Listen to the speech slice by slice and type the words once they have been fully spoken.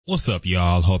What's up,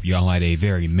 y'all? Hope y'all had a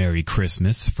very Merry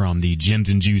Christmas from the Gems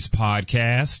and Juice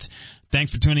podcast.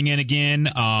 Thanks for tuning in again.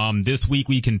 This week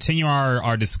we continue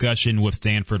our discussion with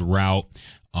Stanford Routt.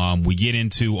 We get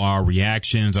into our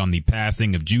reactions on the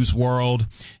passing of Juice WRLD,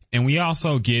 and we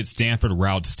also get Stanford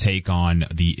Rout's take on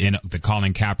the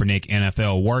Colin Kaepernick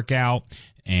NFL workout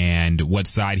and what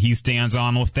side he stands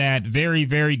on with that. Very,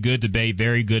 very good debate.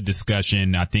 Very good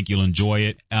discussion. I think you'll enjoy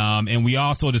it. And we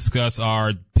also discuss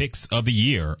our picks of the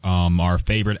year, our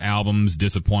favorite albums,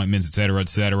 disappointments, et cetera, et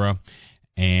cetera.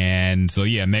 And so,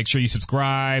 yeah, make sure you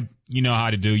subscribe. You know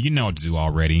how to do. You know what to do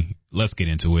already. Let's get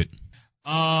into it.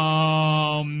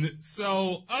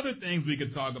 So other things we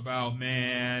could talk about,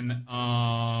 man.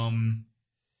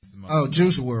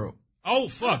 Juice WRLD. Oh,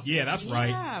 fuck. Yeah, that's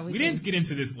right. We didn't get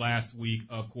into this last week,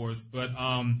 of course, but,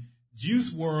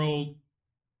 Juice WRLD,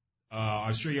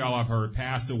 I'm sure y'all have heard,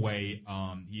 passed away.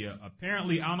 He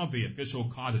apparently, I don't know if the official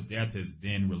cause of death has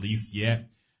been released yet,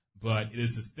 but it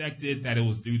is suspected that it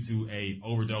was due to a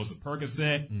overdose of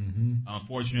Percocet. Mm-hmm.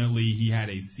 Unfortunately, he had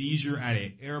a seizure at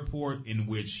an airport in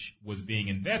which was being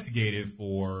investigated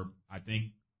for, I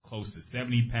think, close to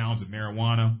 70 pounds of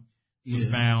marijuana.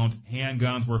 Was found.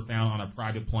 Handguns were found on a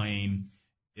private plane.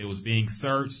 It was being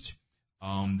searched.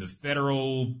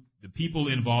 The people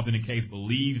involved in the case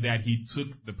believe that he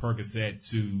took the Percocet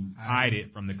to hide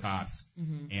it from the cops.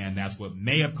 Mm-hmm. And that's what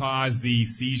may have caused the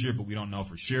seizure, but we don't know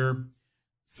for sure.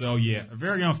 So, yeah, a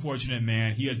very unfortunate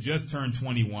man. He had just turned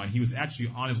 21. He was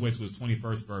actually on his way to his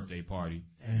 21st birthday party.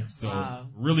 So,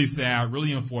 really sad,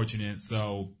 really unfortunate.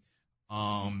 So,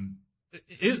 I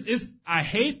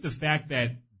hate the fact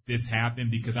that this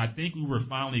happened because I think we were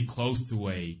finally close to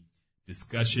a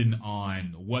discussion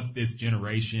on what this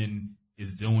generation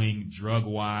is doing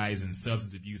drug-wise and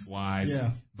substance abuse-wise. Yeah.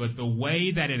 But the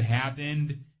way that it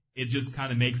happened, it just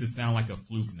kind of makes it sound like a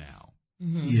fluke now.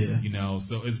 Mm-hmm. Yeah. You know,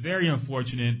 so it's very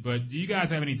unfortunate. But do you guys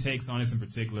have any takes on this in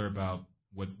particular about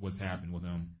what's happened with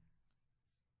him?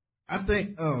 I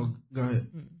think, go ahead.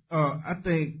 I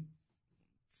think,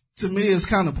 to me, it's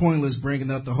kind of pointless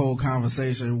bringing up the whole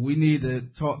conversation. We need to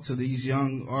talk to these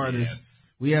young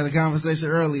artists. Yes. We had a conversation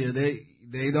earlier. They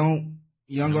don't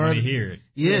want to hear it.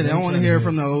 Yeah, they don't want to hear it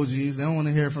from the OGs. They don't want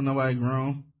to hear it from nobody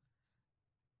grown.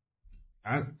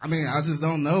 I mean, I just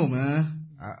don't know, man.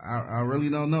 I really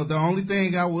don't know. The only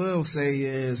thing I will say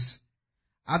is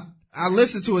I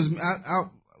listen to his,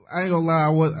 I ain't gonna lie.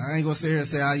 I ain't gonna sit here and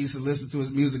say I used to listen to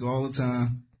his music all the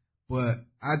time, but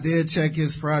I did check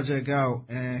his project out,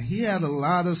 and he had a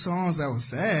lot of songs that was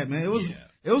sad, man. It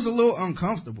was a little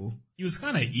uncomfortable. He was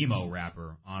kind of emo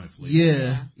rapper, honestly.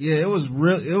 Yeah. It was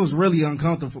really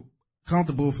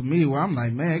comfortable for me. Where I'm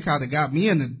like, man, it kind of got me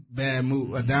in a bad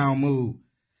mood, a down mood.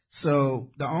 So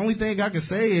the only thing I can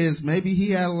say is maybe he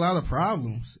had a lot of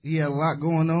problems. He had a lot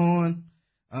going on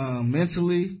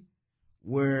mentally,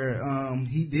 where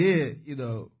he did,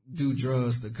 do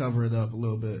drugs to cover it up a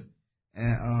little bit.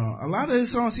 And a lot of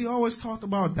his songs, he always talked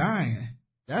about dying.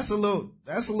 That's a little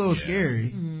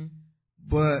scary. Mm-hmm.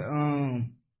 But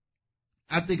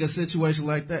I think a situation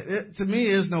like that, to me,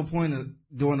 there's no point of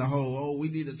doing the whole, we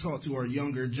need to talk to our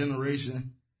younger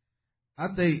generation. I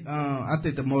think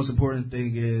the most important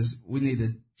thing is we need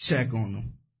to check on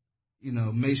them.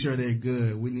 Make sure they're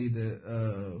good. We need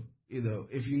to,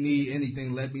 if you need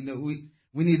anything, let me know.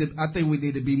 I think we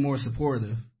need to be more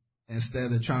supportive,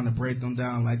 instead of trying to break them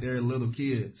down like they're little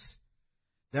kids.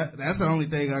 That's the only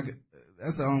thing I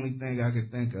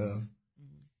could think of.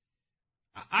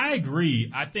 I agree.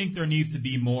 I think there needs to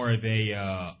be more of a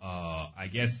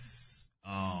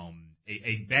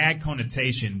bad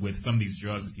connotation with some of these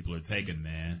drugs that people are taking,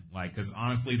 man. Like, cause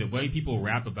honestly, the way people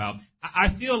rap about, I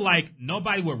feel like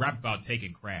nobody would rap about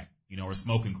taking crack, or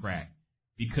smoking crack,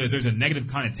 because there's a negative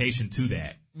connotation to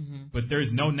that. Mm-hmm. But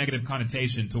there's no negative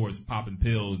connotation towards popping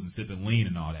pills and sipping lean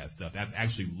and all that stuff. That's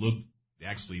actually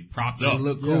propped up.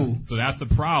 Look cool. So that's the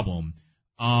problem.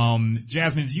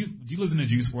 Jasmine, did you listen to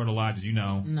Juice WRLD a lot? Did you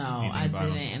know? No, I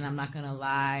didn't, and I'm not gonna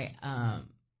lie.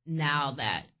 Now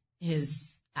that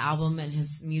his album and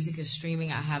his music is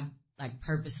streaming, I have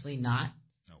purposely not.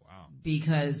 Oh wow.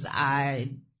 Because I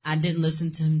didn't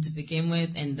listen to him to begin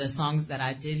with, and the songs that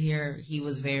I did hear, he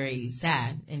was very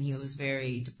sad and he was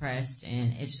very depressed,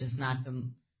 and it's just not the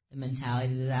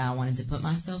mentality that I wanted to put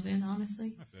myself in,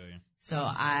 honestly. I feel you. So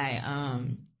I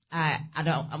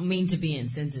don't mean to be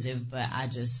insensitive, but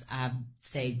I've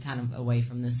stayed kind of away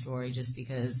from this story just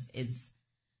because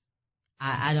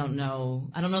I don't know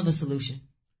the solution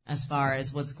as far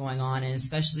as what's going on, and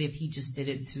especially if he just did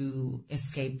it to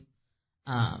escape,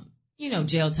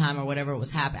 jail time or whatever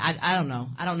was happening. I don't know.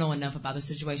 I don't know enough about the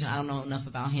situation. I don't know enough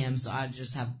about him. So I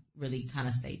just have really kind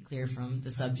of stayed clear from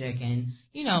the subject and,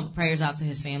 prayers out to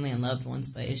his family and loved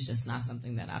ones, but it's just not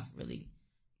something that I've really,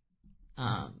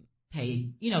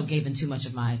 given too much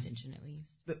of my attention at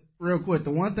least. Real quick,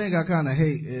 the one thing I kind of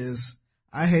hate is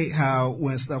I hate how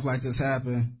when stuff like this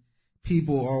happen,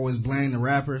 people always blame the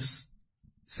rappers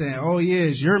saying, oh yeah,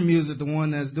 it's your music, the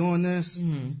one that's doing this.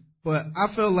 Mm-hmm. But I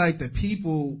feel like the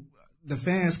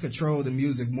fans control the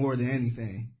music more than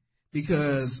anything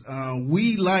because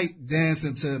we like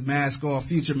dancing to Mask Off,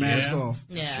 Future Mask Off,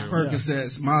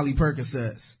 Percocets, Molly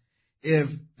Percocets.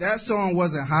 If that song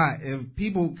wasn't hot, if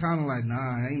people kind of like, nah,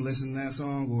 I ain't listening to that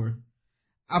song, or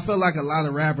I feel like a lot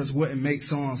of rappers wouldn't make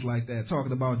songs like that,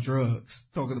 talking about drugs,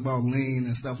 talking about lean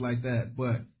and stuff like that.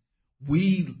 But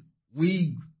we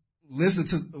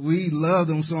love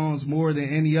them songs more than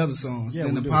any other songs,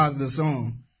 than the positive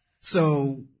song.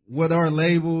 So what are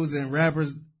labels and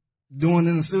rappers doing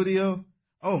in the studio?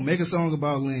 Oh, make a song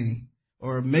about lean,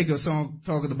 or make a song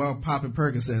talking about popping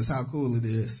Percocets, how cool it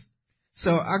is.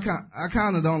 So I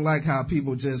kind of don't like how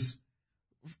people just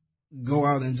go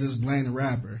out and just blame the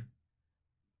rapper.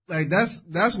 Like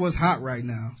that's what's hot right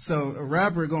now. So a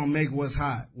rapper gonna make what's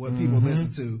hot, what people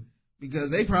listen to, because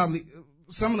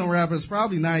some of them rappers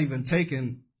probably not even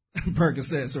taking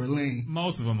Percocets or lean.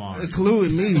 Most of them are,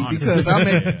 including me, because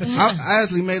I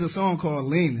actually made a song called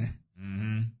Leaning,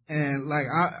 and like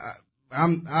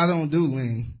I don't do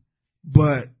lean,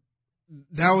 but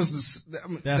that was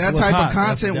that type of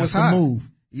content was hot. Move.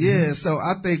 Yeah, so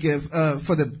I think if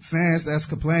for the fans that's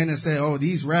complaining and say, oh,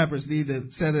 these rappers need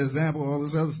to set an example, all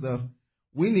this other stuff,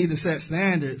 we need to set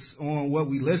standards on what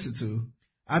we listen to.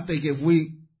 I think if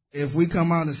we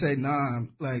come out and say, nah,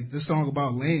 like this song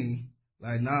about lean,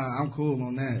 like nah, I'm cool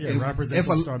on that. Yeah, rappers ain't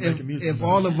gonna start making music. If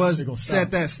all of us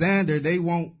set that standard, they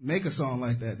won't make a song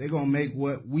like that. They're gonna make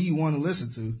what we want to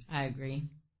listen to. I agree.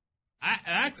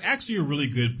 That's actually a really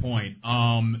good point.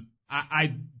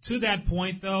 I to that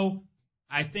point though,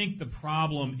 I think the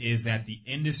problem is that the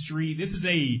industry, this is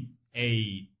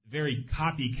a very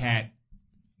copycat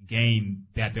game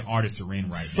that the artists are in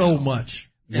right now. So much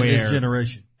in this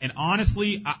generation. And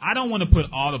honestly, I don't want to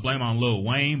put all the blame on Lil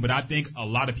Wayne, but I think a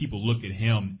lot of people look at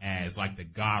him as like the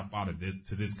godfather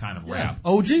to this kind of rap.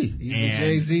 OG. He's the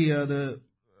Jay-Z of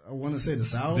I want to say the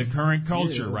South. The current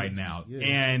culture right now. Yeah.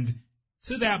 And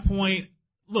to that point,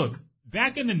 look,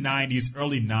 back in the 90s,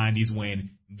 early 90s, when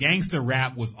gangster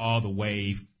rap was all the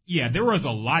wave, yeah, there was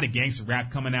a lot of gangster rap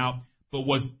coming out, but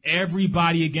was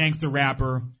everybody a gangster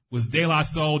rapper? Was De La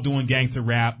Soul doing gangster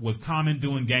rap? Was Common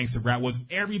doing gangster rap? Was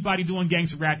everybody doing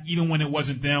gangster rap even when it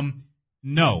wasn't them?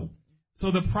 No.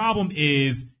 So the problem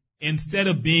is, instead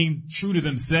of being true to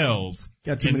themselves,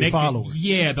 got too many followers.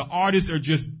 The artists are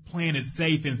just playing it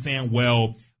safe and saying,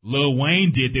 well, Lil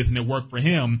Wayne did this and it worked for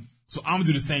him, so I'm gonna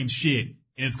do the same shit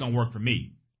and it's gonna work for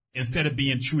me. Instead of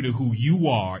being true to who you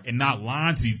are and not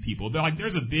lying to these people. They're like,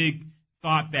 there's a big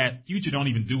thought that Future don't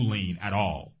even do lean at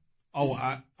all. Oh,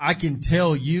 I can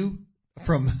tell you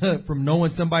from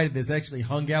knowing somebody that's actually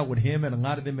hung out with him and a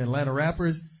lot of them Atlanta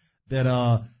rappers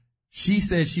that she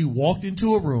said she walked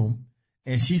into a room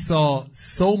and she saw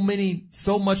so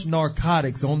much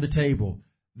narcotics on the table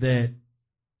that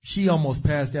she almost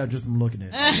passed out just from looking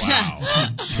at it. Wow.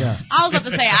 Yeah. I was about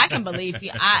to say, I can believe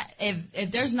you.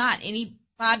 If there's not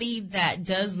anybody that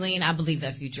does lean, I believe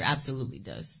that Future absolutely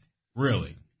does.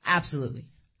 Really? Absolutely.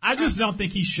 I just don't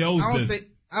think he shows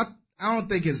I don't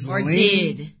think it's or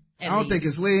lean. Did. I don't think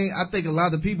it's lean. I think a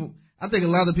lot of people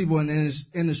in the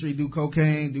industry do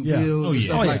cocaine, do pills and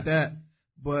stuff like that.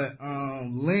 But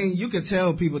lean, you can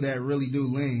tell people that really do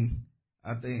lean.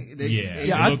 I think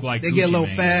they look like they get a little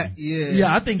fat.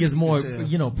 Yeah, I think it's more,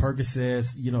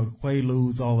 Percocets,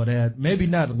 Quaaludes, all of that. Maybe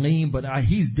not lean, but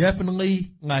he's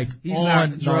definitely he's on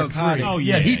not drug free. Oh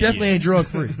yeah, he definitely ain't drug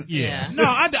free. Yeah. No,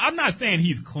 I'm not saying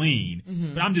he's clean,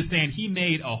 but I'm just saying he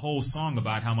made a whole song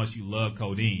about how much you love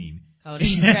codeine.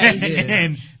 Codeine's crazy.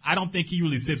 And I don't think he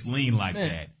really sips lean like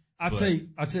that. I'll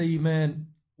tell you, man,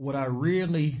 what I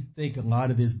really think a lot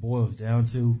of this boils down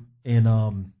to,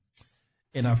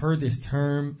 and I've heard this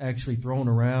term actually thrown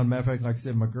around. Matter of fact, like I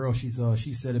said, my girl, she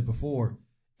said it before,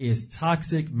 is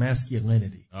toxic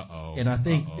masculinity. And I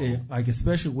think,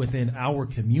 especially within our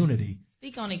community.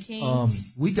 Speak on it, King.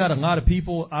 We got a lot of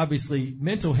people, obviously,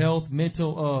 mental health,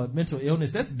 mental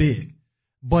illness, that's big.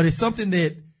 But it's something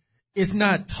that it's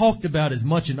not talked about as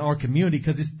much in our community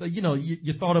because it's,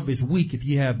 you're thought of as weak if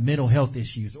you have mental health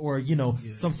issues or,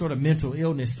 some sort of mental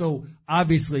illness. So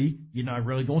obviously you're not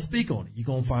really going to speak on it. You're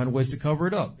going to find ways to cover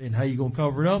it up. And how you going to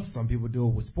cover it up? Some people do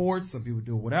it with sports. Some people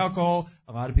do it with alcohol.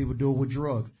 A lot of people do it with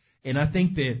drugs. And I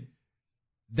think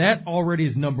that already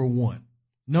is number one.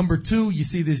 Number two, you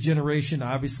see this generation,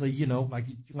 obviously,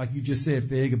 like you just said,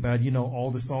 Fig, about,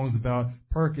 all the songs about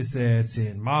Percocets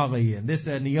and Molly and this,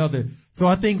 that, and the other. So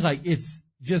I think like it's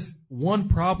just one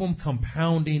problem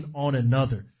compounding on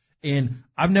another. And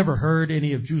I've never heard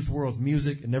any of Juice WRLD's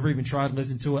music and never even tried to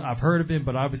listen to it. I've heard of him,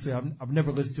 but obviously I've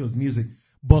never listened to his music.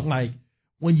 But like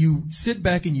when you sit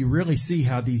back and you really see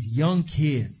how these young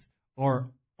kids are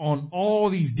on all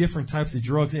these different types of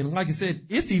drugs. And like I said,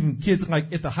 it's even kids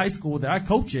like at the high school that I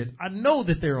coach at. I know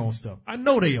that they're on stuff. I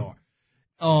know they are.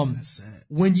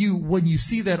 When you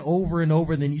see that over and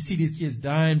over, and then you see these kids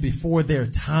dying before their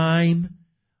time,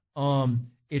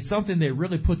 it's something that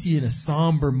really puts you in a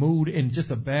somber mood and just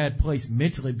a bad place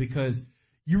mentally, because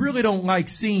you really don't like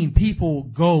seeing people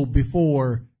go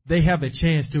before they have a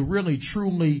chance to really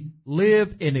truly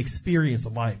live and experience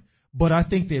life. But I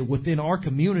think that within our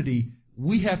community,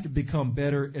 we have to become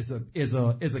better as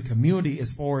a community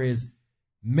as far as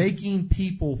making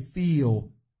people feel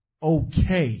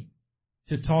okay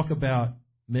to talk about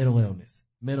mental illness,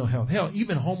 mental health, hell,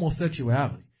 even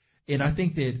homosexuality. And I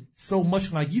think that so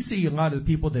much, like you see a lot of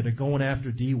the people that are going after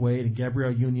D Wade and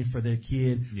Gabrielle Union for their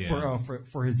kid,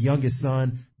 for his youngest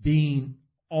son being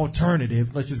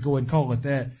alternative. Let's just go ahead and call it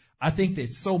that. I think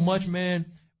that so much, man,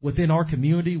 within our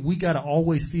community, we got to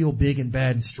always feel big and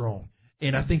bad and strong.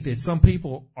 And I think that some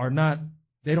people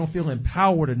they don't feel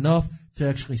empowered enough to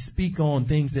actually speak on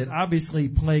things that obviously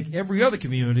plague every other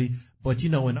community. But,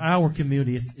 in our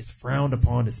community, it's frowned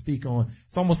upon to speak on.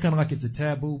 It's almost kind of like it's a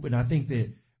taboo. But I think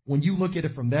that when you look at it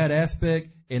from that aspect,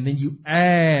 and then you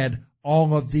add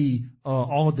all of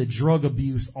the drug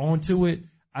abuse onto it,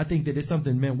 I think that it's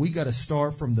something, man, we got to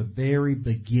start from the very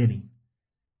beginning.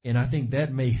 And I think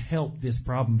that may help this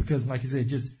problem, because like I said,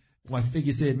 just like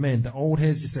Figure said, man, the old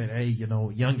heads just said, hey,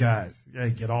 young guys,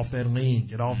 hey, get off that lean,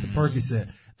 get off the Percocet.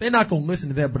 They're not going to listen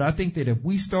to that. But I think that if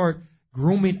we start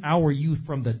grooming our youth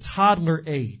from the toddler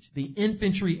age, the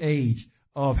infantry age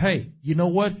of, hey, you know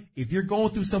what? If you're going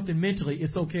through something mentally,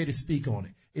 it's okay to speak on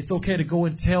it. It's okay to go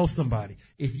and tell somebody.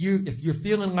 If you're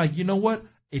feeling like, you know what?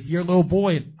 If you're a little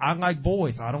boy and I like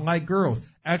boys, I don't like girls,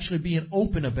 actually being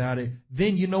open about it,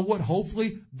 then you know what?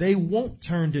 Hopefully they won't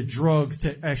turn to drugs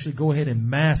to actually go ahead and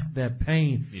mask that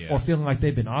pain or feeling like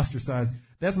they've been ostracized.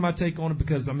 That's my take on it,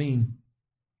 because, I mean,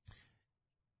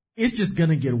 it's just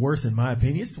going to get worse, in my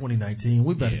opinion. It's 2019.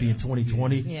 We're about to be in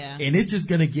 2020. Yeah. And it's just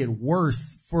going to get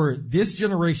worse for this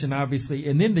generation, obviously,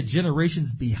 and then the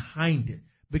generations behind it,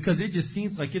 because it just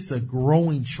seems like it's a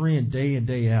growing trend day in,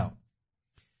 day out.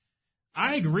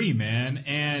 I agree, man.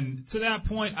 And to that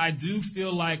point, I do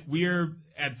feel like we're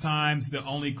at times the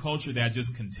only culture that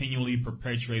just continually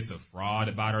perpetuates a fraud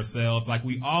about ourselves. Like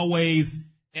we always,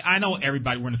 I know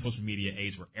everybody, we're in a social media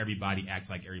age where everybody acts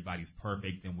like everybody's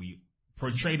perfect and we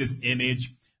portray this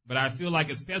image, but I feel like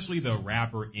especially the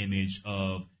rapper image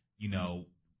of,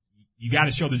 you got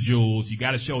to show the jewels, you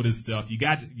got to show this stuff, you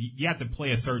have to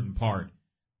play a certain part.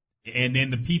 And then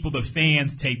the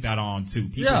fans take that on too.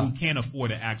 People who can't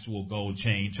afford an actual gold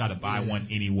chain try to buy one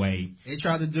anyway. They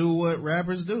try to do what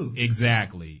rappers do.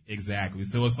 Exactly.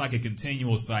 So it's like a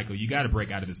continual cycle. You got to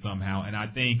break out of it somehow. And I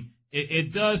think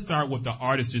it does start with the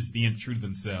artists just being true to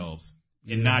themselves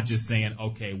and not just saying,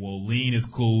 okay, well, lean is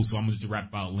cool, so I'm going to just rap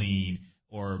about lean,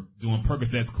 or doing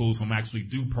Percocet's cool, so I'm actually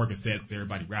do Percocets because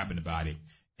everybody rapping about it.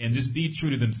 And just be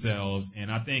true to themselves.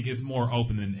 And I think it's more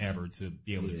open than ever to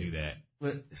be able to do that.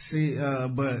 But see,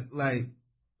 but like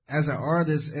as an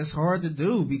artist, it's hard to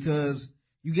do because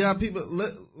you got people.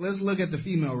 Let's look at the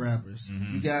female rappers.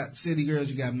 Mm-hmm. You got City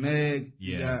Girls, you got Meg,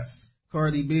 you got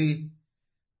Cardi B.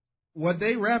 What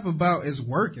they rap about is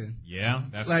working. Yeah,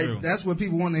 that's true. That's what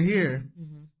people want to hear.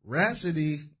 Mm-hmm.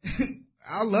 Rhapsody,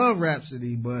 I love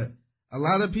Rhapsody, but a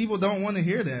lot of people don't want to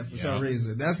hear that for some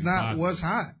reason. That's not what's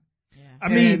hot. Yeah. I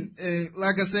mean,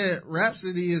 like I said,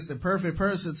 Rhapsody is the perfect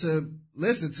person to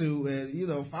listen to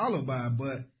and follow by,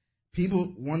 but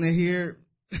people want to hear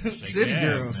City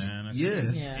Girls, man.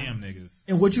 Damn niggas.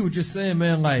 And what you were just saying,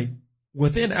 man, like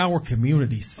within our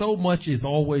community, so much is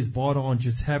always bought on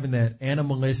just having that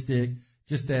animalistic,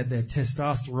 just that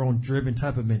testosterone driven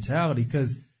type of mentality.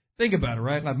 Because think about it,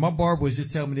 right? Like my barber was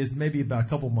just telling me this maybe about a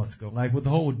couple months ago, like with the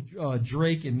whole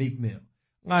Drake and Meek Mill,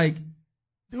 like.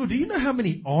 Dude, do you know how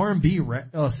many R&B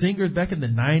singers back in the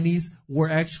 90s were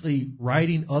actually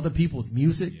writing other people's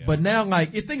music? Yeah. But now,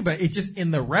 think about it, it's just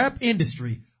in the rap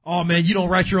industry. Oh man, you don't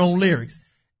write your own lyrics.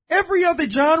 Every other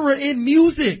genre in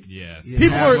music. Yes. People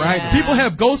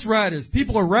have ghostwriters.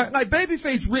 People are like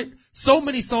Babyface wrote so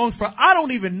many songs for I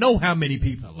don't even know how many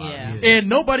people. Yeah. And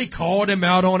nobody called him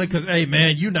out on it because, hey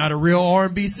man, you're not a real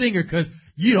R&B singer because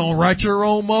you don't write your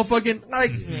own motherfucking,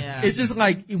 like, it's just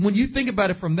like, when you think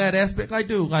about it from that aspect, like,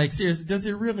 dude, like, seriously, does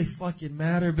it really fucking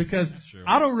matter? Because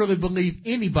I don't really believe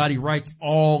anybody writes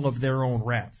all of their own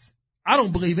raps. I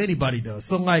don't believe anybody does.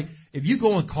 So, like, if you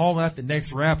go and call out the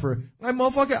next rapper, like,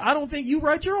 motherfucker, I don't think you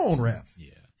write your own raps.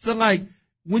 Yeah. So, like,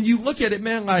 when you look at it,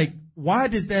 man, like, why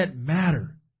does that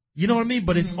matter? You know what I mean?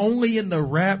 But it's only in the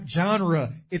rap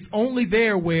genre. It's only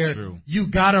there where you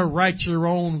gotta write your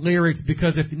own lyrics,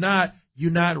 because if not,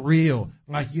 you're not real.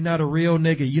 Like, you're not a real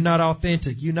nigga. You're not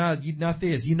authentic. You're not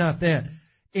this. You're not that.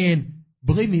 And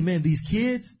believe me, man, these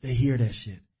kids, they hear that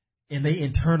shit and they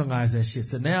internalize that shit.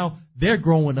 So now they're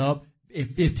growing up at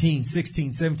 15,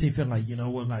 16, 17, feeling like, you know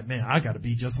what, like, man, I gotta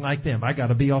be just like them. I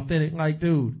gotta be authentic. Like,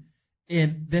 dude.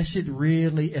 And that shit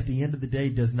really, at the end of the day,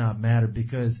 does not matter,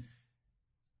 because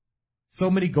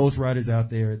so many ghostwriters out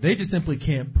there, they just simply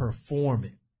can't perform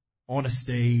it on a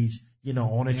stage, you know,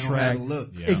 on a track. Don't have the look.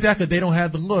 Yeah. Exactly. They don't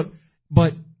have the look,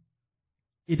 but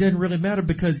it doesn't really matter,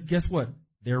 because guess what?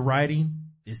 They're writing.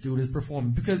 This dude is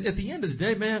performing, because at the end of the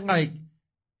day, man, like,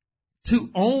 to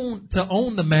own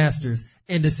the masters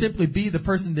and to simply be the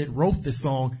person that wrote the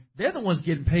song, they're the ones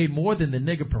getting paid more than the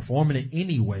nigga performing it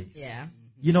anyways. Yeah.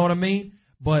 You know what I mean?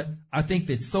 But I think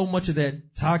that so much of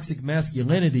that toxic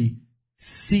masculinity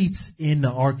seeps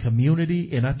into our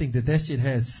community, and I think that shit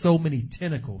has so many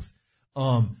tentacles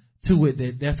to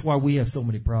it that's why we have so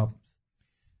many problems.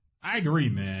 I agree,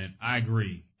 man. I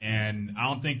agree. And I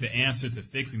don't think the answer to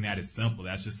fixing that is simple.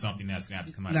 That's just something that's going to have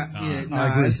to come out of time.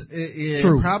 I agree.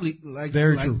 True. Probably,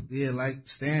 Very true. Yeah, like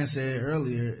Stan said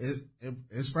earlier,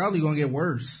 it's probably going to get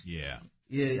worse. Yeah.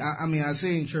 Yeah, I mean, I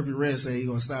seen Trippie Redd say he's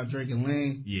going to stop drinking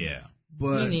lean. Yeah.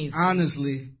 But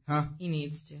honestly, he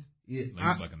needs to. Yeah,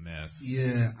 Lean's like a mess.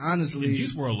 Yeah, honestly. And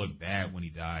Juice WRLD looked bad when he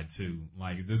died too.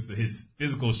 Like, just his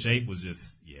physical shape was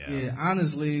just, Yeah,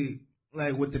 honestly,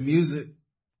 like, with the music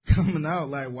coming out,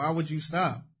 like, why would you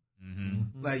stop?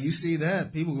 Mm-hmm. Like, you see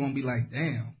that, people going to be like,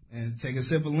 damn, and take a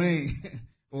sip of lean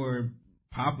or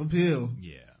pop a pill.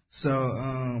 Yeah. So,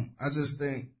 I just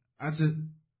think,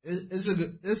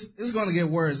 it's going to get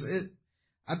worse.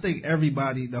 I think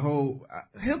everybody, the whole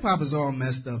hip hop is all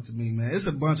messed up to me, man. It's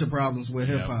a bunch of problems with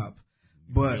hip hop,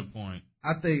 but good point.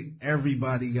 I think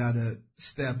everybody got to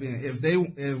step in. If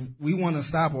we want to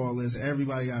stop all this,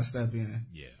 everybody got to step in.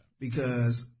 Yeah.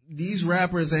 Because these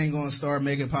rappers ain't going to start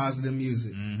making positive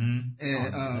music. Mm-hmm.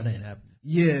 And, that ain't happening.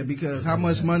 Yeah, because how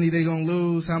much money they going to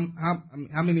lose, how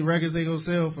many records they going to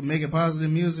sell for making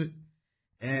positive music.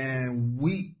 And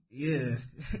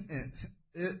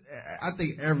I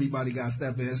think everybody got to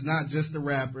step in. It's not just the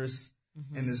rappers,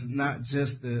 and it's not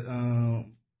just the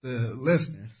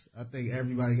listeners. I think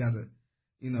everybody got to,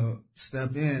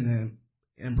 step in and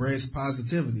embrace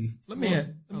positivity. Let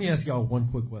me ask y'all one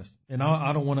quick question, and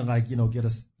I don't want to get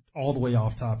us all the way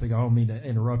off topic. I don't mean to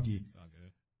interrupt you. It's all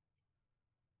good.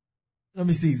 Let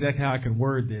me see exactly how I can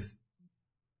word this.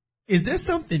 Is there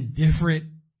something different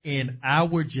in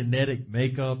our genetic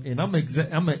makeup? And I'm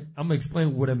gonna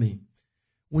explain what I mean.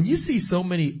 When you see so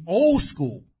many old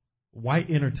school white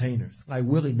entertainers like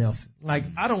Willie Nelson, like,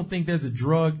 I don't think there's a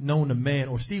drug known to man,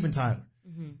 or Steven Tyler,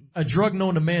 a drug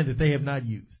known to man that they have not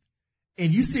used.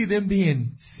 And you see them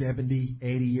being 70,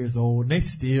 80 years old, and they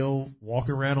still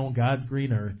walking around on God's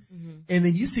green earth. And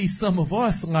then you see some of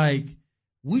us, like,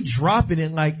 we dropping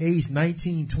it like age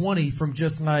 19, 20 from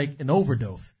just like an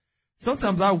overdose.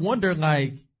 Sometimes I wonder,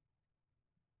 like,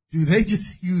 do they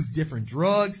just use different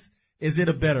drugs? Is it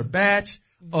a better batch?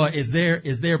 Or is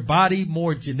their body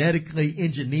more genetically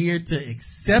engineered to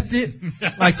accept it?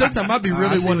 Like, sometimes I'd be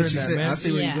really wondering that, man. I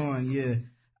see where you're going, yeah.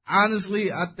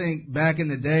 Honestly, I think back in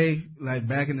the day, like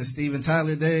back in the Steven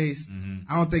Tyler days,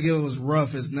 I don't think it was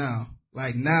rough as now.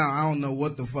 Like, now, I don't know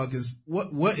what the fuck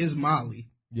what is Molly?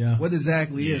 Yeah. What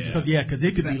exactly is it? Because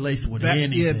it could be laced with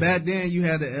anything. Yeah, back then you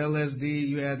had the LSD,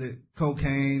 you had the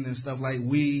cocaine and stuff like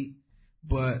weed,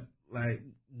 but, like,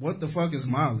 what the fuck is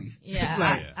Molly? Yeah,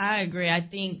 like, I agree. I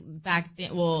think back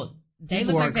then, they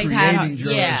look like they've had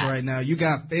drugs right now. You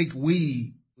got fake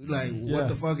weed. Like, what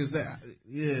the fuck is that?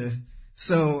 Yeah.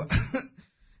 So,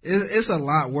 it's a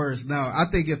lot worse now. I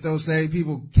think if those same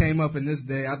people came up in this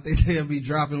day, I think they'd be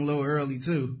dropping a little early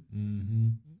too. Mm-hmm.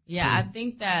 Yeah, I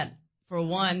think that, for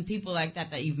one, people like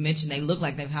that you've mentioned, they look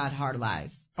like they've had hard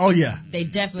lives. Oh, yeah. They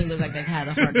definitely look like they've had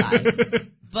a hard life.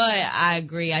 But I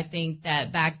agree. I think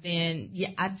that back then,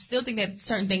 I still think that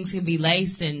certain things could be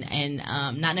laced and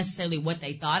not necessarily what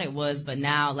they thought it was. But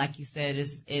now, like you said,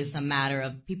 it's a matter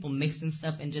of people mixing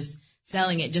stuff and just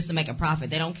selling it just to make a profit.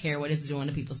 They don't care what it's doing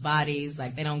to people's bodies.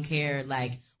 Like, they don't care,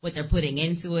 like, what they're putting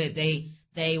into it. They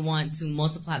they want to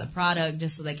multiply the product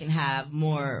just so they can have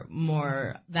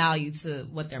more value to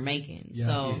what they're making.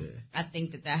 I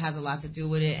think that has a lot to do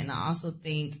with it. And I also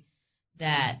think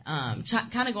that,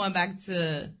 kind of going back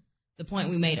to the point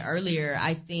we made earlier,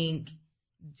 I think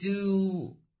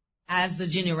as the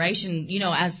generation,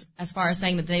 as far as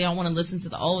saying that they don't want to listen to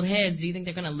the old heads, do you think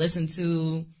they're going to listen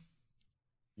to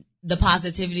the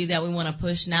positivity that we want to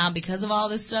push now because of all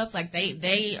this stuff? Like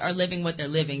they are living what they're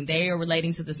living. They are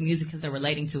relating to this music because they're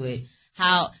relating to it.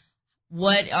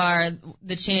 What are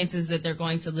the chances that they're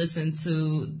going to listen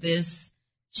to this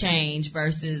change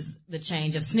versus the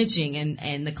change of snitching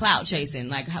and the clout chasing?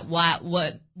 Like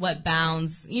what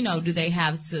bounds, do they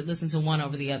have to listen to one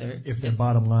over the other? If their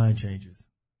bottom line changes.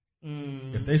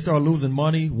 If they start losing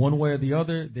money one way or the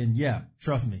other, then yeah,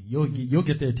 trust me, you'll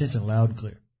get their attention loud and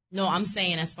clear. No, I'm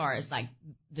saying as far as like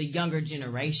the younger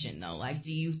generation though, like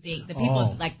do you think the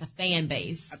people like the fan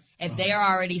base, if they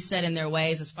are already set in their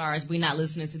ways as far as we're not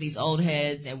listening to these old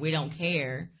heads and we don't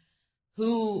care,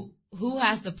 who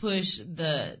has to push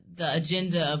the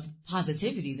agenda of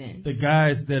positivity then? The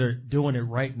guys that are doing it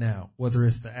right now, whether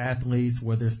it's the athletes,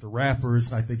 whether it's the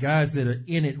rappers, like the guys that are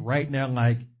in it right now,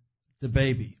 like the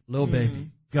Baby, Lil Baby,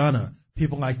 Gunna,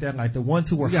 people like that, like the ones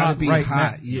who are hot right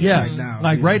now. Right now.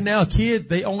 Like right now, kids,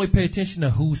 they only pay attention to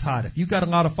who's hot. If you got a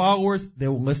lot of followers, they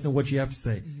will listen to what you have to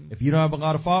say. If you don't have a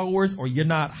lot of followers or you're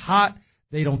not hot,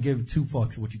 they don't give two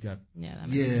fucks what you got.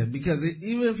 Yeah, because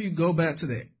even if you go back to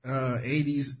the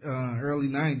 80s, early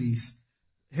 90s,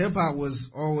 hip hop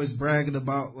was always bragging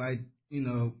about like,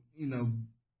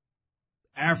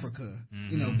 Africa,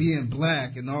 being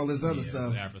black and all this other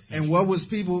stuff. And what was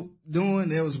people doing?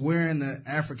 They was wearing the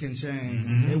African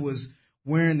chains. It was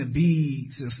wearing the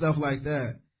beads and stuff like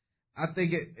that. I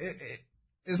think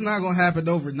it's not going to happen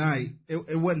overnight.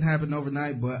 It wouldn't happen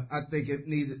overnight, but I think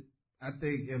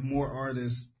if more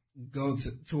artists go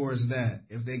towards that,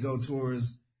 if they go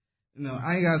towards,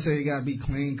 I ain't got to say you got to be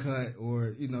clean cut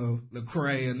or,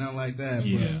 Lecrae or nothing like that.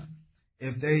 But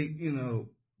if they,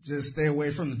 just stay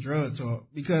away from the drug talk.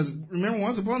 Because remember,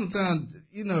 once upon a time,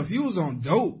 if you was on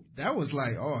dope, that was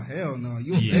like, oh, hell no,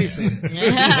 you a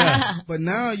basehead. But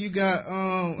now you got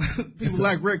people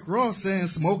like Rick Ross saying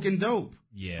smoking dope.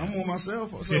 Yeah, I'm on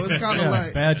myself. So it's kind of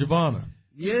like badge of honor.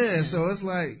 Yeah, so it's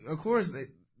like, of course,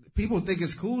 people think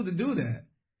it's cool to do that.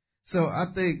 So I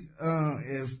think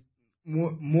if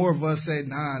more of us say,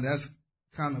 nah, that's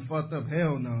kind of fucked up,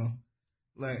 hell no.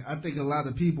 Like, I think a lot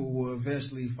of people will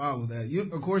eventually follow that.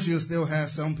 Of course, you'll still have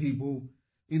some people,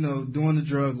 doing the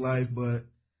drug life, but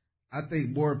I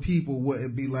think more people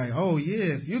wouldn't be like, oh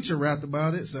yeah, Future rapped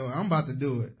about it, so I'm about to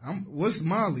do it. What's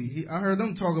Molly? I heard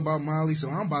them talk about Molly, so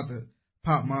I'm about to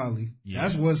pop Molly. Yeah.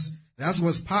 That's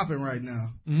what's popping right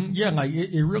now. Mm-hmm. Yeah, like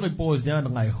it really boils down to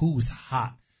like who's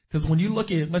hot. Because when you look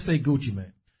at, let's say Gucci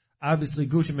Mane, obviously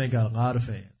Gucci Mane got a lot of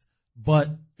fans, but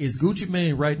is Gucci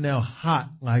Mane right now hot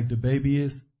like the Baby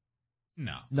is?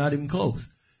 No. Not even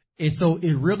close. And so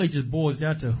it really just boils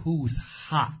down to who's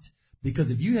hot.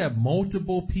 Because if you have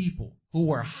multiple people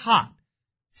who are hot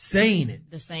saying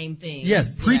it. The same thing. Yes,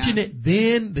 preaching it,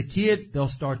 then the kids, they'll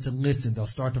start to listen. They'll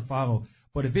start to follow.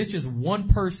 But if it's just one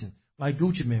person, like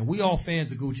Gucci Mane, we all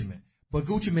fans of Gucci Mane. But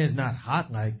Gucci Mane's not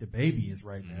hot like the Baby is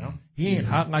right now. He ain't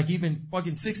hot like even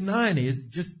fucking 6ix9ine is.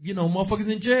 Just, motherfuckers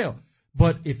in jail.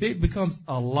 But if it becomes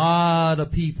a lot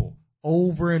of people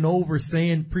over and over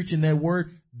preaching that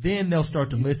word, then they'll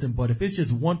start to listen. But if it's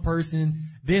just one person,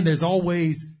 then there's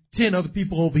always 10 other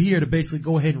people over here to basically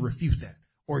go ahead and refute that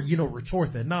or,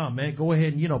 retort that. Nah, man, go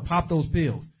ahead and, pop those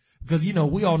pills. Because,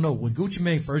 we all know when Gucci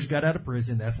Mane first got out of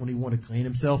prison, that's when he wanted to clean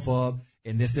himself up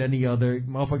and this and the other.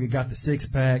 Motherfucker got the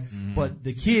 6-pack. But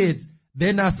the kids,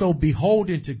 they're not so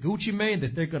beholden to Gucci Mane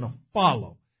that they're going to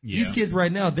follow. Yeah. These kids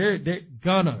right now, they're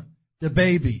Gunna, the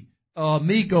Baby,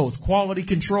 Migos, Quality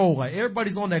Control. Like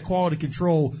everybody's on that Quality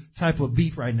Control type of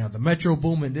beat right now. The Metro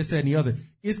Boomin, this and the other.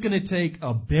 It's going to take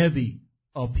a bevy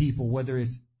of people, whether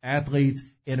it's athletes,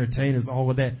 entertainers, all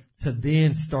of that, to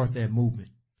then start that movement.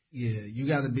 Yeah, you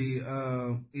got to be,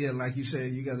 like you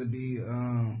said, you got to be,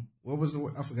 what was the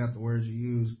word? I forgot the words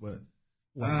you used, but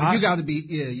you got to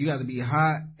be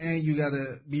hot and you got to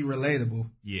be relatable.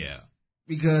 Yeah.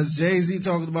 Because Jay-Z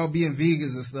talking about being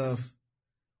vegans and stuff.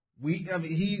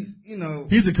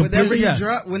 He's a complete,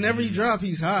 whenever he drop,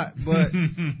 he's hot, but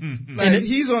like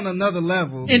he's on another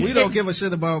level. We don't give a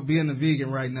shit about being a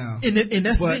vegan right now. And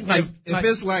that's the thing, if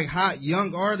it's like hot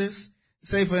young artists,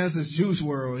 say for instance, Juice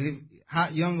WRLD,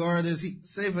 hot young artists,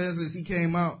 say for instance, he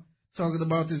came out talking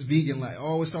about this vegan life,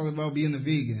 always talking about being a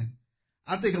vegan.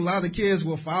 I think a lot of kids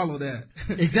will follow that.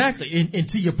 Exactly. And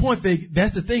to your point, Fig,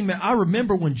 that's the thing, man. I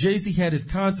remember when Jay-Z had his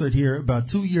concert here about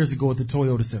 2 years ago at the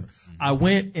Toyota Center. I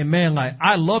went and man, like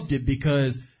I loved it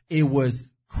because it was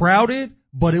crowded,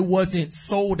 but it wasn't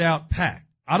sold out packed.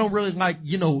 I don't really like,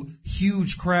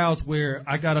 huge crowds where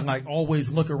I gotta like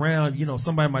always look around,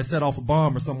 somebody might set off a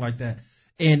bomb or something like that.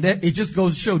 And that it just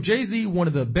goes to show Jay-Z, one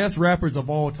of the best rappers of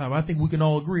all time. I think we can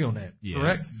all agree on that. Yes,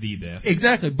 correct? The best.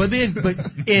 Exactly.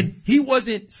 And he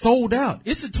wasn't sold out.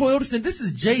 It's a Toyota Center. This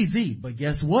is Jay-Z. But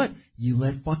guess what? You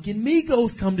let fucking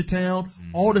Migos come to town.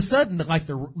 All of a sudden, like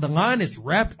the line is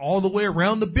wrapped all the way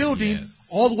around the building,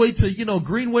 all the way to,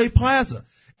 Greenway Plaza.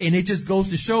 And it just goes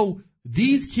to show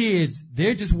these kids,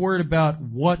 they're just worried about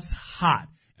what's hot.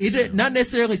 Not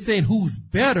necessarily saying who's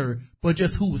better, but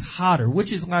just who's hotter,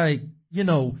 which is like,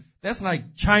 that's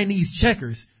like Chinese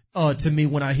checkers, to me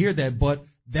when I hear that. But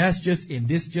that's just in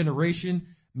this generation,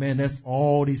 man, that's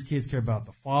all these kids care about.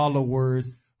 The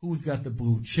followers, who's got the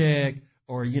blue check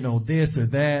or, this or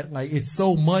that. Like it's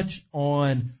so much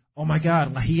on, oh my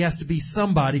God, like he has to be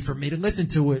somebody for me to listen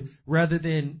to it rather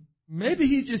than maybe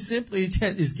he just simply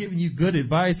is giving you good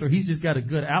advice or he's just got a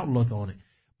good outlook on it.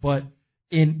 But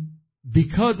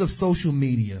because of social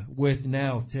media with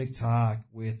now TikTok,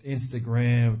 with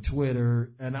Instagram, Twitter,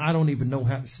 and I don't even know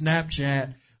how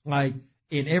Snapchat, like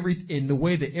in the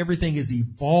way that everything is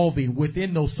evolving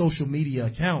within those social media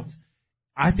accounts,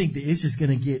 I think that it's just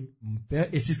going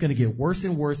to get worse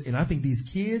and worse. And I think these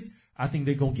kids, I think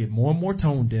they're going to get more and more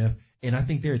tone deaf. And I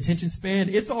think their attention span,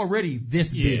 it's already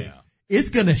this big. It's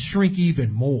going to shrink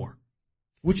even more,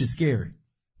 which is scary.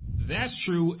 That's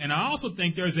true. And I also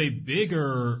think there's a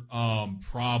bigger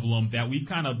problem that we've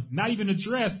kind of not even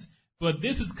addressed, but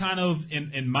this is kind of,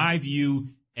 in my view,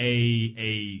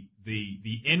 the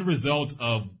end result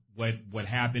of what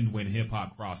happened when hip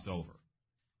hop crossed over.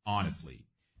 Honestly.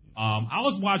 I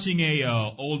was watching a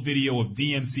old video of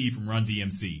DMC from Run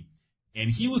DMC, and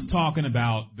he was talking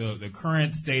about the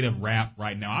current state of rap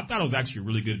right now. I thought it was actually a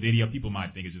really good video. People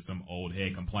might think it's just some old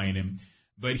head complaining,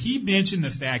 but he mentioned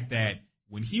the fact that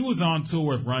when he was on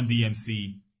tour with Run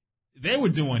DMC, they were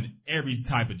doing every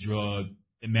type of drug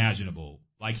imaginable.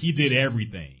 Like he did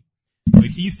everything. But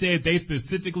he said they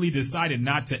specifically decided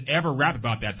not to ever rap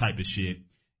about that type of shit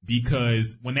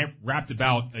because when they rapped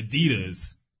about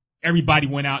Adidas, everybody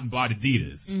went out and bought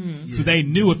Adidas. Mm-hmm. Yeah. So they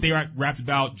knew if they rapped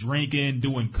about drinking,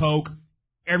 doing coke,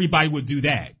 everybody would do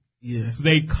that. Yeah. So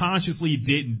they consciously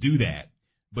didn't do that.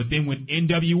 But then when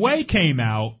NWA came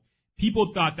out, people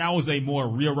thought that was a more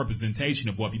real representation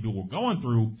of what people were going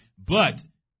through, but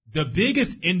the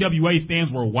biggest NWA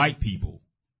fans were white people.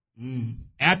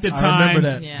 At the time,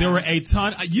 there were a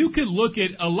ton. You could look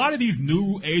at a lot of these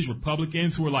new age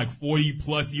Republicans who are like 40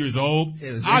 plus years old.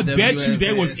 I bet you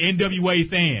they was NWA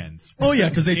fans. Oh yeah,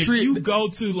 because if you go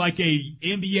to like a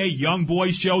NBA young boy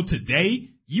show today,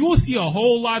 you will see a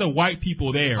whole lot of white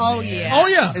people there. Oh, man. yeah. Oh,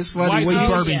 yeah. It's funny.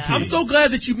 I'm so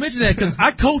glad that you mentioned that because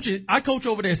I coach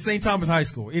over there at St. Thomas High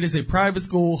School. It is a private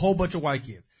school, whole bunch of white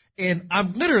kids. And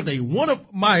I'm literally one of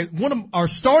our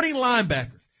starting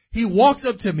linebackers. He walks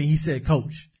up to me. He said,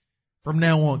 "Coach, from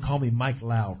now on, call me Mike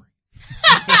Lowry."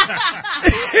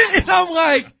 I'm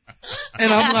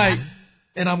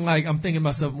thinking to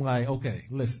myself, I'm like, okay,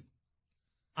 listen.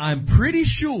 I'm pretty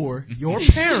sure your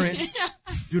parents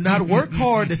do not work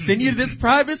hard to send you to this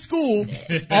private school.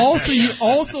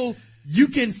 You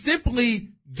can simply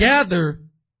gather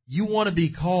you want to be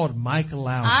called Mike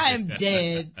Lowry. I'm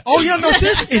dead. Oh yeah, no,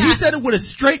 seriously. And he said it with a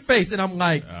straight face. And I'm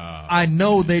like, I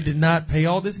know they did not pay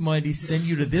all this money to send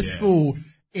you to this school.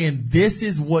 And this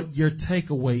is what your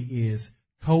takeaway is.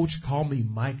 Coach, call me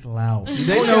Mike Lowry. Do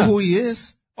they know who he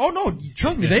is? Oh no,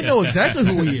 trust me, they know exactly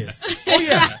who he is. Oh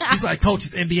yeah. He's like, "Coach,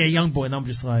 it's NBA Youngboy," and I'm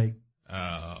just like, oh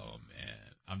man,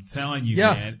 I'm telling you,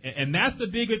 man. And that's the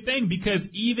bigger thing because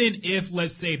even if,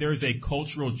 let's say, there's a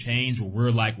cultural change where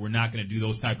we're like, we're not going to do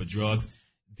those type of drugs,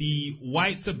 the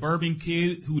white suburban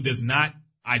kid who does not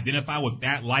identify with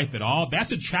that life at all,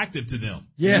 that's attractive to them.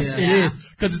 Yes, it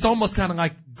is. Cause it's almost kind of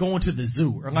like going to the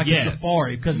zoo or like a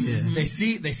safari. Cause they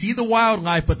see the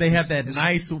wildlife, but they have that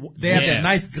nice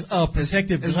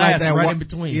protective glass like right in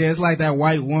between. Yeah, it's like that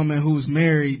white woman who's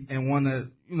married and want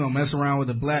to, mess around with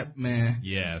a black man.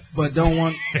 Yes. But don't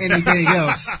want anything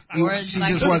else. She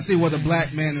just want to see what a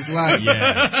black man is like.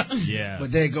 Yes. Yeah.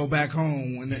 But they go back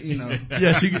home when,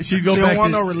 Yeah, she don't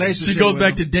want no relationship. She goes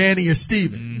back to Danny or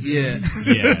Steven. Yeah.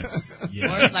 Yes. Or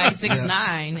it's like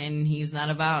 6ix9ine and he's not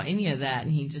about any of that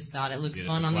and he just thought it looked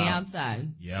fun on the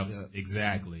outside. Yep.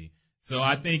 Exactly. So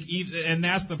I think, and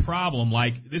that's the problem.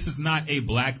 Like, this is not a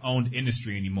black-owned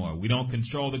industry anymore. We don't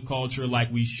control the culture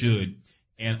like we should.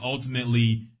 And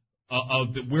ultimately,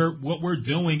 what we're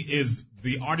doing is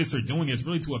the artists are doing is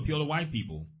really to appeal to white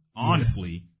people,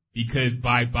 honestly, because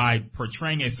by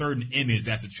portraying a certain image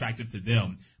that's attractive to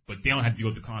them, but they don't have to deal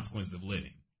with the consequences of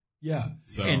living. Yeah.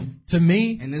 So, and to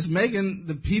me, and it's making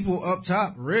the people up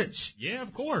top rich. Yeah,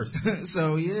 of course.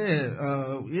 So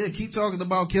keep talking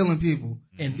about killing people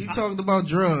and keep talking about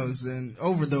drugs and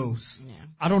overdose. Yeah.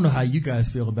 I don't know how you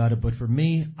guys feel about it, but for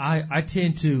me, I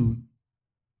tend to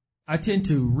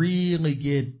really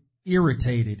get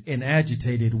irritated and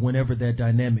agitated whenever that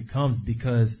dynamic comes,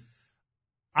 because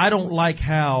I don't like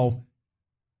how,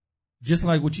 just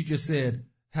like what you just said,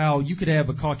 how you could have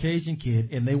a Caucasian kid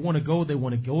and they want to go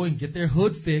and get their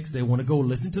hood fixed. They want to go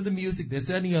listen to the music, this,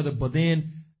 that, and the other. But then,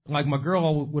 like my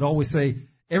girl would always say,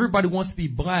 everybody wants to be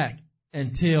black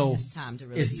until it's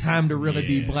time to really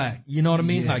be black. You know what I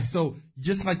mean? Yeah. Like, so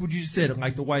just like what you just said,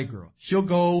 like the white girl, she'll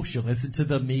listen to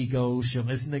the Migos, she'll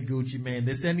listen to Gucci Mane,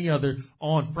 this and the other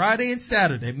on Friday and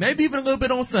Saturday, maybe even a little bit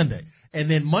on Sunday. And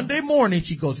then Monday morning,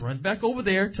 she runs back over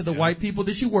there to the white people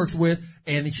that she works with,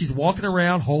 and she's walking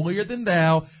around holier than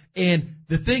thou. And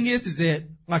the thing is that,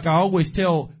 like I always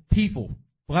tell people,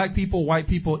 black people, white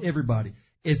people, everybody,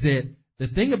 is that the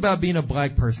thing about being a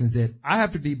black person is that I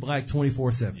have to be black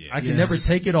 24/7. Yeah. I can never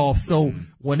take it off. So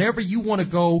whenever you want to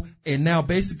go and now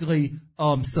basically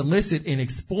solicit and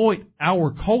exploit our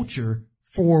culture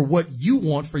for what you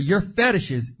want, for your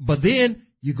fetishes, but then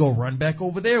you go run back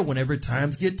over there whenever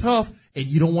times get tough and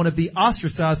you don't want to be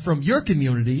ostracized from your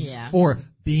community for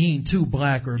being too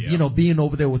black or, being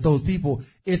over there with those people.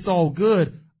 It's all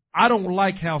good. I don't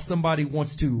like how somebody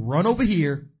wants to run over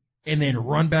here and then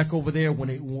run back over there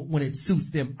when it suits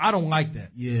them. I don't like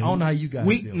that. Yeah. I don't know how you guys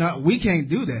feel. No, we can't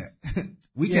do that.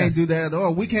 We can't do that at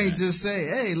all. We can't just say,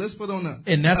 hey, let's put on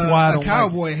and that's why I don't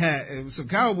cowboy hat and some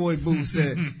cowboy boots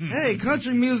said, hey,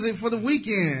 country music for the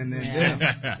weekend.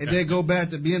 And then go back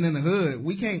to being in the hood.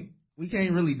 We can't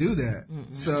really do that.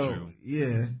 Mm-mm. So,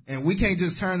 and we can't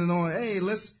just turn it on. Hey,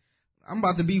 I'm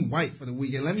about to be white for the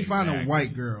weekend. Let me find a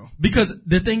white girl. Because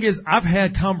the thing is, I've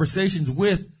had conversations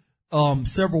with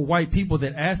several white people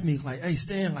that ask me, like, hey,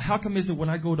 Stan, how come is it when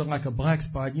I go to like a black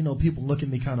spot, people look at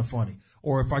me kind of funny?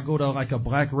 Or if I go to like a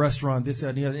black restaurant, this, that,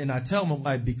 and the other, and I tell them,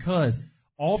 like, because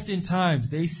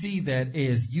oftentimes they see that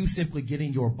as you simply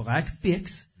getting your black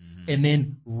fix and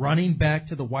then running back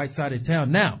to the white side of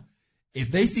town. Now, if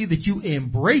they see that you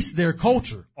embrace their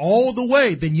culture all the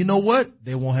way, then you know what?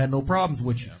 They won't have no problems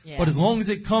with you. Yeah. But as long as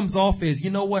it comes off as,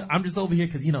 you know what? I'm just over here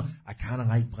because, I kind of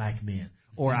like black men.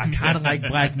 Or I kind of like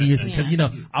black music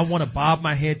because, I want to bob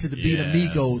my head to the beat of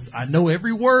Migos. I know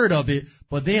every word of it,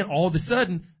 but then all of a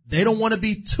sudden they don't want to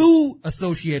be too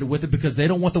associated with it because they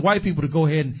don't want the white people to go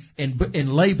ahead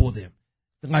and label them.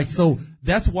 Like, so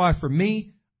that's why for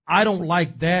me, I don't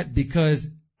like that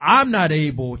because I'm not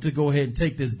able to go ahead and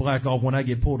take this black off when I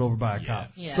get pulled over by a cop.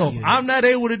 Yeah. So if I'm not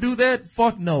able to do that,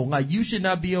 fuck no. Like, you should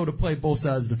not be able to play both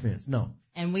sides of the fence. No.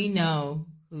 And we know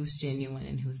who's genuine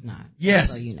and who's not. Yes.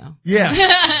 Just so you know.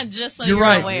 Yeah. Just so you're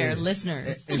aware,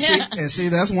 listeners. And see,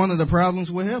 that's one of the problems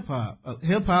with hip hop.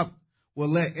 Hip hop will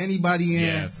let anybody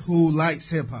in who likes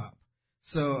hip hop.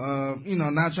 So,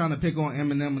 not trying to pick on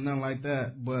Eminem or nothing like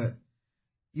that, but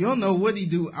you don't know what he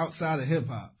do outside of hip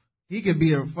hop. He could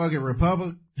be a fucking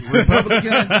Republican.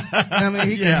 I mean,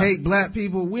 he can hate black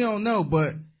people. We don't know,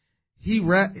 but he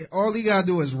rap. All he gotta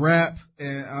do is rap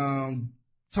and,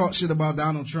 talk shit about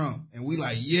Donald Trump. And we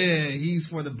like, yeah, he's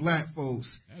for the black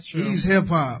folks. That's true. He's hip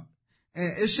hop.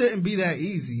 And it shouldn't be that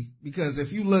easy because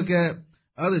if you look at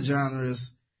other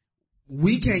genres,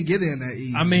 we can't get in that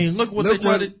easy. I mean, look what they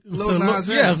tried to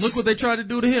look what they tried to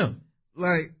do to him.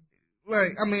 Like,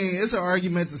 I mean, it's an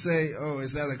argument to say, oh,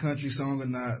 is that a country song or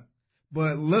not?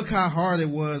 But look how hard it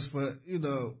was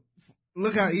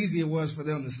look how easy it was for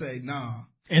them to say, nah.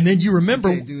 And then you remember,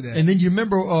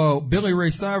 Billy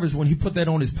Ray Cyrus when he put that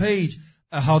on his page,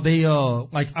 how they,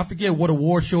 I forget what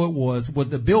award show it was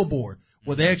with the Billboard,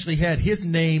 where they actually had his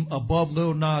name above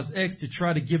Lil Nas X to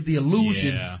try to give the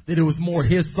illusion that it was more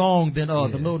his song than,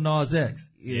 the Lil Nas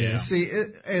X. Yeah.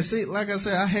 See, like I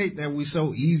said, I hate that we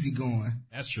so easygoing.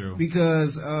 That's true.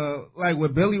 Because, like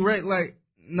with Billy Ray, like,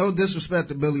 no disrespect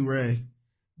to Billy Ray,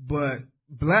 but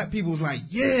black people was like,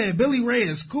 yeah, Billy Ray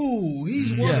is cool.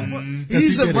 He's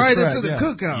he's invited to the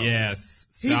cookout. Yes.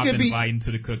 Stop inviting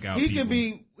to the cookout.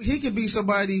 He could be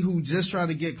somebody who just trying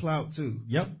to get clout too.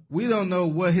 Yep. We don't know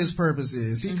what his purpose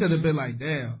is. He could have been like,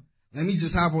 damn, let me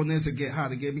just hop on this and get how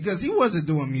to get, because he wasn't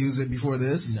doing music before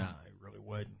this. Nah, he really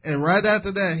wasn't. And right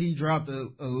after that, he dropped a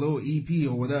little EP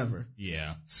or whatever.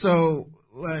 Yeah. So,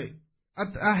 like,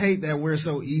 I hate that we're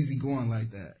so easy going like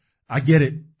that. I get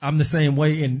it. I'm the same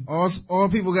way. And all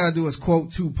people gotta do is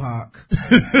quote Tupac,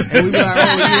 and we be like,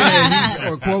 oh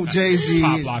yeah, or quote Jay-Z,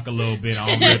 pop lock a little bit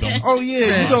on rhythm. Oh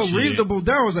yeah, shit. Reasonable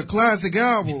Doubt was a classic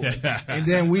album, and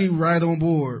then we right on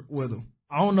board with them.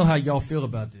 I don't know how y'all feel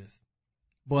about this,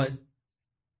 but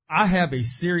I have a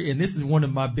serious, and this is one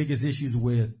of my biggest issues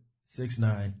with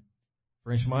 6ix9ine,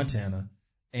 French Montana,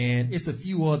 and it's a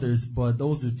few others, but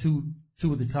those are two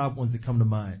of the top ones that come to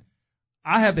mind.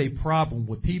 I have a problem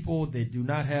with people that do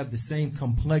not have the same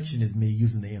complexion as me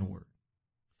using the N-word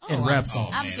in rap songs.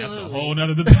 Absolutely. That's a whole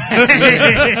nother debate.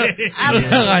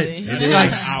 Absolutely.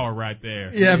 Like an hour right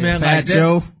there. Yeah, man. Fat like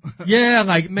Joe. Yeah,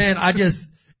 like, man, I just,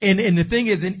 and the thing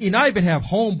is, and I even have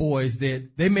homeboys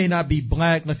that they may not be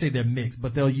black, let's say they're mixed,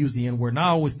 but they'll use the N-word. And I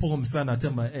always pull them aside and I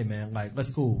tell them, hey man, like,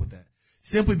 let's cool with that.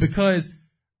 Simply because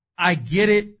I get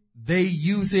it. They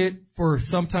use it for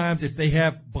sometimes if they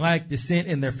have black descent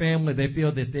in their family, they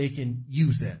feel that they can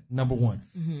use that. Number one.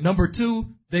 Mm-hmm. Number two,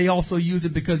 they also use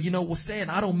it because, well,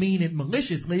 Stan, I don't mean it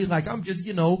maliciously. Like, I'm just,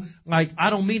 like, I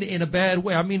don't mean it in a bad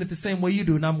way. I mean it the same way you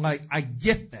do. And I'm like, I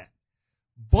get that.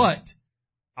 But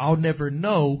I'll never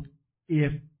know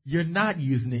if you're not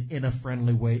using it in a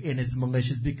friendly way and it's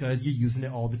malicious because you're using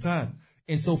it all the time.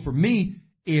 And so for me,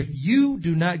 if you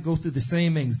do not go through the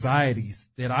same anxieties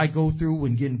that I go through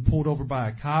when getting pulled over by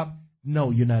a cop,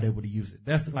 no, you're not able to use it.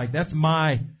 That's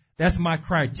my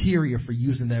criteria for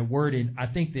using that word. And I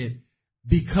think that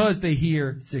because they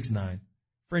hear 6ix9ine,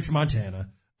 French Montana,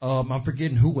 I'm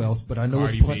forgetting who else, but I know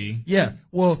Cardi it's B. Yeah.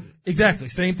 Well, exactly.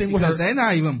 Same thing with her. Because they're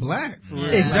not even black. For real.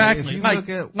 Exactly. Like,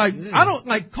 I don't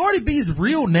like Cardi B's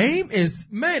real name is,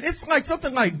 man, it's like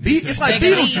something like it's like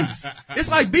Beetlejuice.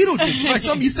 It's like Beetlejuice. Like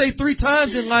something you say 3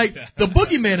 times and like the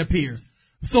boogeyman appears.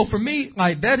 So for me,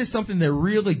 like that is something that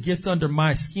really gets under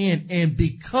my skin. And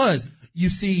because you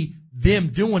see them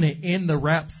doing it in the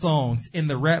rap songs, in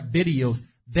the rap videos,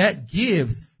 that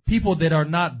gives people that are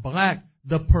not black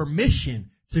the permission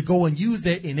to go and use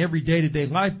that in every day-to-day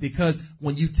life, because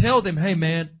when you tell them, hey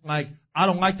man, like, I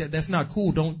don't like that, that's not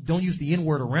cool, don't use the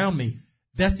N-word around me,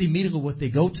 that's immediately what they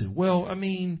go to. Well, I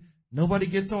mean, nobody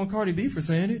gets on Cardi B for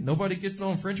saying it, nobody gets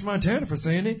on French Montana for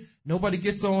saying it, nobody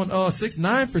gets on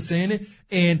 6ix9ine for saying it,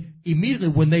 and immediately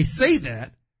when they say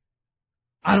that,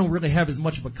 I don't really have as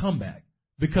much of a comeback.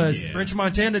 Because French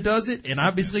Montana does it, and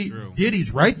obviously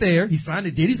Diddy's right there, he signed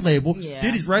to Diddy's label,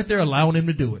 Diddy's right there allowing him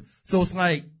to do it. So it's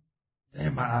like,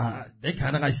 damn, they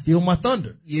kind of like steal my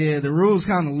thunder. Yeah, the rules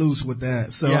kind of loose with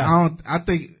that. So I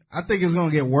think it's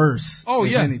gonna get worse. Oh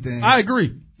if anything. I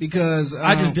agree. Because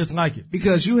I just dislike it.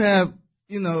 Because you have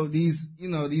these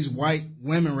white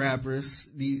women rappers,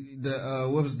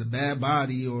 what was it, the Bad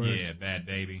Body or Bad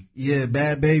Baby. Yeah,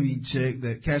 Bad Baby chick,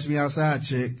 that Catch Me Outside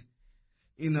chick.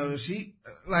 She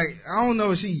I don't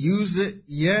know if she used it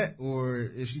yet or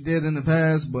if she did in the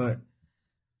past, but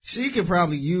she could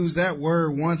probably use that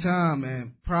word one time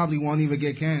and probably won't even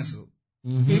get canceled.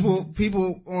 Mm-hmm.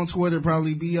 People on Twitter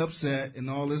probably be upset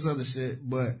and all this other shit,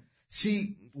 but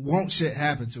she won't shit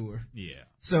happen to her. Yeah.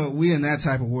 So we in that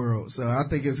type of world. So I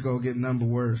think it's gonna get number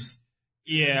worse.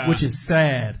 Yeah. Which is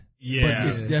sad. Yeah. But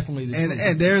it's definitely the truth.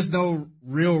 And there's no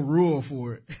real rule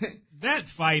for it. That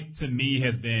fight to me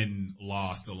has been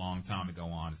lost a long time ago,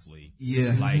 honestly.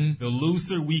 Yeah. Like the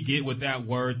looser we get with that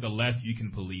word, the less you can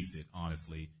police it,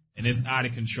 honestly. And it's out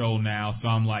of control now. So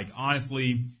I'm like,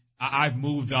 honestly, I've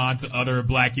moved on to other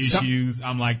black issues.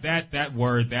 I'm like, that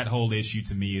word, that whole issue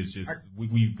to me is just,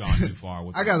 we've gone too far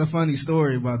with it. I got a funny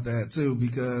story about that too,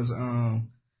 because,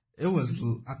 it was,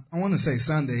 I want to say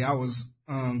Sunday, I was,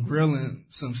 grilling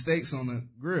some steaks on the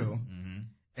grill. Mm-hmm.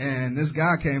 And this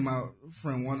guy came out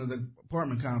from one of the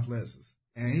apartment complexes,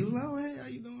 and he was like, "Oh, hey, how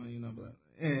you doing?"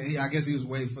 And I guess he was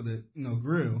waiting for the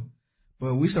grill.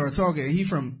 But we started talking. He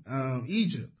from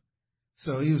Egypt,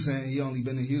 so he was saying he only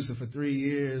been in Houston for 3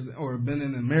 years, or been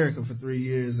in America for 3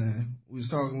 years, and we was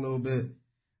talking a little bit.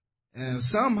 And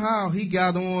somehow he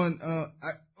got on.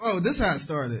 This is how it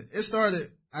started. It started.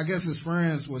 I guess his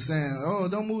friends were saying, "Oh,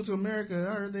 don't move to America.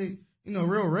 I heard they,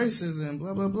 real racist and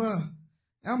blah blah blah."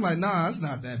 And I'm like, nah, it's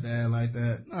not that bad like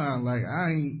that. Nah, like, I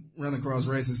ain't run across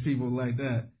racist people like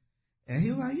that. And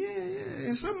he was like, yeah.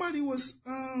 And somebody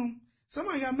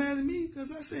got mad at me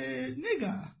because I said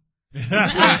nigga.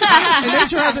 And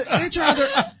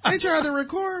they tried to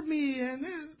record me and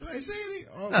then like saying it.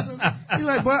 He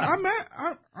like, but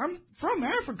I'm from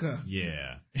Africa.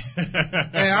 Yeah.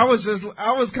 And I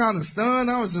was kind of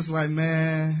stunned. I was just like,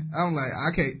 man, I'm like,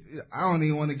 I don't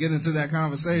even want to get into that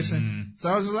conversation. Mm-hmm. So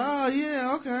I was just like, oh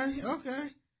yeah, okay.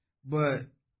 But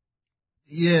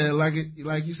yeah,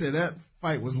 like you said, that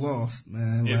fight was lost,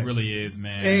 man. It like, really is,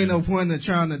 man. Ain't no point in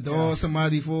trying to dog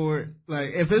somebody for it.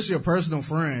 Like, if it's your personal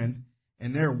friend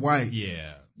and they're white,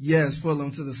 yes, pull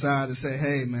them to the side and say,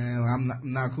 hey, man, I'm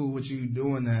not cool with you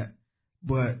doing that.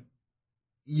 But,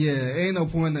 yeah, ain't no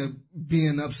point in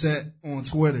being upset on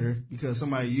Twitter because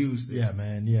somebody used it. Yeah,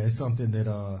 man. Yeah, it's something that,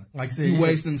 like I said, you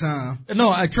wasting time.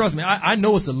 No, trust me. I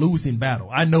know it's a losing battle.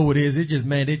 I know it is. It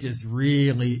just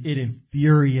really, it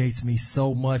infuriates me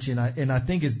so much. And I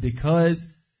think it's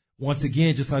because, once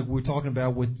again, just like we're talking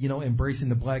about with, embracing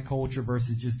the black culture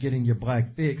versus just getting your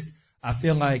black fix. I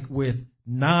feel like with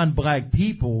non-black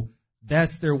people,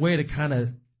 that's their way to kind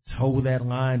of toe that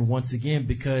line once again,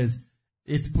 because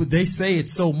they say it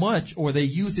so much, or they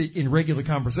use it in regular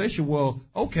conversation. Well,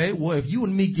 okay, well, if you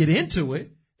and me get into it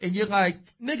and you're like,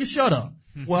 nigga, shut up.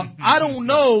 Well, I don't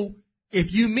know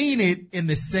if you mean it in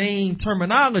the same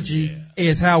terminology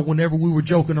as how whenever we were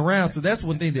joking around. So that's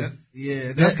one thing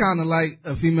that's kind of like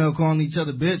a female calling each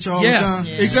other bitch all the time.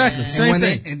 Yeah, exactly. Same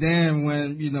thing. And then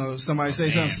when, somebody say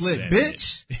something slick,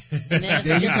 bitch,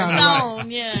 then you kind of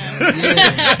like,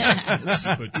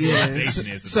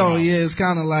 So it's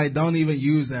kind of like, don't even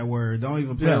use that word. Don't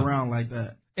even play around like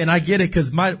that. And I get it,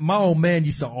 because my old man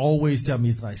used to always tell me,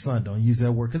 it's like, son, don't use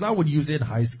that word. Because I would use it in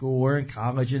high school or in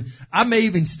college, and I may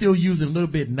even still use it a little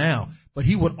bit now. But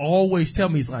he would always tell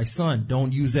me, he's like, son,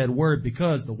 don't use that word,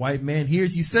 because the white man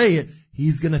hears you say it,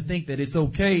 he's going to think that it's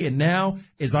okay. And now,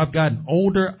 as I've gotten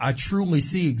older, I truly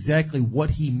see exactly what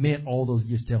he meant all those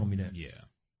years telling me that. Yeah.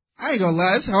 I ain't gonna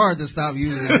lie, it's hard to stop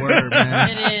using that word, man.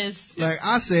 It is. Like,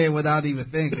 I say it without even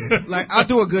thinking. Like, I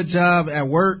do a good job at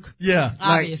work. Yeah. Like,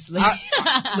 obviously.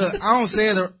 Look, I don't say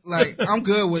it, like, I'm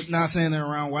good with not saying it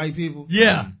around white people.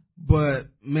 Yeah. But,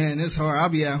 man, it's hard. I'll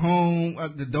be at home,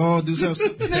 the dog do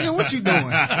something. Nigga, what you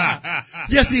doing?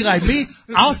 Yeah, see, like me,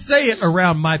 I'll say it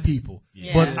around my people.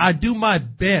 Yeah. But I do my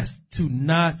best to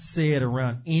not say it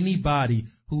around anybody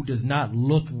who does not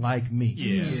look like me.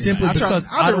 Yeah. Simply because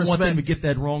I don't want them to get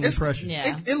that wrong impression.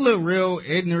 Yeah. It look real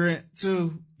ignorant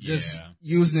too. Just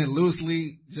using it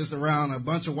loosely, just around a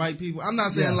bunch of white people. I'm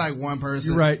not saying like one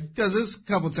person. You're right. Cause it's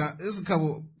a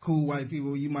couple cool white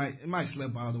people. It might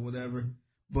slip out or whatever.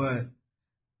 But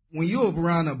when you're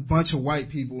around a bunch of white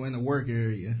people in the work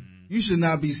area, you should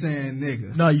not be saying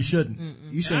nigga. No, you shouldn't.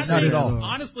 You shouldn't say at all.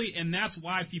 Honestly, and that's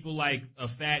why people like a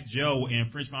Fat Joe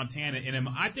and French Montana and him.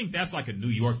 I think that's like a New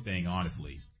York thing,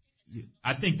 honestly.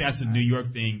 I think that's a New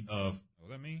York thing of, was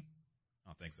that me?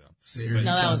 I don't think so. Siri,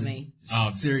 no, that was me.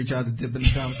 Siri tried to dip in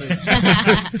the conversation.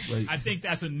 I think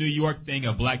that's a New York thing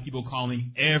of black people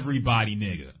calling everybody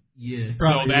nigga. Yeah.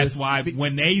 So that's why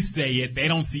when they say it, they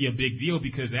don't see a big deal,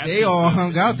 because they all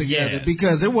hung out together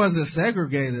because it wasn't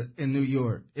segregated in New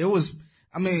York. It was,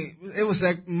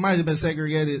 might have been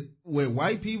segregated with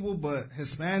white people, but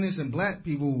Hispanics and black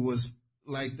people was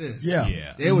like this.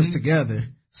 Yeah. They was together.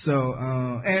 So,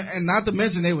 and not to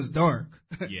mention they was dark.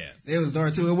 Yes. They was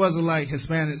dark too. It wasn't like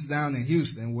Hispanics down in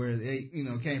Houston where they,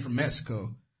 came from Mexico.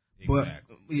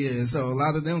 Exactly. But so a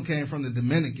lot of them came from the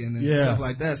Dominican and stuff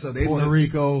like that. So they Puerto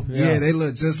Rico. Yeah, they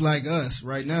look just like us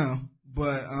right now.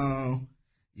 But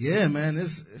man,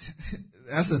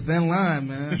 that's a thin line,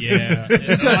 man. Yeah.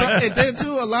 Because and then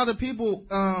too, a lot of people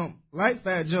like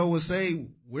Fat Joe would say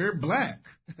we're black.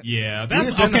 Yeah, that's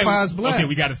we identify as black. Okay,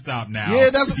 we got to stop now. Yeah,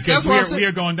 that's what we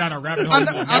are going down a rabbit hole.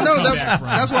 I know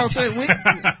that's what I'm saying. We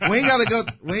ain't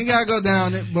gotta go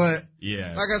down it, but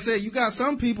like I said, you got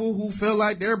some people who feel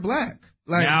like they're black.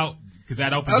 Like now, because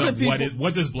that opens up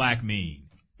what does black mean?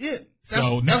 Yeah, that's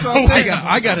what I'm saying.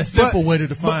 I got a simple way to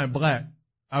define black.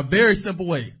 A very simple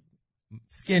way.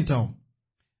 Skin tone.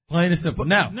 Plain and simple.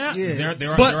 Now,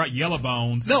 there are yellow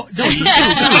bones. No,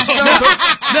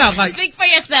 like, speak for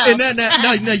yourself. And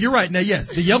now, you're right. Now, yes,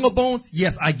 the yellow bones,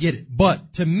 yes, I get it.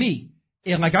 But to me,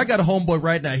 and like I got a homeboy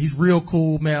right now, he's real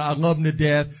cool, man. I love him to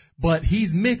death. But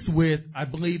he's mixed with, I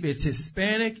believe it's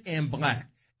Hispanic and black.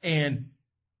 And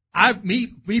me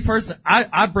personally,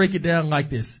 I break it down like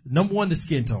this. Number one, the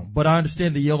skin tone. But I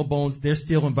understand the yellow bones, they're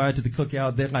still invited to the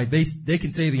cookout. They're like, they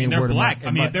can say the N-word. They're black.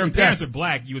 If their parents are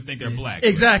black, you would think they're black.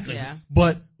 Exactly. Yeah.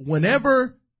 But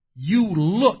whenever you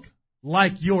look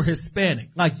like you're Hispanic,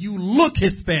 like you look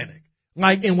Hispanic,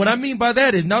 like, and what I mean by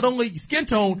that is not only skin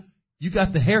tone, you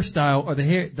got the hairstyle or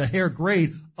the hair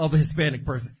grade of a Hispanic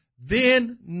person.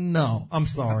 Then no, I'm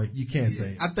sorry, you can't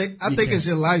say it. I think it's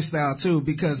your lifestyle too,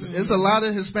 because it's a lot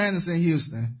of Hispanics in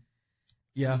Houston.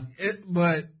 Yeah,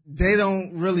 but they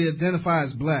don't really identify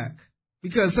as black,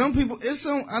 because some people,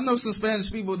 I know some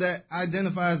Spanish people that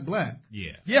identify as black.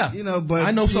 Yeah, yeah. But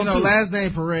I know some too. Last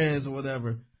name Perez or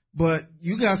whatever. But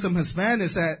you got some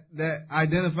Hispanics that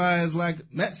identify as like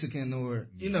Mexican or,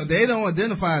 you know, they don't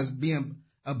identify as being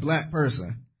a black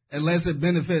person unless it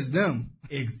benefits them.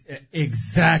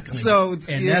 Exactly. So,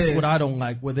 and that's what I don't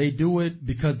like, where they do it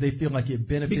because they feel like it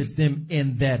benefits them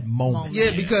in that moment.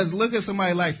 Yeah, because look at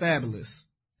somebody like Fabulous.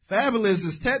 Fabulous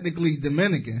is technically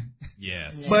Dominican.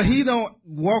 Yes. But he don't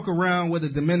walk around with a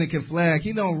Dominican flag.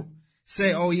 He don't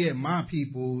say, oh yeah, my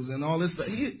peoples and all this stuff.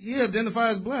 He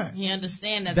identifies black. He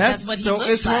understands that's what he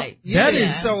looks like.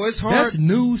 So it's hard. That's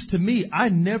news to me. I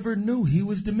never knew he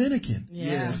was Dominican.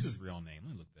 Yeah. What's his real name?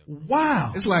 Let me look that up.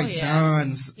 Wow. It's like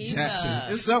John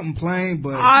Jackson. It's something plain,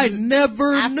 but I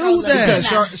never knew that.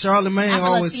 Because Charlemagne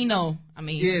always Latino. I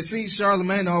mean, yeah, see,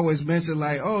 Charlemagne always mentioned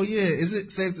like, oh yeah, is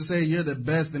it safe to say you're the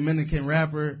best Dominican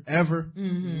rapper ever?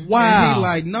 Mm-hmm. Wow. And he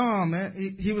like, nah, man.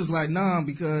 He was like, nah,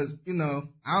 because, you know,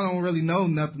 I don't really know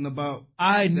nothing about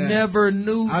I that. Never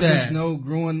knew I that. just know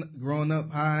growing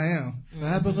up how I am.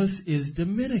 Fabulous is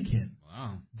Dominican.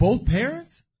 Wow. Both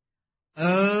parents?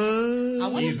 I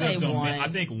want to say one. I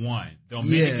think one.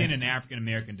 Dominican and African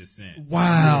American descent.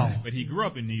 Wow. Yeah. But he grew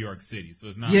up in New York City, so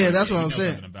it's not. Yeah, like that's he what I'm knows saying.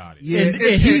 nothing about it.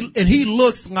 Yeah, and he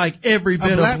looks like every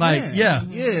bit a black of like man.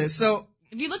 yeah. So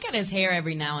if you look at his hair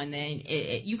every now and then,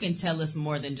 you can tell it's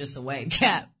more than just a white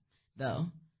cap, though.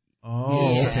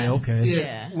 Oh, Yeah. okay.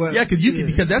 Yeah. Well, Yeah,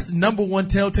 because that's the number one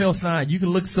telltale sign. You can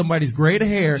look at somebody's gray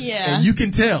hair and you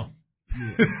can tell.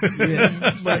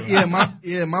 Yeah. But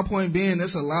my point being,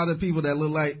 there's a lot of people that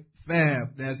look like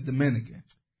Fab that's Dominican.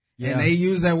 Yeah. And they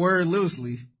use that word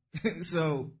loosely.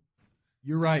 So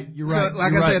You're right. So,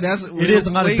 like I said, it is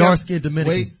a lot of dark skinned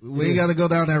Dominicans. We ain't got to go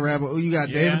down that rabbit. Oh, you got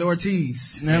David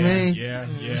Ortiz. You know what I mean? Yeah.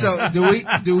 So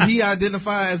do he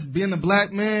identify as being a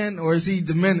black man, or is he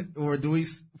Dominican, or do we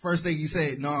first thing he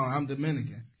say, no, I'm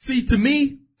Dominican? See, to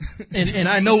me, and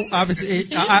I know, obviously,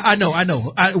 I know.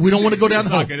 We don't want to go down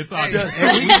the hole. It's all good.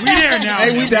 We there now.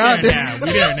 Hey, we down there.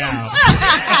 We there now.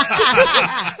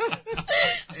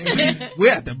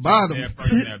 We're at the bottom. Yeah,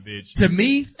 first that bitch. To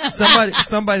me,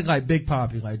 somebody like Big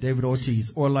Papi, like David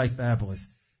Ortiz, or like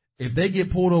Fabulous, if they get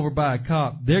pulled over by a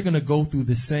cop, they're going to go through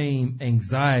the same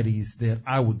anxieties that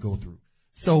I would go through.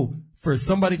 So for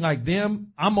somebody like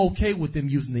them, I'm okay with them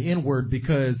using the N-word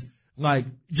because, like,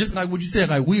 just like what you said,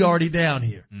 like, we already down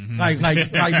here. Mm-hmm. Like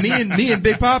me and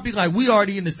Big Papi, like, we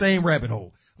already in the same rabbit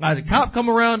hole. Like, the cop come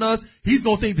around us, he's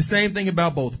gonna think the same thing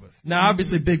about both of us. Now,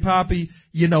 obviously, Big Papi,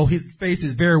 you know, his face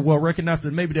is very well recognized,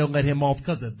 and maybe they'll let him off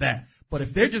because of that. But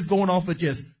if they're just going off of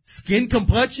just skin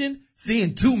complexion,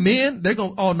 seeing two men, they're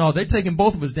going, oh no, they're taking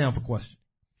both of us down for question.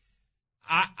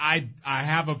 I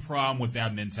have a problem with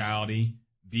that mentality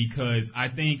because I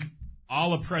think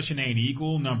all oppression ain't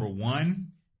equal, number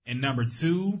one. And number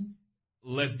two,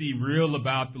 let's be real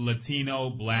about the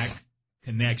Latino black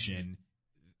connection.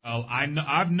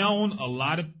 I've known a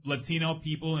lot of Latino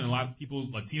people and a lot of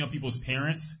Latino people's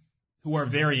parents who are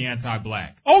very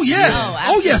anti-black. Oh yes.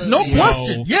 Oh yes. No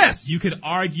question. Yes. You could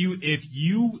argue if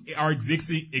you are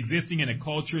existing in a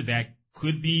culture that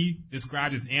could be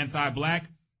described as anti-black,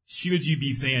 should you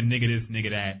be saying nigga this, nigga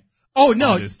that? Oh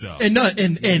no. This stuff. And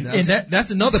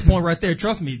that's another point right there.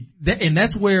 Trust me. And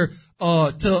that's where,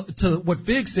 to what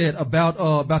Fig said about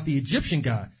the Egyptian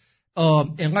guy.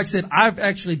 And like I said, I've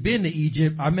actually been to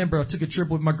Egypt. I remember I took a trip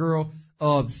with my girl,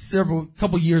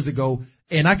 couple years ago.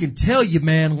 And I can tell you,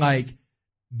 man, like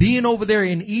being over there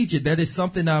in Egypt, that is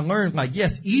something I learned. Like,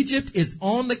 yes, Egypt is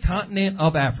on the continent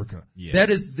of Africa. Yes. That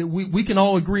is, we can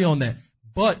all agree on that.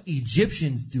 But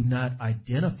Egyptians do not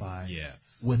identify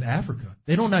with Africa.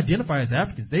 They don't identify as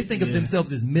Africans. They think of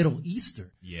themselves as Middle Eastern.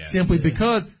 Simply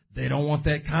because they don't want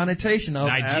that connotation of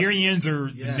Nigerians are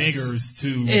niggers to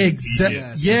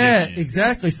Egypt. Yeah,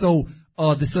 exactly. So,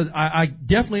 I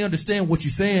definitely understand what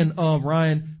you're saying,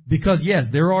 Ryan, because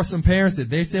yes, there are some parents that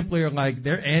they simply are like,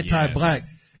 they're anti-black.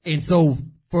 And so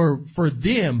for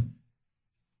them,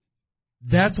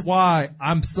 that's why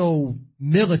I'm so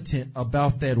militant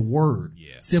about that word.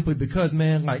 Simply because,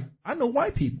 man, like, I know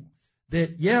white people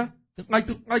that, like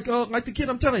the kid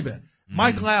I'm telling you about,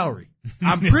 Mike Lowry.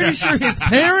 I'm pretty sure his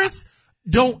parents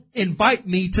don't invite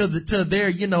me to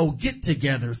their,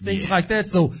 get-togethers, things like that.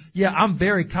 So, I'm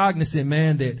very cognizant,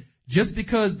 man, that just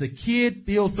because the kid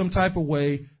feels some type of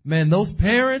way, man, those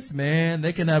parents, man,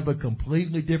 they can have a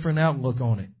completely different outlook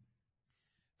on it.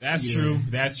 That's true.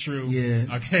 That's true.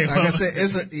 Yeah. Okay. Like I said,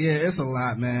 it's a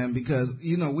lot, man, because,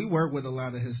 we work with a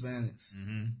lot of Hispanics.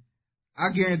 Mm-hmm. I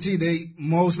guarantee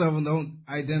most of them don't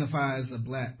identify as a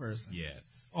black person.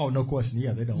 Yes. Oh, no question.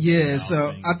 Yeah, they don't. Yeah.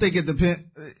 So I think it depends.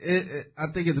 I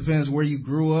think it depends where you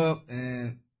grew up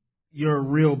and your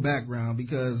real background,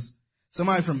 because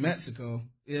somebody from Mexico,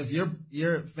 if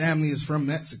your family is from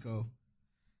Mexico,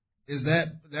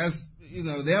 that's they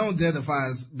don't identify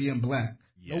as being black.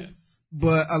 Yes.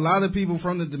 But a lot of people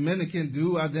from the Dominican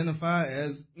do identify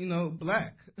as,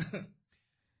 black.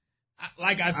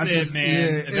 Like I said,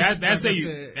 man,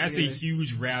 that's a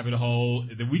huge rabbit hole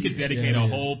that we could dedicate a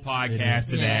whole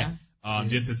podcast to that.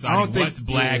 Just deciding what's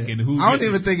black and who. I don't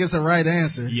even think it's a right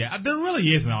answer. Yeah, there really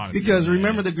isn't, honestly. Because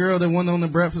remember the girl that went on the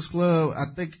Breakfast Club? I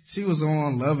think she was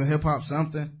on Love and Hip Hop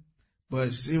something,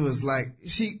 but she was like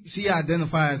she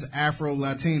identifies Afro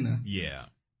Latina. Yeah.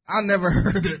 I never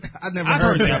heard it. I've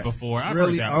heard that before.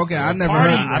 Really? Heard that before. Okay, I never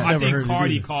heard that. I think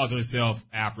Cardi calls herself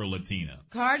Afro Latina.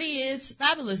 Cardi is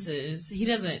Fabulous. He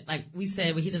doesn't, like we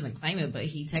said, he doesn't claim it, but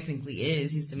he technically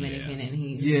is. He's Dominican and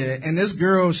he's. Yeah, and this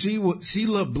girl, she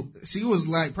was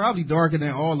like probably darker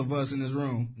than all of us in this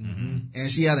room. Mm-hmm. And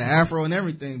she had an afro and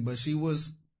everything, but she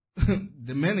was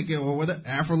Dominican or whatever.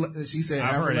 She said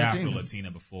I've Afro heard Latina. Afro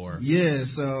Latina before. Yeah,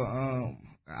 so,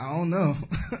 I don't know.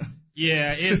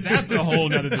 Yeah, that's a whole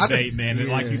nother debate, man. And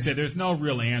like you said, there's no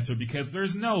real answer because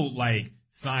there's no like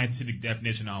scientific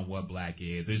definition on what black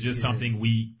is. It's just something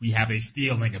we have a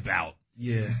feeling about.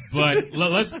 Yeah. But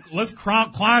let's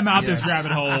climb out this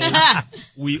rabbit hole.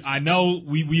 I know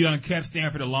we done kept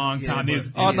Stanford a long time.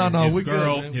 His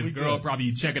girl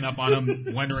probably checking up on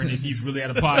him, wondering if he's really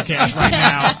at a podcast right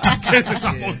now. It's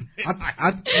almost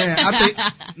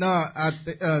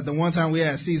the one time we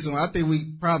had Cecil, I think we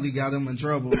probably got him in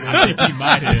trouble. I think he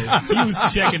might have. He was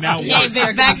checking out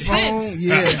his phone.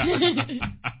 Yeah.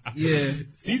 Yeah.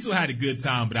 Cecil had a good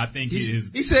time, but I think he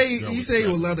said he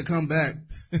would love to come back.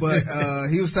 But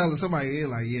he was telling somebody,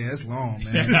 it's long,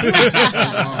 man.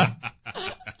 It's long.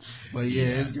 But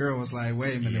his girl was like,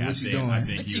 wait a minute, what you doing?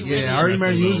 I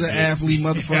remember you was an athlete,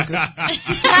 motherfucker.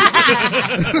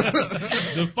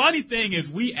 The funny thing is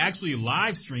we actually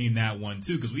live streamed that one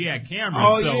too, because we had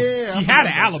cameras, she had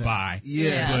an alibi.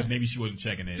 Yeah. But maybe she wasn't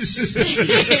checking it.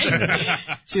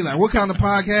 She like, what kind of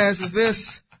podcast is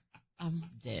this? I'm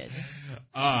dead.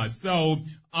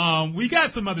 We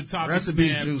got some other topics. Rest in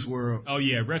peace, Juice WRLD. Oh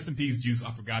yeah, rest in peace, Juice.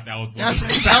 I forgot that was one. That's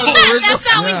original. That's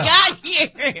how we got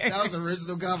here. That was the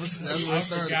original conversation. That's where it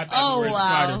started. That's where it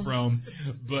started from.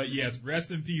 But yes,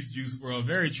 rest in peace, Juice WRLD.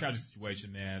 Very tragic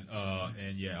situation, man.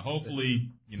 And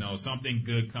hopefully, something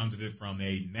good comes of it from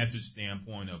a message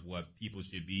standpoint of what people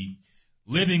should be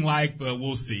living like. But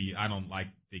we'll see. I don't, like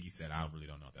Biggie said, I really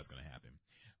don't know if that's going to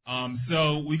happen.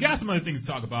 So we got some other things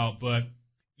to talk about, but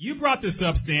you brought this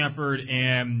up, Stanford,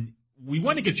 and we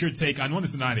want to get your take. I know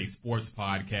this is not a sports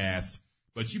podcast,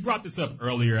 but you brought this up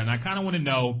earlier, and I kind of want to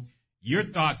know your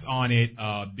thoughts on it,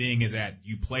 being is that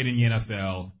you played in the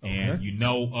NFL, and you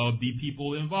know of the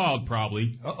people involved,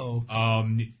 probably.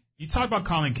 You talked about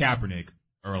Colin Kaepernick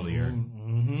earlier.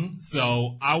 Mm-hmm.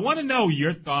 So I want to know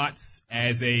your thoughts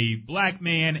as a black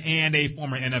man and a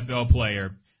former NFL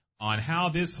player on how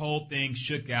this whole thing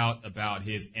shook out about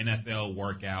his NFL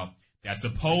workout that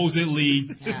supposedly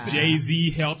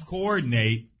Jay-Z helped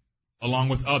coordinate along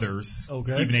with others.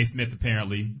 Stephen A. Smith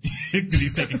apparently, because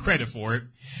he's taking credit for it.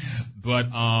 But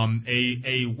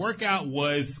a workout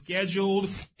was scheduled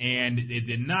and it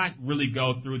did not really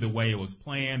go through the way it was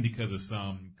planned because of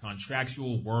some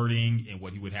contractual wording and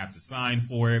what he would have to sign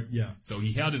for it. Yeah. So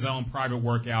he held his own private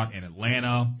workout in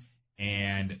Atlanta.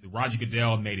 And Roger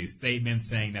Goodell made a statement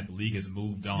saying that the league has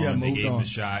moved on. Yeah, they gave him a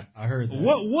shot. I heard that.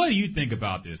 What do you think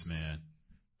about this, man?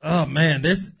 Oh man,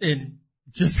 and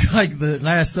just like the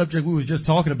last subject we were just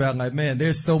talking about, like man,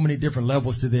 there's so many different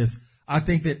levels to this. I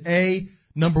think that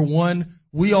number one,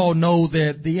 we all know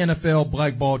that the NFL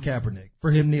blackballed Kaepernick for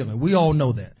him kneeling. We all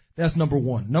know that. That's number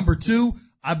one. Number two,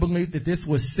 I believe that this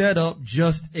was set up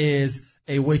just as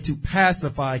a way to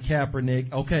pacify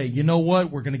Kaepernick. Okay, you know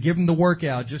what? We're going to give him the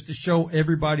workout just to show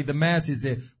everybody, the masses,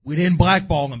 that we didn't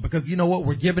blackball him because you know what?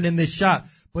 We're giving him this shot.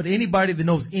 But anybody that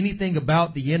knows anything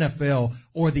about the NFL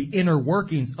or the inner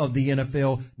workings of the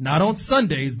NFL, not on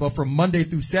Sundays, but from Monday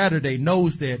through Saturday,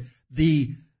 knows that the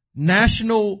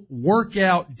national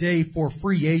workout day for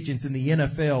free agents in the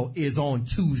NFL is on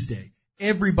Tuesday.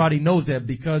 Everybody knows that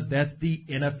because that's the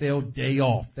NFL day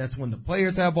off. That's when the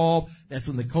players have off. That's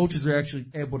when the coaches are actually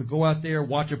able to go out there,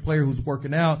 watch a player who's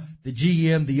working out, the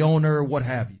GM, the owner, what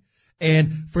have you.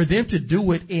 And for them to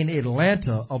do it in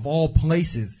Atlanta, of all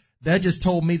places, that just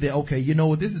told me that, okay, you know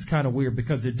what, this is kind of weird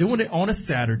because they're doing it on a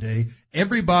Saturday.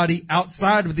 Everybody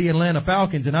outside of the Atlanta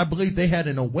Falcons, and I believe they had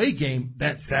an away game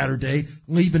that Saturday,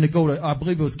 leaving to go to, I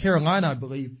believe it was Carolina,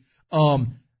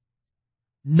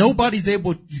 nobody's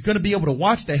going to be able to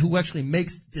watch that who actually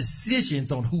makes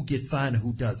decisions on who gets signed and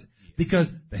who doesn't.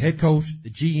 Because the head coach, the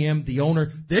GM, the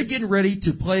owner, they're getting ready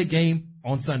to play a game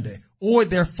on Sunday, or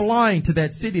they're flying to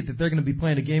that city that they're going to be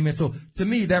playing a game in. So to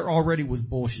me, that already was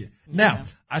bullshit. Yeah. Now,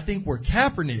 I think where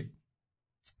Kaepernick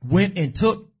went and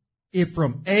took it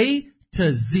from A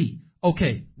to Z.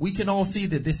 Okay, we can all see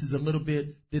that this is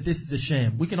that this is a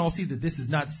sham. We can all see that this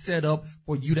is not set up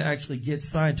for you to actually get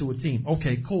signed to a team.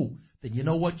 Okay, cool. Then you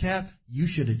know what, Cap? You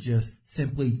should have just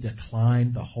simply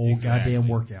declined the whole goddamn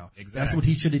workout. Exactly. That's what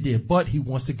he should have did. But he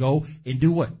wants to go and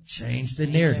do what? Change the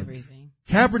narrative. Everything.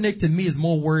 Kaepernick to me is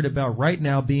more worried about right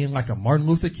now being like a Martin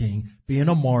Luther King, being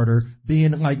a martyr,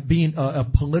 being a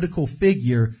political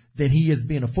figure than he is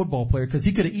being a football player, because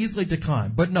he could have easily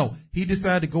declined. But no, he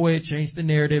decided to go ahead, change the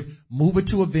narrative, move it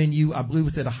to a venue. I believe it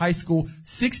was at a high school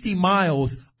 60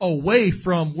 miles away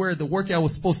from where the workout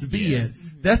was supposed to be at.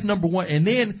 That's number one. And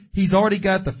then he's already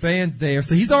got the fans there.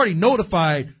 So he's already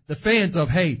notified the fans of,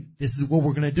 hey, this is what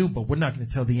we're going to do, but we're not going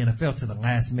to tell the NFL to the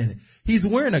last minute. He's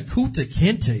wearing a Kunta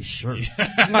Kinte shirt.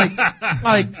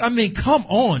 I mean, come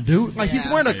on, dude. He's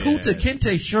wearing a Kunta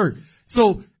Kinte shirt.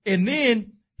 So, and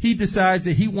then he decides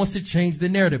that he wants to change the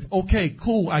narrative. Okay,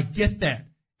 cool. I get that.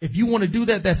 If you want to do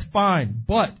that, that's fine.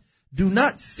 But do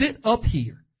not sit up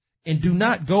here and do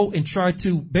not go and try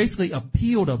to basically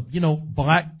appeal to,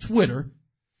 black Twitter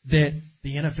that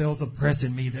the NFL's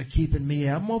oppressing me. They're keeping me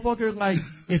out. Motherfucker,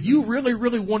 if you really,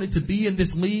 really wanted to be in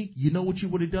this league, you know what you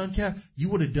would have done, Cap? You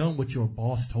would have done what your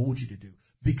boss told you to do.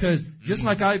 Because just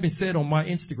like I even said on my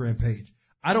Instagram page,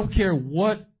 I don't care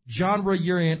what genre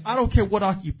you're in. I don't care what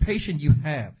occupation you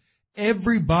have.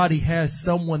 Everybody has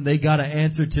someone they got to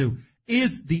answer to.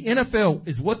 Is the NFL,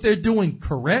 is what they're doing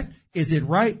correct? Is it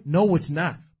right? No, it's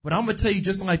not. But I'm going to tell you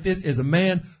just like this, as a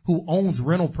man who owns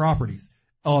rental properties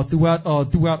throughout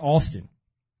Austin.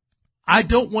 I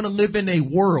don't want to live in a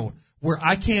world where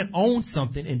I can't own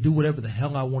something and do whatever the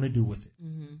hell I want to do with it.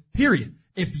 Mm-hmm. Period.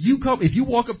 If you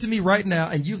walk up to me right now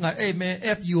and you like, hey man,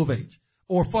 F U of H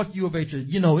or fuck U of H,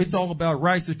 or, it's all about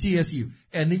Rice or TSU.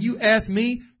 And then you ask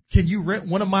me, can you rent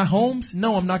one of my homes?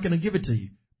 No, I'm not going to give it to you.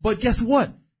 But guess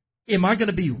what? Am I going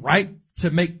to be right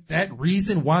to make that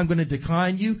reason why I'm going to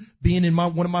decline you being in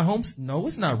one of my homes? No,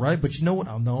 it's not right. But you know what?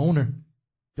 I'm the owner.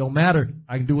 Don't matter.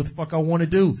 I can do what the fuck I want to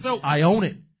do. So I own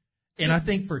it. And I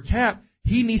think for Cap,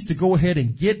 he needs to go ahead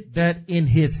and get that in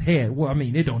his head. Well, I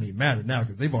mean, it don't even matter now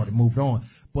because they've already moved on.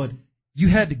 But he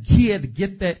had to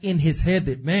get that in his head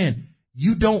that, man,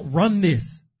 you don't run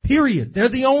this. Period. They're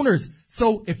the owners.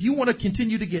 So if you want to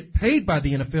continue to get paid by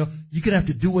the NFL, you're going to have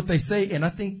to do what they say. And I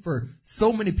think for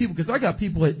so many people, because I got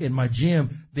people in my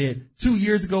gym that 2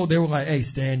 years ago, they were like, hey,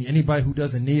 Stan, anybody who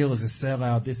doesn't kneel is a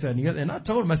sellout, this, that, and the other. And I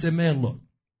told them, I said, man, look,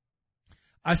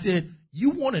 I said,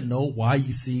 you want to know why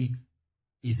you see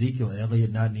Ezekiel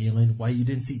Elliott not kneeling, why you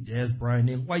didn't see Dez Bryant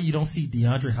kneeling, why you don't see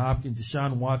DeAndre Hopkins,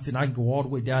 Deshaun Watson. I can go all the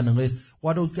way down the list.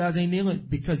 Why those guys ain't kneeling?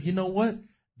 Because you know what?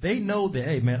 They know that,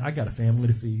 hey, man, I got a family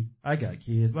to feed. I got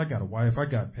kids. I got a wife. I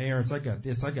got parents. I got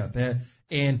this. I got that.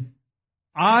 And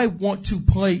I want to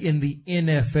play in the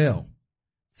NFL.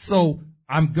 So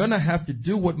I'm going to have to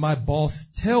do what my boss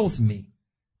tells me.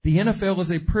 The NFL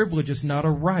is a privilege. It's not a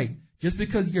right. Just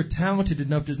because you're talented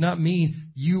enough does not mean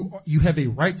you have a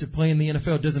right to play in the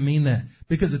NFL. It doesn't mean that.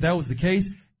 Because if that was the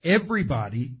case,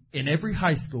 everybody in every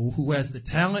high school who has the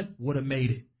talent would have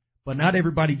made it. But not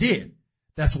everybody did.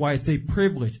 That's why it's a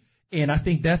privilege. And I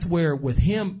think that's where, with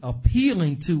him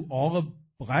appealing to all of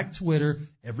black Twitter,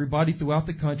 everybody throughout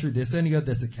the country, this and the other,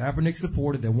 that's a Kaepernick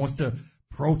supporter that wants to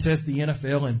protest the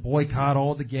NFL and boycott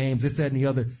all the games, this, that, and the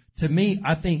other. To me,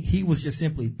 I think he was just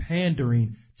simply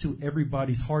pandering to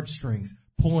everybody's heartstrings,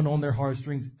 pulling on their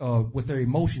heartstrings with their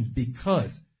emotions,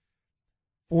 because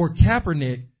for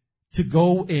Kaepernick to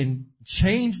go and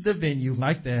change the venue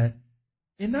like that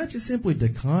and not just simply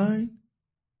decline,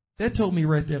 that told me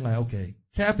right there, like, okay,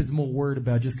 Cap is more worried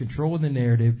about just controlling the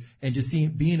narrative and just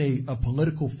being a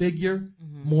political figure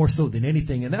more so than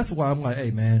anything. And that's why I'm like, hey,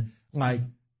 man,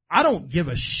 I don't give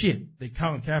a shit that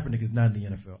Colin Kaepernick is not in the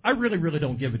NFL. I really, really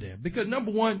don't give a damn. Because number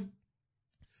one,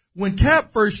 when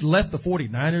Cap first left the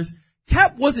 49ers,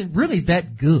 Cap wasn't really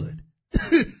that good.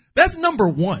 That's number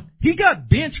one. He got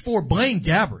benched for Blaine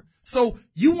Gabbert. So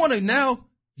you want to now,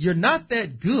 you're not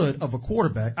that good of a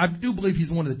quarterback. I do believe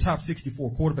he's one of the top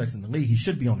 64 quarterbacks in the league. He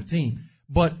should be on the team.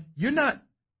 But you're not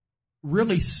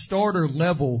really starter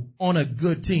level on a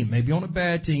good team. Maybe on a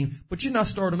bad team, but you're not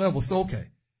starter level. So, okay,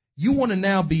 you want to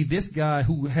now be this guy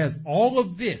who has all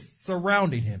of this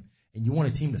surrounding him, and you want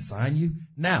a team to sign you?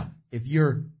 Now, if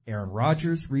you're Aaron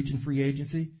Rodgers reaching free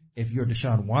agency, if you're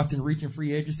Deshaun Watson reaching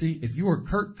free agency, if you were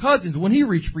Kirk Cousins when he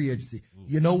reached free agency,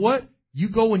 you know what? You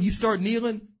go and you start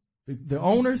kneeling, the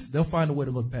owners, they'll find a way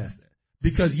to look past that.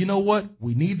 Because you know what?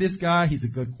 We need this guy. He's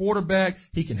a good quarterback.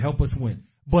 He can help us win.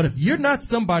 But if you're not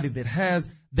somebody that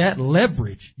has that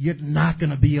leverage, you're not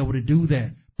going to be able to do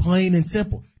that. Plain and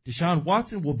simple. Deshaun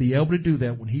Watson will be able to do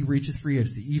that when he reaches free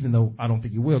agency, even though I don't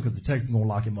think he will because the Texans are going to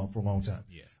lock him up for a long time.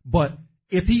 Yeah. But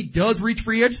if he does reach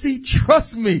free agency,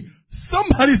 trust me,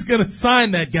 somebody's going to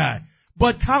sign that guy.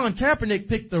 But Colin Kaepernick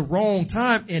picked the wrong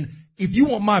time. And if you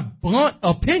want my blunt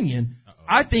opinion,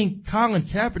 I think Colin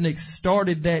Kaepernick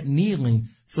started that kneeling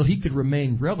so he could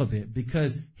remain relevant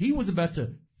because he was about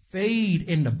to fade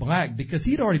into black because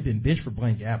he'd already been benched for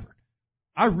Blaine Gabbert.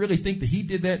 I really think that he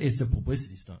did that. It's a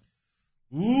publicity stunt.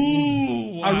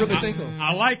 Ooh, I really think so.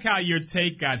 I like how your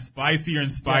take got spicier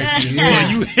and spicier.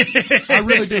 I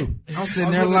really do. I'm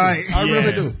sitting there like, I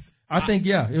really do. I think,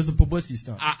 yeah, it was a publicity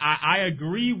stunt. I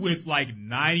agree with like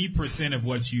 90% of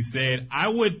what you said. I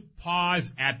would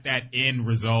pause at that end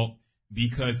result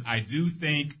because I do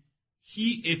think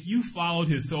if you followed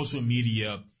his social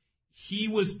media, he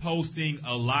was posting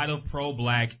a lot of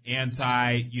pro-black,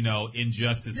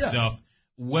 injustice stuff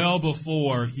well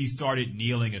before he started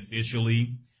kneeling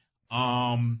officially.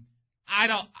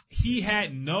 He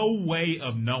had no way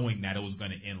of knowing that it was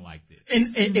going to end like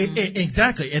this. And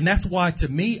exactly. And that's why, to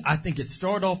me, I think it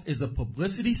started off as a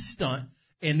publicity stunt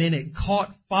and then it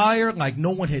caught fire like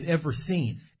no one had ever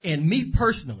seen. And me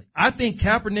personally, I think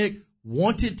Kaepernick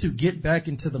wanted to get back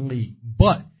into the league,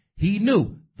 but he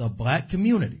knew the black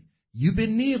community. You've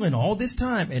been kneeling all this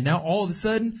time, and now all of a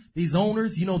sudden, these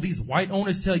owners, these white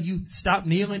owners tell you stop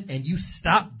kneeling, and you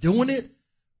stop doing it.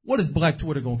 What is Black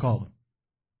Twitter going to call him?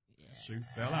 Shoot,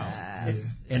 sell out.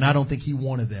 And I don't think he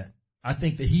wanted that. I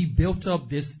think that he built up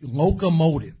this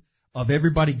locomotive of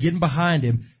everybody getting behind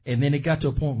him, and then it got to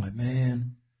a point like,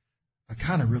 man, I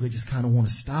kind of want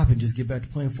to stop and just get back to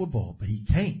playing football. But he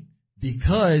can't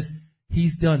because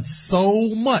he's done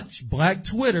so much. Black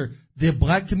Twitter, the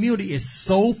black community is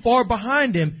so far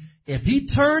behind him. If he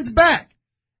turns back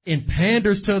and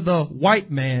panders to the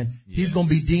white man, he's going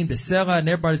to be deemed a sellout and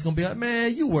everybody's going to be like,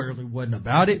 man, you really wasn't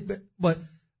about it. But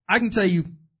I can tell you,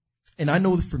 and I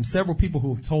know from several people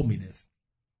who have told me this,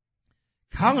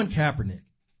 Colin Kaepernick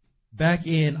back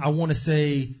in, I want to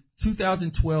say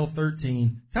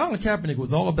 2012-13, Colin Kaepernick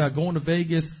was all about going to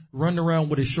Vegas, running around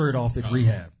with his shirt off at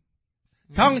rehab.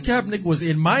 Colin Kaepernick was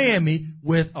in Miami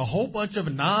with a whole bunch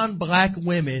of non-black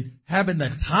women having the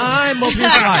time of his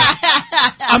life.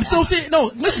 I'm so serious.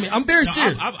 No, listen to me. I'm very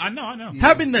serious. I know.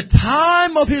 Having the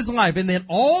time of his life. And then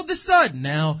all of a sudden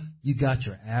now you got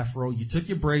your afro. You took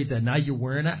your braids out. Now you're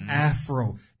wearing an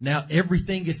afro. Now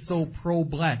everything is so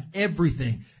pro-black.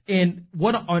 Everything. And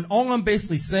all I'm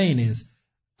basically saying is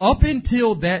up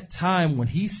until that time when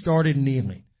he started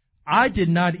kneeling, I did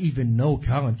not even know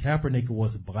Colin Kaepernick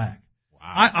was black.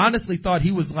 I honestly thought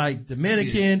he was like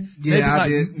Dominican. I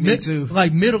did. Me too.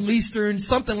 Like Middle Eastern,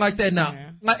 something like that. Now,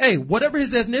 hey, whatever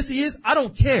his ethnicity is, I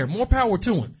don't care. More power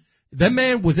to him. That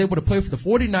man was able to play for the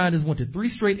 49ers, went to 3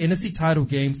 straight NFC title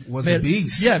games. Was a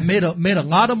beast. Yeah, made a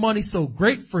lot of money. So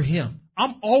great for him.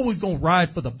 I'm always going to ride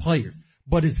for the players.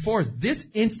 But as far as this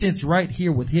instance right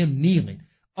here with him kneeling,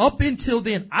 up until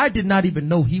then, I did not even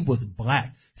know he was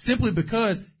black. Simply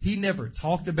because he never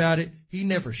talked about it. He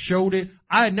never showed it.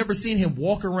 I had never seen him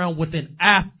walk around with an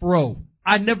afro.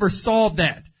 I never saw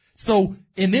that. So,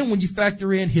 and then when you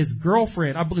factor in his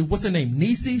girlfriend, I believe, what's her name?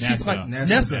 Nisi? She's like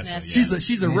Nessa.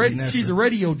 She's a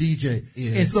radio DJ.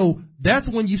 Yeah. And so that's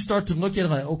when you start to look at it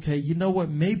like, okay, you know what?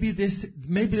 Maybe there's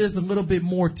a little bit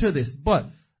more to this. But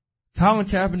Colin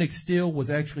Kaepernick still was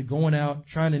actually going out,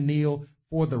 trying to kneel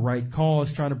for the right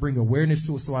cause, trying to bring awareness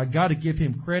to it. So I got to give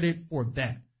him credit for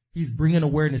that. He's bringing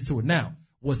awareness to it. Now,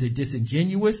 was it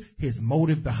disingenuous? His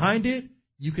motive behind it?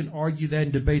 You can argue that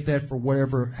and debate that for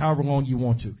however long you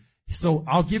want to. So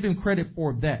I'll give him credit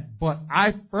for that. But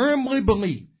I firmly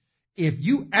believe if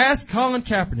you ask Colin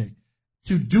Kaepernick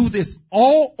to do this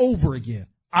all over again,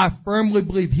 I firmly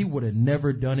believe he would have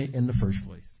never done it in the first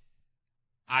place.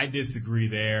 I disagree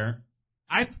there.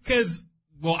 I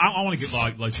want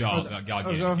to let y'all get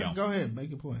it. Go ahead, make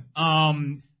your point.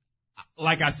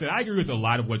 Like I said, I agree with a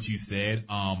lot of what you said.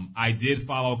 I did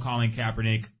follow Colin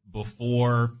Kaepernick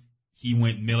before he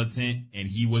went militant, and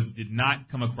he did not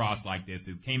come across like this.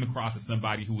 It came across as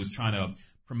somebody who was trying to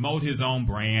promote his own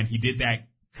brand. He did that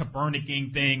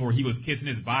Kaepernicking thing where he was kissing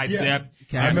his bicep.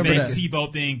 Yeah, I remember that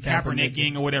Tebow thing,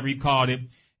 Kaepernicking or whatever he called it.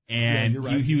 And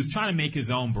he was trying to make his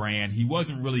own brand. He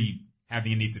wasn't really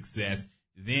having any success.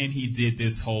 Then he did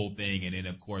this whole thing, and then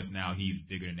of course now he's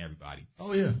bigger than everybody.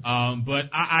 Oh yeah. But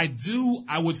I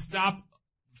would stop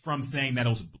from saying that it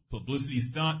was a publicity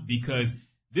stunt because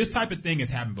this type of thing has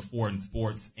happened before in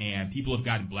sports, and people have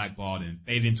gotten blackballed and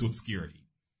faded into obscurity.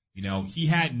 He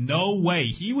had no way.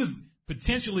 He was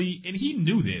potentially, and he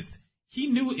knew this, he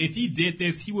knew if he did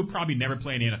this, he would probably never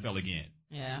play in the NFL again.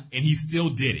 Yeah. And he still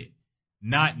did it,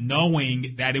 not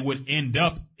knowing that it would end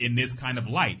up in this kind of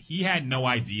light. He had no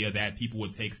idea that people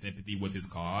would take sympathy with his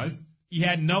cause. He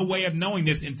had no way of knowing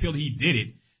this until he did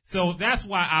it. So that's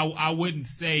why I wouldn't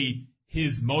say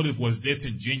his motive was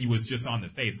disingenuous just on the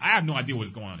face. I have no idea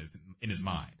what's going on in his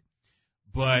mind.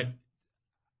 But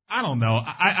I don't know.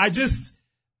 I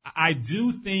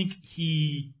do think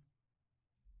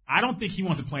I don't think he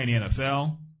wants to play in the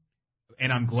NFL.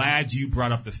 And I'm glad you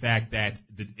brought up the fact that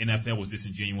the NFL was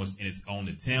disingenuous in its own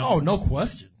attempt. Oh, no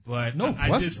question. But no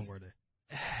question were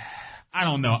they. I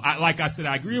don't know. Like I said,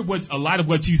 I agree with a lot of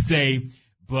what you say,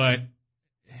 but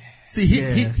see,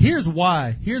 here's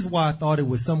why I thought it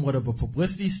was somewhat of a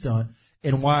publicity stunt,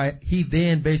 and why he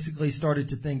then basically started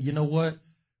to think, you know what?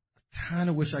 I kind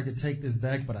of wish I could take this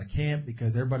back, but I can't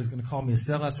because everybody's going to call me a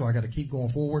sellout, so I got to keep going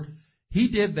forward. He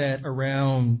did that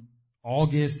around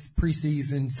August,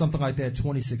 preseason, something like that,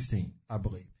 2016, I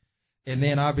believe. And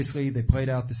then obviously they played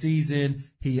out the season.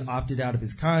 He opted out of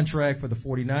his contract for the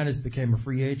 49ers, became a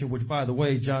free agent, which, by the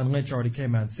way, John Lynch already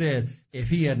came out and said if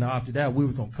he hadn't opted out, we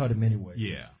were going to cut him anyway.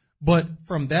 Yeah. But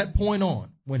from that point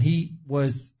on, when he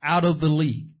was out of the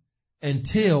league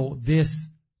until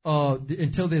this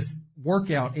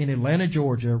workout in Atlanta,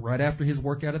 Georgia, right after his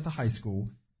workout at the high school,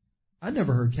 I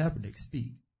never heard Kaepernick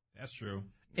speak. That's true.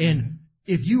 And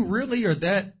if you really are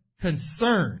that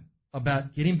concerned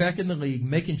about getting back in the league,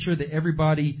 making sure that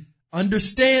everybody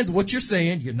understands what you're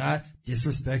saying, you're not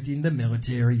disrespecting the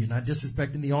military, you're not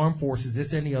disrespecting the armed forces,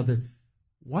 this and the other,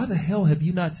 why the hell have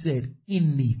you not said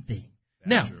anything? That's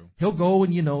now, true. He'll go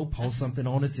and, post something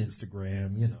on his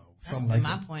Instagram, something like that.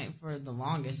 That's my point for the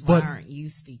longest. Why aren't you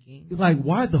speaking? Like,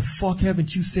 why the fuck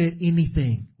haven't you said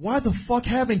anything? Why the fuck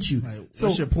haven't you? Like,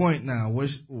 what's your point now?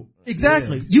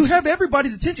 Exactly. Yeah. You have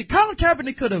everybody's attention. Colin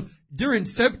Kaepernick could have, during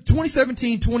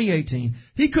 2017, 2018,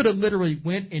 he could have literally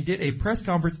went and did a press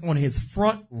conference on his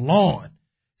front lawn.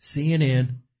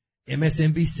 CNN,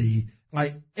 MSNBC,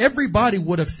 like everybody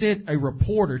would have sent a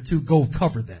reporter to go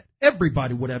cover that.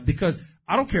 Everybody would have, because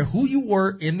I don't care who you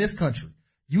were in this country.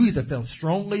 You either felt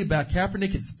strongly about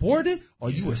Kaepernick and supported it, or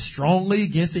you were strongly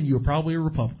against it and you were probably a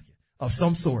Republican of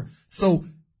some sort. So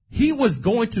he was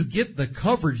going to get the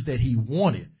coverage that he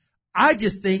wanted. I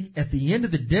just think at the end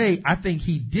of the day, I think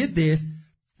he did this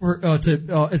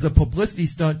as a publicity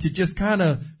stunt to just kind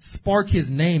of spark his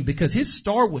name, because his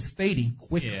star was fading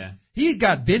quickly. Yeah. He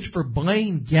got benched for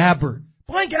Blaine Gabbert.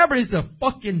 Blaine Gabbert is a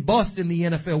fucking bust in the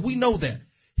NFL. We know that.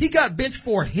 He got benched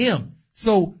for him.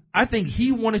 So I think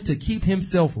he wanted to keep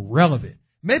himself relevant.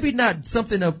 Maybe not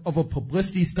something of a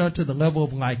publicity stunt to the level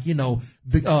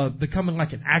of becoming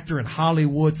like an actor in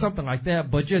Hollywood, something like that,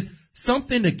 but just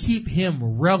something to keep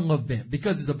him relevant,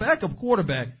 because as a backup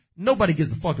quarterback, nobody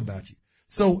gives a fuck about you.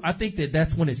 So I think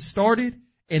that's when it started,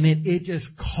 and then it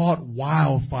just caught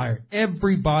wildfire.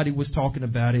 Everybody was talking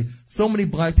about it. So many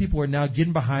black people are now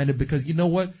getting behind it, because you know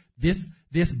what? This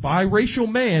biracial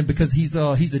man, because he's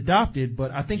adopted,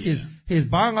 but I think his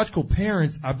biological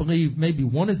parents, I believe maybe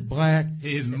one is black.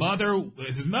 His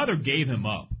mother gave him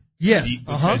up. Yes.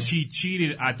 Because she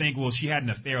cheated. I think, she had an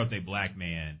affair with a black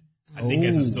man. I think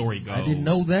as the story goes. I didn't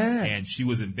know that. And she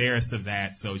was embarrassed of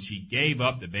that, so she gave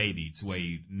up the baby to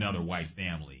another white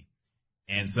family.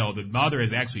 And so the mother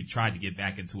has actually tried to get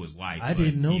back into his life. I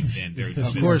didn't know.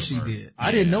 Of course she did.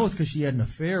 I didn't know it's because she had an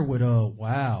affair with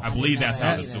wow. I believe that's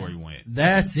how the story went.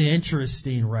 That's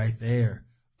interesting right there.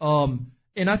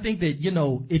 And I think that,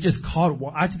 it just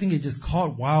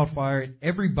caught wildfire, and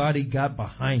everybody got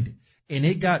behind it. And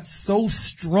it got so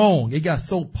strong, it got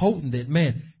so potent that,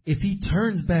 man, if he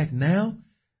turns back now,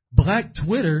 Black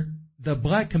Twitter, the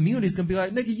black community is going to be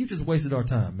like, nigga, you just wasted our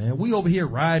time, man. We over here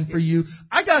riding for you.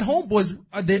 I got homeboys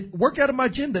that work out of my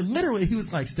gym that literally, he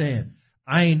was like, Stan,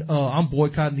 I'm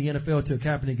boycotting the NFL till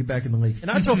Kaepernick get back in the league. And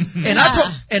I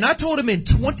told him in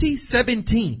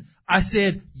 2017, I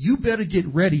said, you better get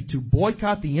ready to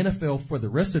boycott the NFL for the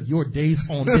rest of your days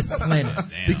on this planet.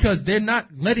 Because they're not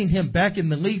letting him back in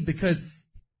the league, because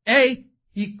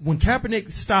when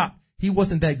Kaepernick stopped, he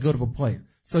wasn't that good of a player.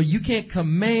 So you can't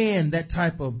command that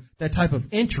type of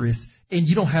interest, and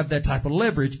you don't have that type of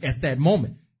leverage at that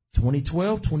moment.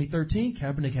 2012, 2013,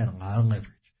 Kaepernick had a lot of leverage.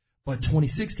 But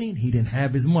 2016, he didn't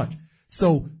have as much.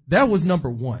 So that was number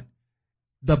one.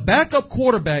 The backup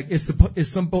quarterback is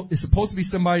supposed to be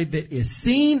somebody that is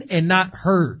seen and not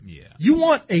heard. Yeah. You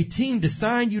want a team to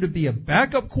sign you to be a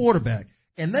backup quarterback,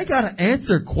 and they got to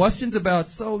answer questions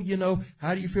about,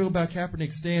 how do you feel about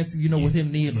Kaepernick's stance, with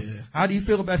him kneeling? Yeah. How do you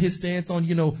feel about his stance on,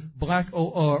 black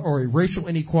or racial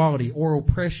inequality or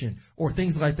oppression or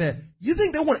things like that? You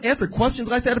think they want to answer questions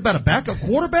like that about a backup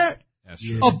quarterback? That's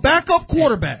true. A backup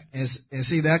quarterback. And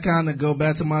see, that kind of go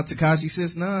back to my Tekashi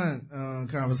 6ix9ine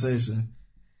conversation.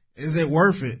 Is it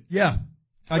worth it? Yeah.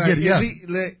 I Like, get it. Yeah.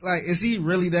 Is he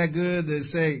really that good to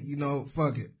say,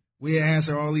 fuck it. We'll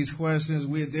answer all these questions.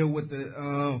 We'll deal with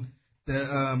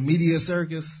the media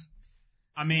circus.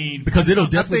 I mean, because it'll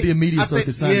definitely be a media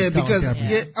circus. Yeah, because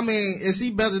I mean, is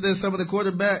he better than some of the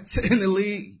quarterbacks in the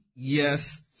league?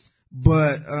 Yes.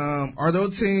 But are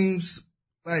those teams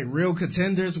like real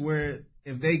contenders where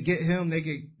if they get him, they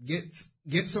could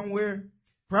get somewhere?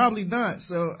 Probably not.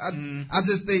 So I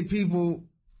just think people,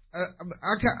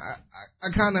 I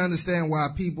kind of understand why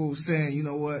people saying, you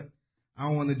know what, I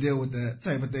don't want to deal with that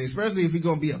type of thing, especially if you're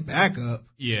going to be a backup.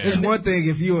 Yeah. It's one thing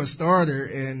if you're a starter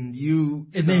and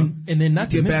then not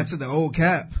get back to the old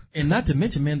cap. And not to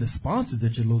mention, man, the sponsors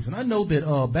that you're losing. I know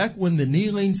that, back when the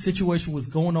kneeling situation was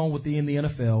going on in the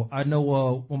NFL, I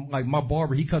know, like my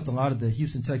barber, he cuts a lot of the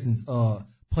Houston Texans,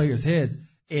 players' heads.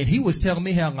 And he was telling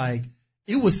me how, like,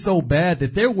 it was so bad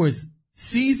that there was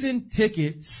season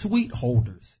ticket suite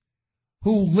holders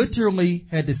who literally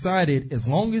had decided as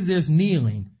long as there's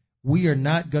kneeling, we are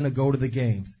not going to go to the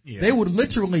games. Yeah. They would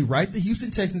literally write the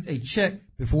Houston Texans a check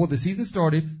before the season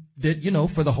started that,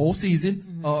 for the whole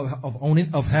season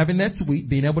of having that suite,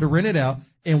 being able to rent it out,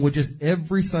 and would just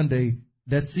every Sunday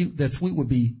that suite would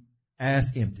be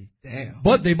ass empty. Damn.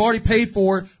 But they've already paid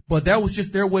for it, but that was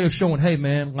just their way of showing, hey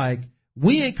man, like,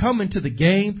 we ain't coming to the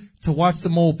game to watch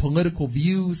some old political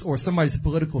views or somebody's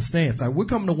political stance. Like, we're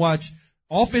coming to watch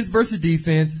offense versus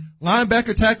defense,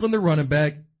 linebacker tackling the running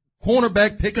back,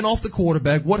 cornerback picking off the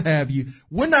quarterback, what have you.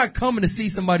 We're not coming to see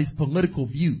somebody's political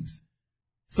views.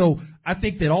 So I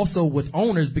think that also with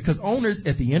owners, because owners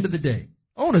at the end of the day,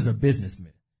 owners are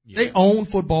businessmen. Yeah. They own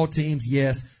football teams,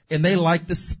 yes, and they like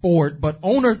the sport, but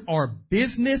owners are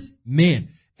businessmen.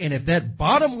 And if that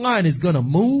bottom line is going to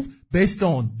move based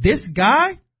on this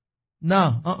guy,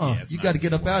 yeah, you got to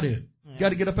get up out of here. You got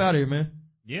to get up out of here, man.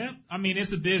 Yeah, I mean,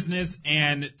 it's a business,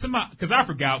 and because I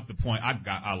forgot the point,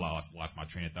 I lost my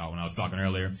train of thought when I was talking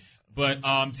earlier. But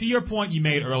to your point you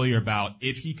made earlier about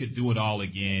if he could do it all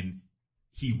again,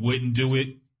 he wouldn't do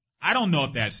it. I don't know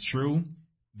if that's true,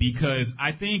 because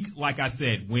I think, like I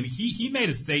said, when he made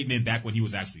a statement back when he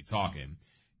was actually talking,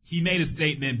 he made a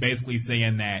statement basically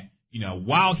saying that,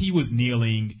 while he was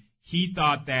kneeling, he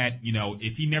thought that,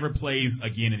 if he never plays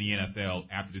again in the NFL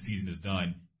after the season is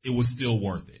done, it was still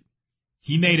worth it.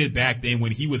 He made it back then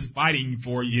when he was fighting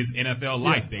for his NFL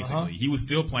life, basically. He was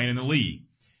still playing in the league.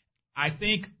 I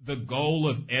think the goal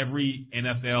of every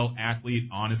NFL athlete,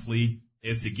 honestly,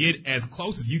 is to get as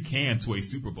close as you can to a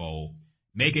Super Bowl,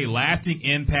 make a lasting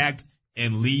impact,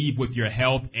 and leave with your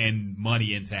health and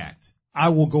money intact. I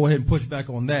will go ahead and push back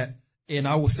on that, and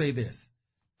I will say this.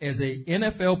 As a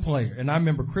NFL player, and I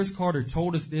remember Chris Carter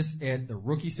told us this at the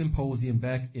Rookie Symposium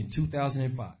back in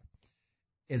 2005.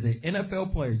 As an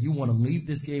NFL player, you want to leave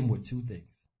this game with two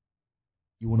things.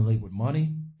 You want to leave with money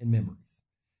and memories.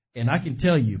 And I can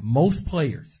tell you, most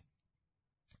players,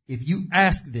 if you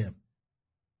ask them,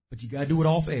 but you got to do it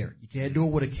off air. You can't do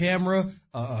it with a camera,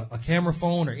 a camera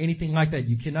phone, or anything like that.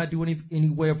 You cannot do any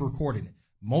way of recording it.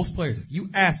 Most players, if you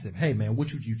ask them, hey man,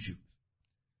 which would you choose?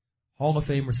 Hall of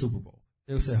Fame or Super Bowl?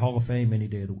 They would say Hall of Fame any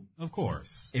day of the week. Of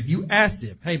course. If you ask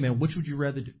them, hey man, which would you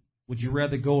rather do? Would you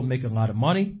rather go and make a lot of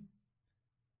money?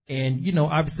 And,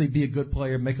 obviously be a good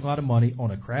player, make a lot of money on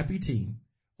a crappy team?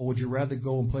 Or would you rather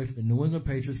go and play for the New England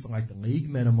Patriots for like the league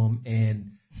minimum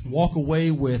and walk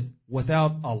away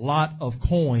without a lot of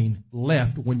coin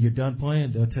left when you're done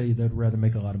playing? They'll tell you they'd rather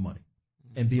make a lot of money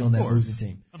and be on that losing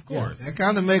team. Of course. Yeah, that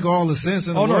kind of make all the sense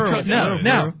in the world.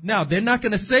 Now, they're not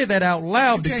going to say that out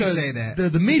loud because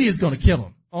the media is going to kill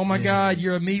them. Oh my God,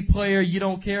 you're a me player. You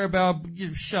don't care about,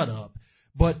 shut up.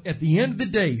 But at the end of the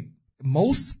day,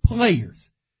 most players,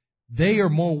 they are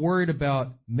more worried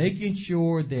about making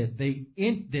sure that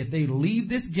they leave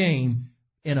this game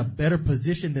in a better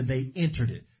position than they entered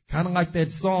it. Kind of like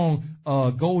that song,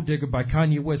 Gold Digger by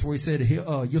Kanye West, where he said,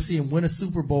 you'll see him win a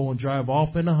Super Bowl and drive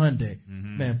off in a Hyundai.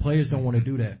 Mm-hmm. Man, players don't want to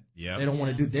do that. Yep. They don't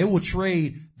want to do, they will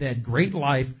trade that great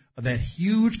life, that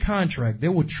huge contract. They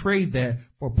will trade that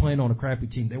for playing on a crappy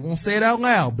team. They won't say it out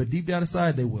loud, but deep down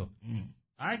inside they will. Mm.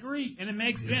 I agree, and it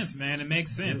makes sense, man. It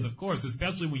makes sense, of course,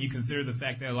 especially when you consider the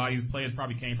fact that a lot of these players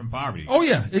probably came from poverty. Oh,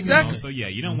 yeah, exactly. So, yeah,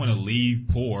 you don't want to leave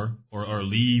poor or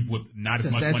leave with not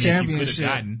as much money as you could have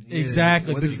gotten. Yeah.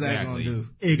 Exactly. What is that going to do?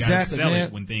 Exactly, you gotta sell man.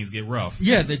 it when things get rough.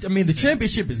 Yeah, the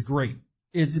championship is great.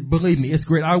 Believe me, it's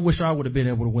great. I wish I would have been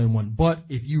able to win one. But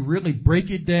if you really break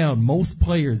it down, most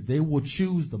players, they will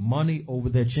choose the money over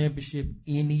their championship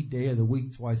any day of the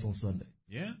week, twice on Sunday.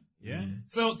 Yeah.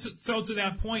 So to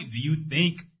that point, do you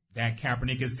think that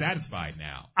Kaepernick is satisfied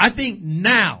now. I think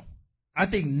now,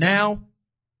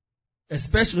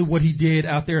 especially what he did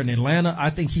out there in Atlanta, I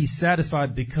think he's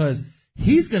satisfied because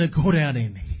he's going to go down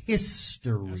in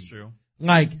history. That's true.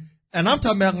 Like, and I'm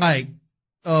talking about like,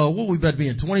 what we about to be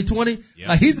in 2020? Yep.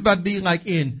 Like he's about to be like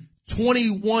in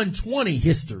 2120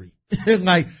 history.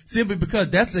 Like simply because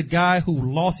that's a guy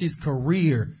who lost his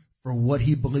career for what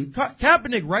he believed.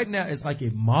 Kaepernick right now is like a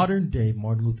modern day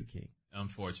Martin Luther King.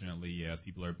 Unfortunately, yes,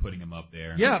 people are putting him up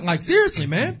there. Yeah, like seriously,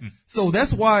 man. So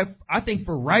that's why I think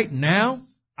for right now,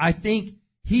 I think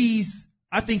he's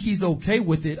okay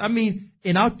with it. I mean,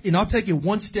 and I'll take it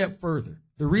one step further.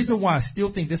 The reason why I still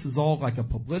think this is all like a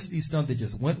publicity stunt that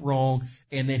just went wrong,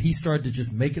 and then he started to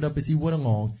just make it up as he went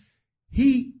along.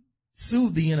 He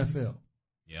sued the NFL.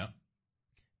 Yeah.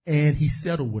 And he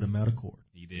settled with him out of court.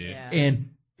 He did. Yeah.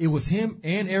 And it was him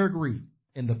and Eric Reed,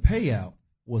 and the payout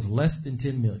was less than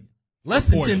 $10 million. Less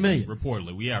than $10 million.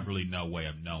 Reportedly, we have really no way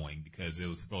of knowing because it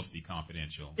was supposed to be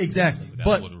confidential. Exactly. That's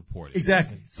But what it reported.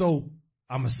 exactly. So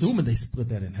I'm assuming they split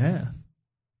that in half.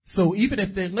 So even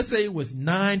if let's say it was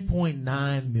 9.9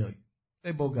 million,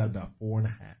 they both got about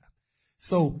 4.5.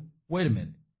 So wait a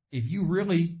minute. If you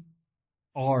really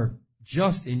are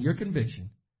just in your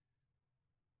conviction,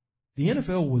 the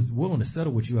NFL was willing to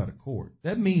settle with you out of court.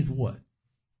 That means what?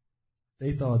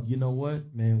 They thought, you know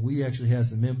what, man, we actually have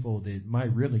some info that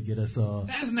might really get us. That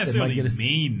doesn't necessarily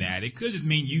mean that. It could just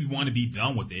mean you want to be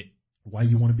done with it. Why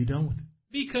you want to be done with it?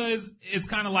 Because it's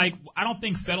kind of like, I don't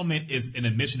think settlement is an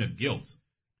admission of guilt.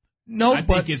 No, I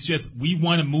think it's just we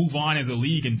want to move on as a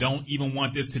league and don't even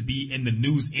want this to be in the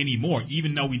news anymore,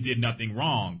 even though we did nothing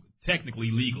wrong,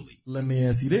 technically, legally. Let me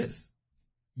ask you this.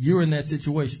 You're in that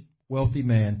situation, wealthy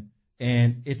man,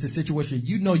 and it's a situation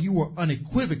you know you were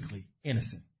unequivocally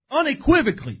innocent.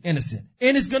 Unequivocally innocent.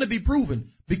 And it's going to be proven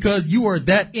because you are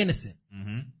that innocent.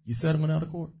 Mm-hmm. You settling out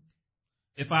of court?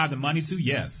 If I have the money to,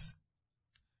 yes.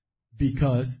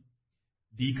 Because,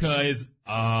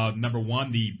 number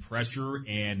one, the pressure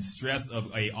and stress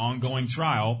of a ongoing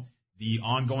trial, the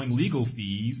ongoing legal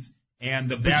fees, and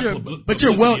the but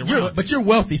you're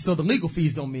wealthy, so the legal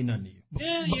fees don't mean nothing to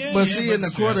you. But see, in the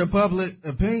court of public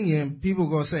opinion, people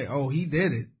gonna say, "Oh, he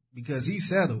did it because he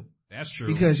settled." That's true.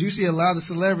 Because you see a lot of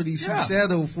celebrities who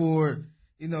settle for,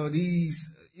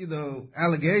 these,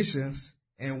 allegations,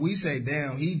 and we say,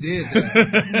 "Damn, he did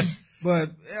that." But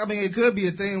I mean, it could be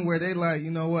a thing where they like,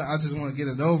 you know what? I just want to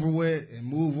get it over with and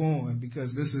move on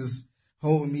because this is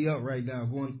holding me up right now,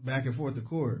 going back and forth to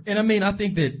court. And I mean, I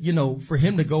think that, for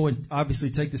him to go and obviously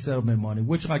take the settlement money,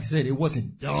 which, like I said, it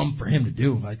wasn't dumb for him to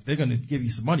do. Like, they're going to give you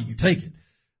some money, you take it.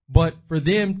 But for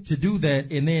them to do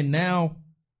that, and then now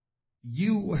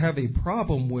you have a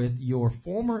problem with your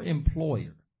former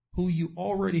employer who you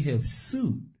already have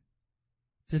sued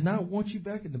to not want you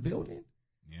back in the building.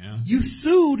 Yeah. You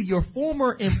sued your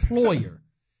former employer.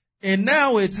 And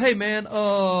now it's, hey man,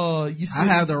 I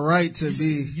have the right to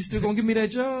be. You still gonna give me that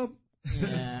job?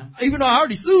 Yeah. Even though I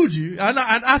already sued you.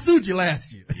 I sued you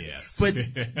last year. Yes. But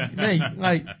man,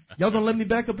 like, y'all gonna let me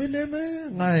back up in there,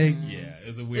 man? Like, yeah,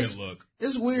 it's a weird look.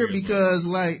 It's weird because,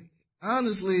 like,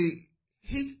 honestly,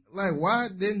 why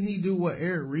didn't he do what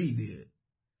Eric Reed did?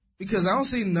 Because I don't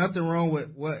see nothing wrong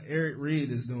with what Eric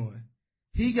Reed is doing.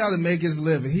 He got to make his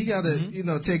living. He got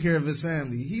to, take care of his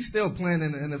family. He's still playing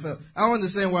in the NFL. I don't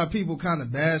understand why people kind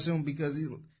of bash him because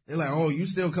they're like, oh, you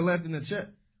still collecting the check.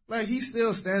 Like, he's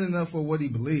still standing up for what he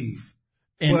believes.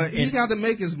 But he got to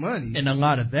make his money. And a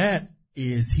lot of that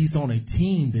is he's on a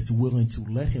team that's willing to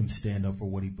let him stand up for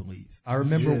what he believes. I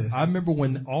remember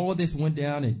when all of this went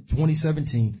down in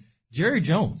 2017, Jerry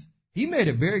Jones, he made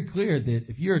it very clear that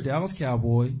if you're a Dallas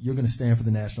Cowboy, you're going to stand for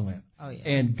the national anthem. Oh, yeah.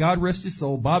 And God rest his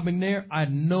soul, Bob McNair, I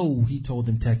know he told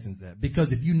them Texans that.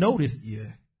 Because if you notice,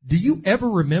 do you ever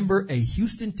remember a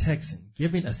Houston Texan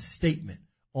giving a statement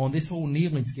on this whole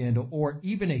kneeling scandal or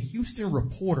even a Houston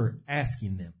reporter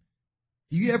asking them?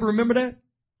 Do you ever remember that?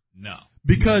 No.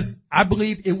 Because I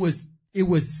believe it was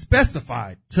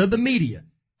specified to the media,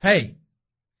 hey,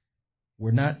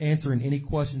 we're not answering any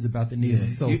questions about the kneeling.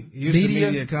 Yeah, so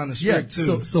media kind of strict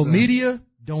too. So media,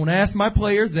 don't ask my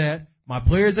players that. My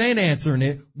players ain't answering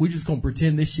it. We're just gonna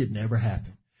pretend this shit never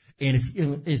happened.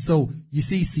 And so you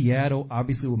see Seattle,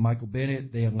 obviously with Michael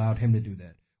Bennett, they allowed him to do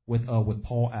that with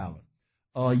Paul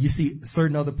Allen. You see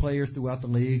certain other players throughout the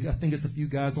league. I think it's a few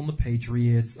guys on the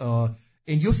Patriots. And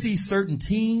you'll see certain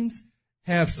teams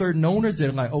have certain owners that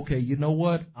are like, okay, you know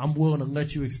what? I'm willing to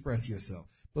let you express yourself.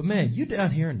 But man, you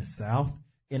down here in the South,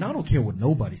 and I don't care what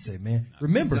nobody say, man.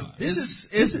 Remember, it's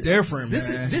different,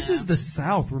 man. This is the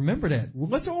South. Remember that.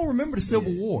 Let's all remember the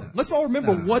Civil War. Let's all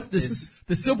remember what the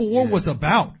Civil War was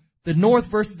about. The North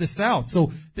versus the South.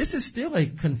 So this is still a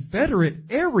Confederate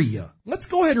area. Let's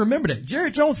go ahead and remember that.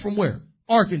 Jerry Jones from where?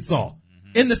 Arkansas.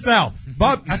 In the South.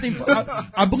 Bob,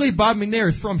 I believe Bob McNair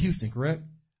is from Houston, correct?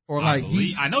 Or I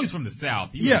know he's from the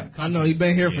South. I know he's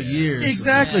been here for years.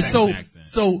 Exactly.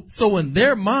 So in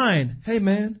their mind, hey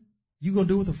man, you gonna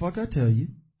do what the fuck I tell you.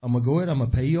 I'm gonna go ahead. I'm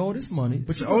gonna pay you all this money.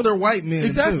 But you're older white men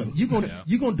exactly. too. You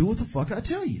gonna do what the fuck I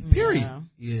tell you. Period.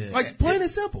 Yeah. Like plain and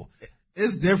simple.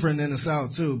 It's different in the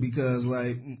South too, because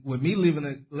like with me living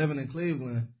in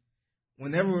Cleveland,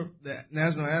 whenever the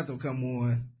national anthem come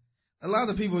on, a lot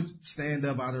of people stand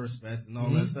up out of respect and all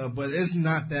that stuff, but it's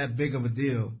not that big of a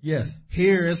deal. Yes.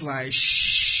 Here it's like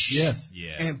shh. Yes.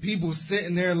 Yeah. And people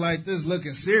sitting there like this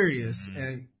looking serious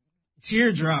and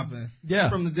tear dropping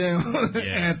from the damn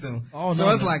anthem. Oh, so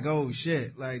it's like, oh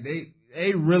shit. Like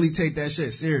they really take that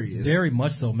shit serious. Very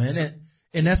much so, man.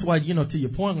 And that's why, to your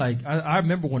point, like, I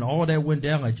remember when all that went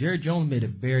down, like, Jerry Jones made it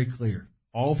very clear.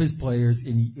 All of his players,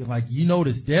 and like,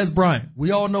 notice, Dez Bryant.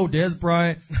 We all know Dez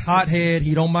Bryant, hothead.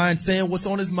 He don't mind saying what's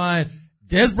on his mind.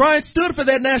 Dez Bryant stood for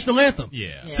that national anthem.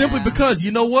 Yeah. Simply because,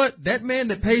 you know what? That man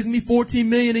that pays me $14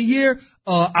 million a year,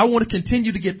 I want to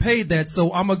continue to get paid that,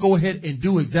 so I'm gonna go ahead and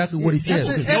do exactly what he says.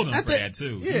 Well, killed him for that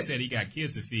too. He said he got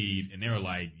kids to feed, and they were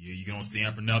like, you gonna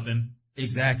stand for nothing?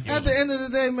 Exactly. At the end of the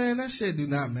day, man, that shit do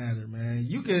not matter, man.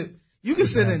 You could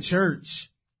sit in church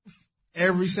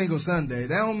every single Sunday.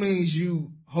 That don't mean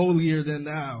you holier than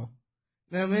thou.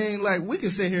 You know what I mean? Like, we can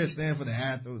sit here and stand for the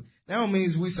anthem. That don't mean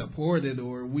we support it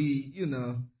or we,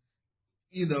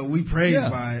 we praise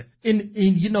by it. And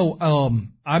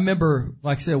I remember,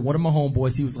 like I said, one of my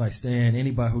homeboys, he was like, Stan,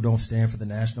 anybody who don't stand for the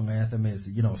national anthem is,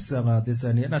 sell out this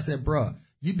and that. And I said, bruh,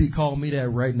 you'd be calling me that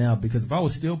right now, because if I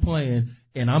was still playing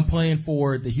and I'm playing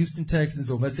for the Houston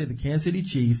Texans or let's say the Kansas City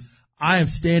Chiefs, I am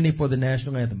standing for the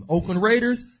national anthem. Oakland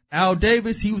Raiders, Al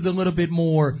Davis, he was a little bit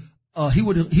more, he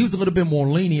was a little bit more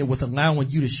lenient with allowing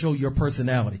you to show your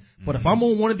personality. But if I'm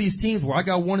on one of these teams where I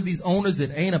got one of these owners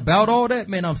that ain't about all that,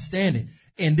 man, I'm standing.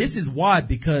 And this is why,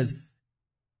 because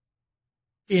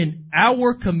in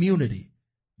our community,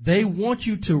 they want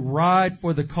you to ride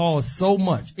for the cause so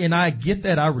much. And I get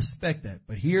that. I respect that.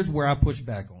 But here's where I push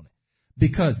back on it.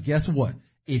 Because guess what?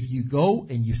 If you go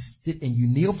and you sit and you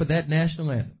kneel for that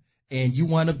national anthem and you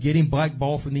wind up getting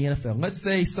blackballed from the NFL, let's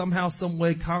say somehow, some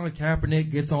way, Colin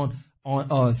Kaepernick gets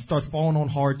starts falling on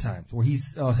hard times where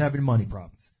he's having money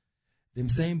problems. Them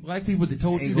same black people that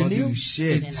told you to kneel,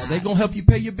 are they gonna help you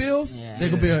pay your bills? Yeah. They're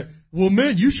gonna be like, well,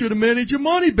 man, you should have managed your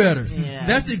money better. Yeah.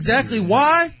 That's exactly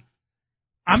why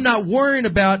I'm not worrying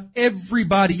about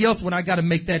everybody else when I got to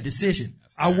make that decision.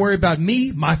 I worry about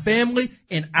me, my family,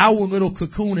 and our little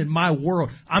cocoon in my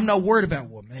world. I'm not worried about,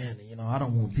 well, man, I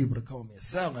don't want people to call me a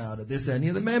sellout or this, that, and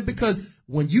the other, man, because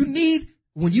when you need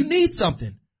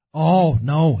something, oh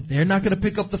no, they're not going to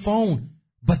pick up the phone,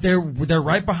 but they're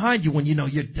right behind you when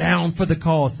you're down for the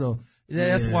cause. So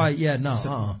that's why,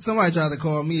 Somebody tried to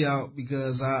call me out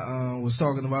because I was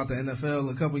talking about the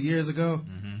NFL a couple years ago,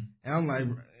 and I'm like,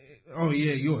 oh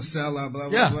yeah, you a sellout, blah,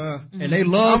 blah, blah. And they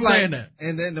love saying that.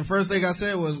 And then the first thing I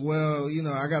said was, well,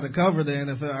 I got to cover the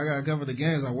NFL. I got to cover the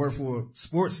games. I work for a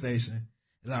sports station.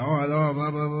 Like, oh, blah,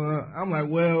 blah, blah. I'm like,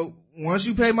 well, once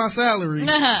you pay my salary,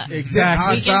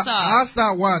 exactly, I'll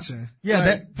stop watching.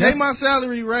 Yeah, pay my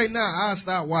salary right now. I'll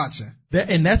stop watching.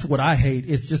 And that's what I hate.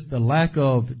 It's just the lack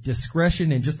of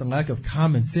discretion and just the lack of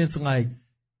common sense. Like,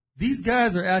 these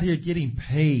guys are out here getting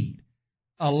paid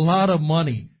a lot of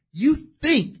money. You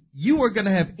think you are going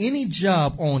to have any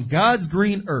job on God's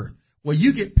green earth where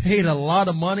you get paid a lot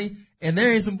of money and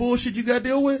there ain't some bullshit you got to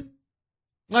deal with?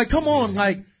 Like, come on,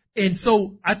 and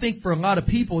so I think for a lot of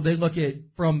people, they look at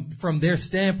from their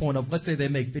standpoint of, let's say they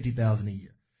make $50,000 a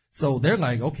year. So they're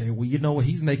like, okay, well, what?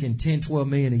 He's making 10, 12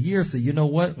 million a year. So you know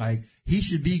what? Like, he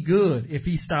should be good if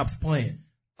he stops playing.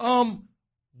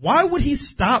 Why would he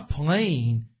stop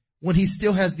playing when he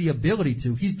still has the ability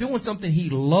to? He's doing something he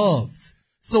loves.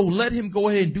 So let him go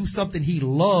ahead and do something he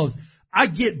loves. I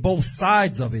get both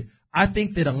sides of it. I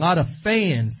think that a lot of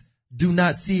fans do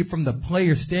not see it from the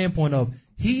player standpoint of,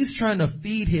 he's trying to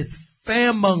feed his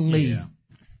family. Yeah.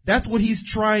 That's what he's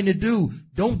trying to do.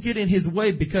 Don't get in his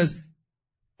way, because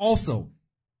also,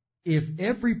 if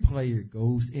every player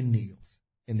goes and kneels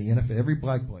in the NFL, every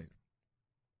black player,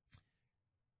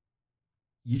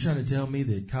 you trying to tell me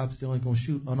that cops still ain't going to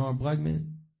shoot unarmed black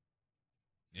men?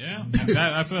 Yeah,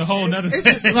 that's a whole nother thing.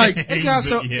 It got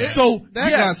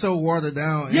so watered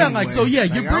down. Yeah, anyway. I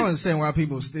don't understand why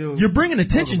people still. You're bringing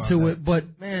attention to it,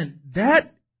 but man, that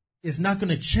is not going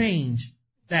to change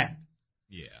that.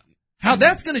 Yeah. How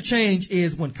that's going to change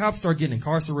is when cops start getting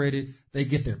incarcerated, they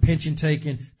get their pension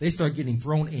taken, they start getting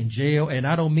thrown in jail. And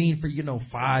I don't mean for,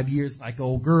 5 years like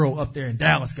old girl up there in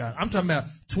Dallas got. I'm talking about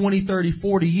 20, 30,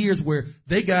 40 years where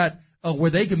they got, where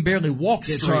they can barely walk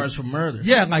straight. Get charged for murder.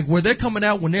 Yeah, like where they're coming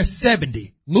out when they're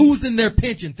 70, losing their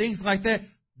pension, things like that.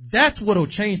 That's what'll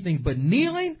change things. But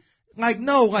kneeling,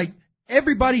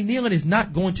 everybody kneeling is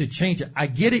not going to change it. I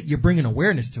get it. You're bringing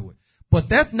awareness to it. But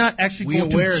that's not actually going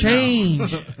to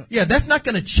change. Yeah, that's not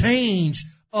going to change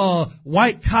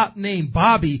white cop named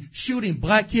Bobby shooting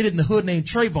black kid in the hood named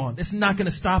Trayvon. It's not going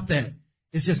to stop that.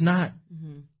 It's just not.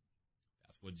 Mm-hmm.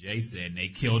 That's what Jay said, and they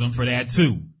killed him for that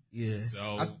too. Yeah.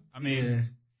 So, I mean.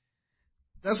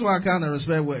 That's why I kind of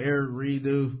respect what Eric Reed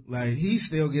do. Like, he's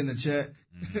still getting a check.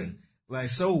 Mm-hmm. Like,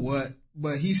 so what?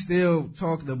 But he's still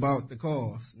talking about the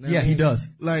cause. Yeah, he does.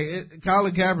 Like,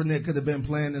 Colin Kaepernick could have been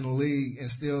playing in the league and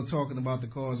still talking about the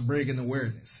cause, bringing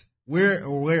awareness.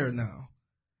 Where now?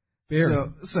 Fair.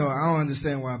 So I don't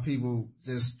understand why people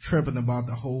just tripping about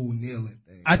the whole kneeling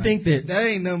thing. I think that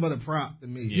ain't nothing but a prop to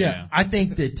me. Yeah. I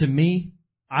think that to me,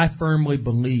 I firmly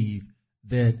believe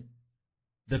that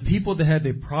the people that have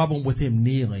a problem with him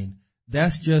kneeling,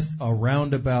 that's just a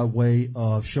roundabout way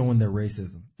of showing their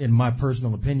racism, in my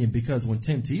personal opinion, because when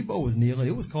Tim Tebow was kneeling,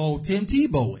 it was called Tim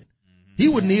Tebowing. He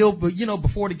would kneel, but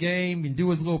before the game and do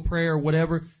his little prayer or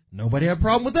whatever. Nobody had a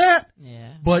problem with that.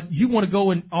 Yeah. But you want to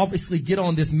go and obviously get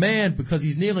on this man because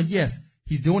he's kneeling. Yes,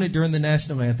 he's doing it during the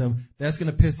national anthem. That's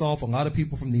going to piss off a lot of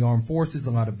people from the armed forces,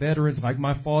 a lot of veterans, like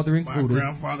my father included. My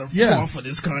grandfather fought for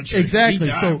this country. Exactly.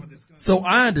 He died for this country. So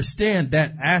I understand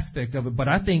that aspect of it, but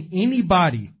I think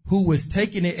anybody who was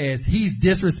taking it as he's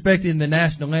disrespecting the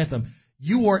national anthem,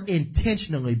 you are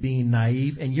intentionally being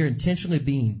naive and you're intentionally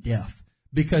being deaf,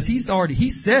 because he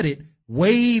said it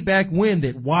way back when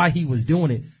that why he was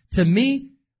doing it. To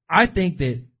me, I think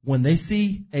that when they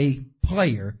see a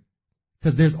player,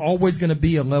 because there's always going to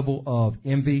be a level of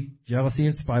envy, jealousy,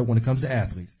 and spite when it comes to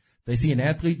athletes. They see an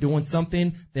athlete doing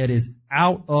something that is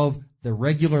out of the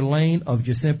regular lane of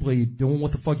just simply doing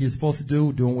what the fuck you're supposed to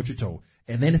do, doing what you're told.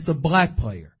 And then it's a black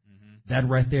player. Mm-hmm. That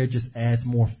right there just adds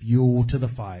more fuel to the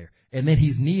fire. And then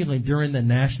he's kneeling during the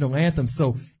national anthem.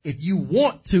 So if you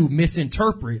want to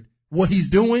misinterpret what he's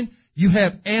doing, you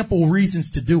have ample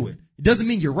reasons to do it. It doesn't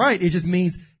mean you're right. It just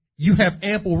means you have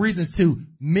ample reasons to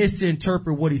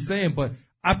misinterpret what he's saying. But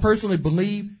I personally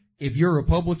believe if you're a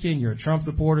Republican, you're a Trump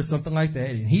supporter, something like that,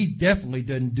 and he definitely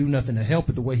doesn't do nothing to help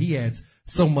it the way he adds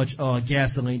so much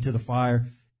gasoline to the fire,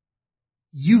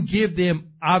 you give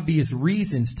them obvious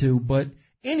reasons to, but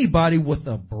anybody with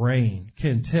a brain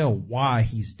can tell why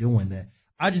he's doing that.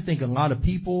 I just think a lot of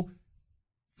people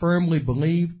firmly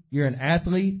believe you're an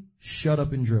athlete, shut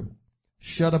up and dribble.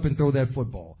 Shut up and throw that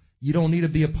football. You don't need to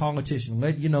be a politician.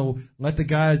 Let the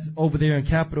guys over there in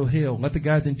Capitol Hill, let the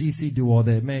guys in DC do all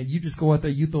that. Man, you just go out there,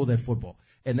 you throw that football.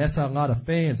 And that's how a lot of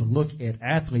fans look at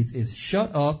athletes, is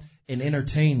shut up and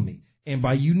entertain me. And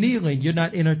by you kneeling, you're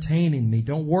not entertaining me.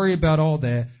 Don't worry about all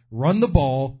that. Run the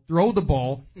ball, throw the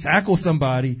ball, tackle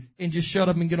somebody, and just shut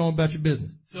up and get on about your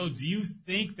business. So do you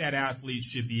think that athletes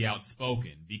should be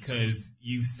outspoken? Because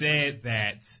you said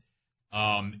that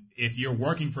if you're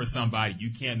working for somebody,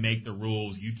 you can't make the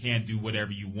rules, you can't do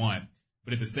whatever you want.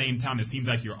 But at the same time, it seems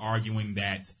like you're arguing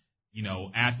that,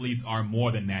 athletes are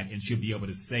more than that and should be able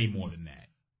to say more than that.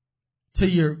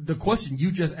 To the question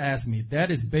you just asked me,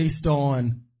 that is based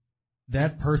on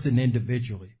that person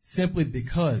individually, simply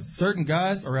because certain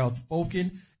guys are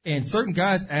outspoken and certain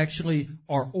guys actually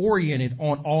are oriented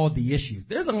on all the issues.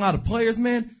 There's a lot of players,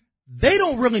 man, they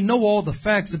don't really know all the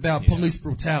facts about police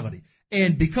brutality.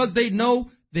 And because they know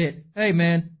that, hey,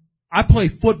 man, I play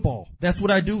football. That's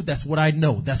what I do. That's what I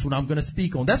know. That's what I'm going to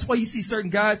speak on. That's why you see certain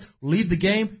guys leave the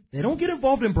game. They don't get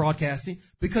involved in broadcasting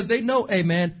because they know, hey,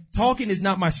 man, talking is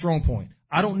not my strong point.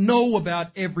 I don't know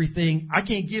about everything. I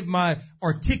can't give my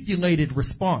articulated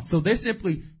response. So they're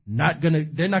simply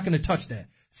they're not going to touch that.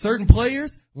 Certain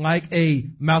players like a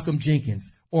Malcolm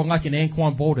Jenkins or like an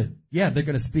Anquan Bolden, yeah, they're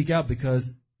going to speak out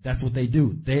because that's what they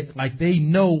do. They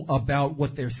know about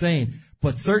what they're saying.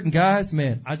 But certain guys,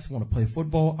 man, I just want to play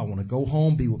football. I want to go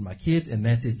home, be with my kids, and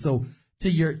that's it. So to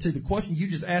the question you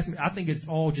just asked me, I think it's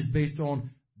all just based on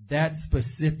that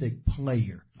specific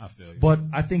player. I feel you. But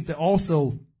I think that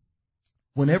also,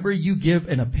 whenever you give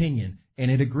an opinion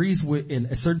and it agrees with,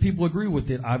 and certain people agree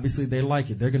with it, obviously they like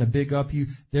it. They're going to big up you.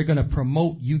 They're going to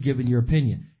promote you giving your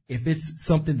opinion. If it's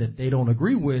something that they don't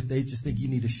agree with, they just think you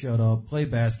need to shut up, play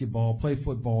basketball, play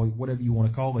football, whatever you want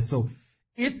to call it. So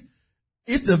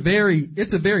it's a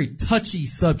very touchy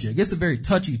subject. It's a very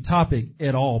touchy topic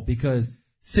at all, because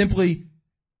simply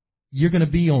you're going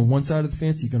to be on one side of the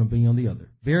fence, you're going to be on the other.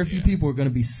 Very few people are going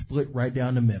to be split right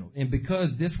down the middle. And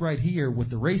because this right here with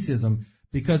the racism,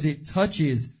 because it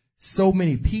touches so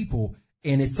many people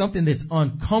and it's something that's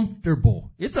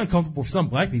uncomfortable. It's uncomfortable for some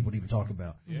black people to even talk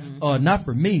about. Yeah. Not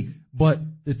for me, but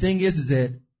the thing is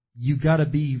that you got to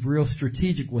be real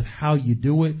strategic with how you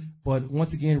do it. But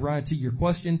once again, Ryan, to your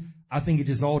question, I think it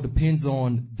just all depends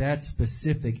on that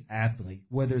specific athlete,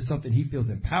 whether it's something he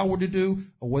feels empowered to do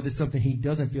or whether it's something he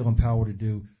doesn't feel empowered to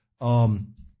do.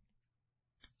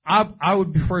 I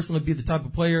would personally be the type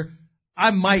of player,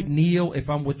 I might kneel if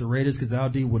I'm with the Raiders because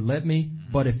Aldi would let me.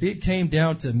 But if it came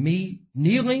down to me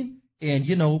kneeling and,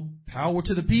 power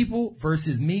to the people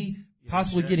versus me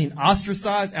possibly getting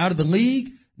ostracized out of the league,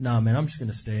 nah, man, I'm just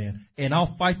going to stand and I'll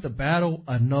fight the battle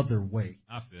another way.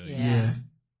 I feel you. Yeah.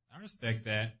 I respect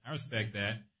that.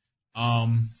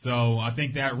 So I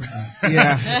think that,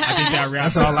 Yeah. I think that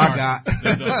wraps That's all up I got.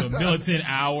 the militant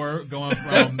hour going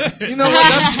from, You know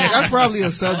what? That's probably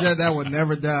a subject that will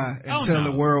never die until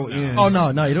the world ends.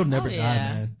 Oh, no, it'll never die,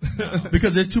 yeah. man.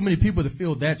 Because there's too many people that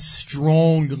feel that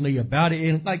strongly about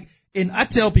it. And I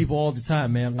tell people all the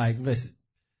time, man, listen,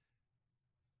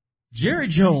 Jerry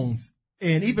Jones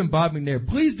and even Bob McNair,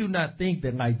 please do not think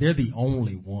that they're the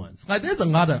only ones. There's a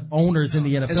lot of owners in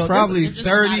the NFL. It's probably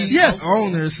 30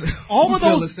 owners. All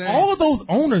of those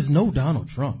owners know Donald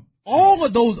Trump. All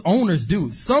of those owners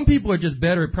do. Some people are just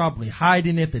better at probably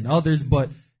hiding it than others, but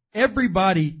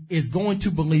everybody is going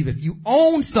to believe if you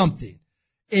own something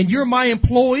and you're my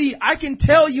employee, I can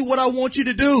tell you what I want you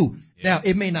to do. Yeah. Now,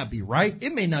 it may not be right.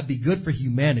 It may not be good for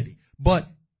humanity, but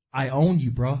I own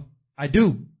you, bro. I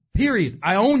do. Period.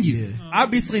 I own you. Yeah.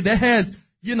 Obviously, that has,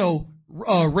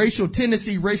 racial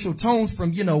tendency, racial tones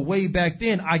from, way back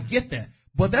then. I get that.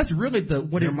 But that's really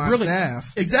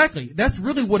staff. Exactly. That's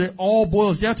really what it all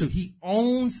boils down to. He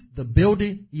owns the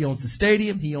building. He owns the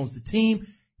stadium. He owns the team.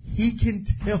 He can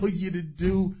tell you to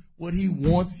do what he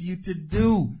wants you to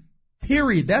do.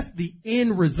 Period. That's the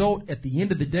end result at the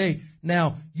end of the day.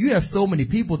 Now, you have so many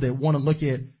people that want to look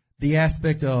at the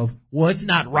aspect of, well, it's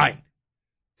not right.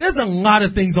 There's a lot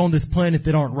of things on this planet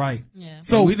that aren't right. Yeah.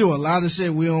 So we do a lot of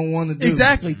shit we don't want to do.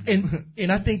 Exactly.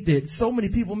 And I think that so many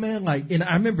people, man, and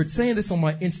I remember saying this on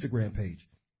my Instagram page.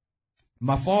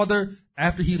 My father,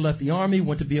 after he left the army,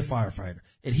 went to be a firefighter.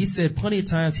 And he said plenty of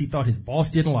times he thought his boss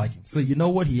didn't like him. So you know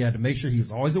what? He had to make sure he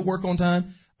was always at work on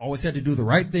time, always had to do the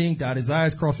right thing, dot his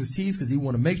I's, cross his T's, because he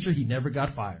wanted to make sure he never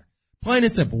got fired. Plain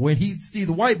and simple. When he see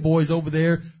the white boys over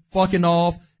there fucking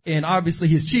off, and obviously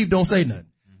his chief don't say nothing.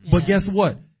 Yeah. But guess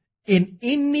what? In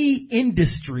any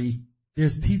industry,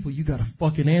 there's people you got to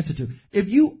fucking answer to. If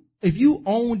you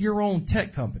own your own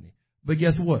tech company, but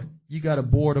guess what? You got a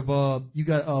board of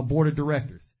board of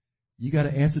directors. You got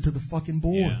to answer to the fucking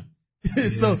board. Yeah.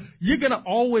 So you're going to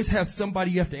always have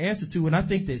somebody you have to answer to. And I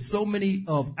think that so many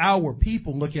of our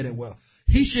people look at it, well,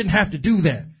 he shouldn't have to do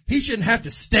that. He shouldn't have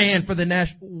to stand for the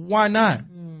national. Why not?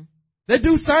 That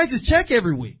dude signs his check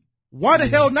every week. Why the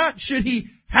hell not should he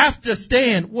have to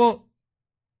stand? Well,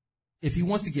 if he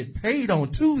wants to get paid on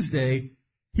Tuesday,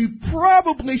 he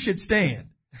probably should stand.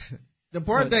 The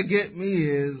part that get me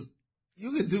is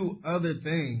you could do other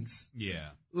things. Yeah.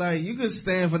 You could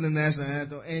stand for the national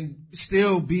anthem and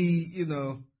still be,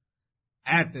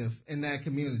 active in that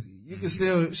community. You can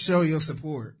still show your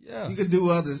support. Yeah. You could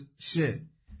do other shit.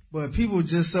 But people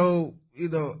just so,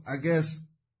 I guess,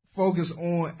 focus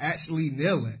on actually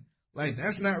kneeling.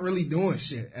 That's not really doing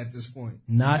shit at this point.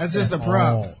 That's just a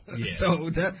prop. Yeah. So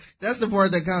that's the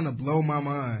part that kind of blow my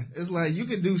mind. It's you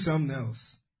could do something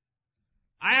else.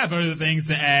 I have other things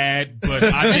to add, but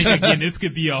I think again this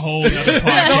could be a whole other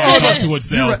podcast unto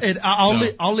itself. Right. And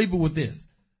I'll leave it with this.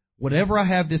 Whenever I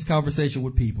have this conversation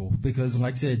with people, because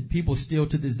like I said, people still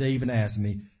to this day even ask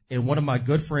me, and one of my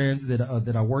good friends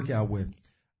that I work out with,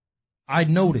 I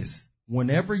notice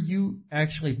whenever you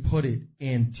actually put it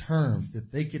in terms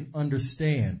that they can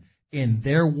understand in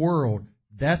their world,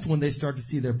 that's when they start to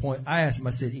see their point. I asked him,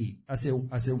 I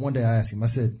said, one day I asked him, I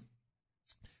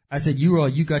said,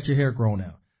 you got your hair grown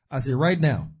out. I said, right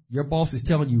now, your boss is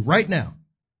telling you right now,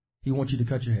 he wants you to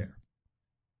cut your hair.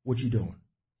 What you doing?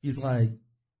 He's like,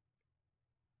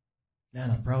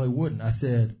 man, I probably wouldn't. I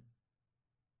said,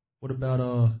 what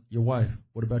about, your wife?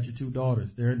 What about your 2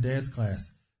 daughters? They're in dance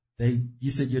class. You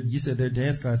said their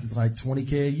dance class is like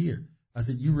 $20K a year. I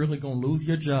said, you really gonna lose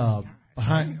your job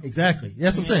behind, exactly.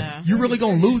 That's what I'm saying. You really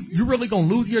gonna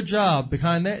lose your job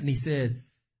behind that. And he said,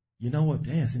 you know what?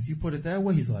 Damn, since you put it that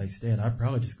way, he's like, Stan, I'd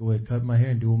probably just go ahead and cut my hair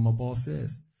and do what my boss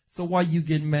says. So why you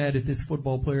getting mad at this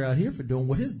football player out here for doing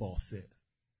what his boss said?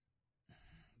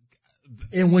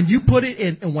 And when you put it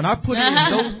in, and when I put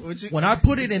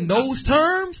it in those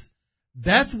terms,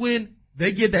 that's when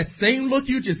they get that same look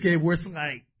you just gave where it's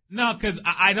like, no, because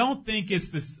I don't think it's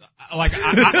this. Like,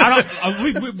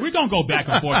 we're gonna go back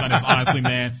and forth on this, honestly,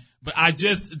 man. But I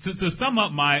just to sum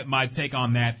up my take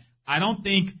on that, I don't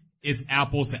think it's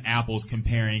apples to apples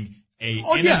comparing a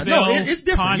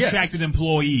NFL contracted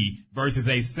employee versus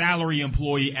a salary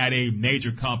employee at a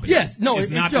major company. Yes, no,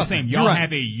 it's not the same. Y'all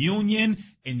have a union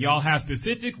and y'all have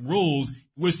specific rules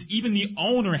which even the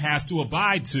owner has to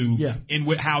abide to in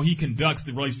how he conducts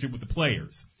the relationship with the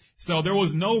players. So there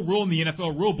was no rule in the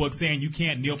NFL rule book saying you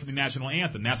can't kneel for the national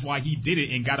anthem. That's why he did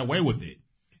it and got away with it.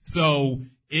 So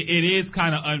it is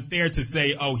kind of unfair to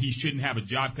say, oh, he shouldn't have a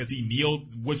job because he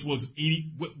kneeled, which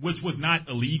was not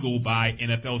illegal by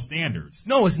NFL standards.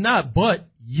 No, it's not, but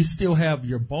you still have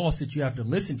your boss that you have to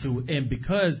listen to. And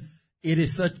because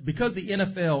because the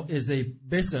NFL is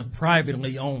basically a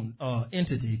privately owned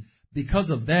entity, because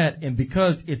of that, and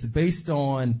because it's based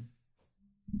on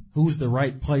who's the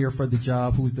right player for the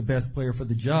job, who's the best player for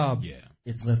the job,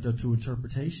 it's left up to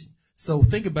interpretation. So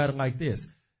think about it like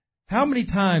this. How many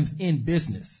times in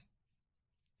business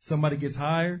somebody gets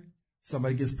hired,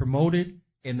 somebody gets promoted,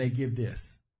 and they give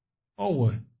this? Oh,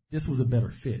 well, this was a better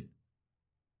fit.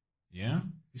 Yeah.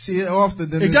 You see it often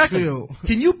than exactly. This field.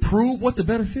 Can you prove what's a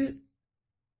better fit?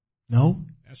 No.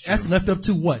 That's left up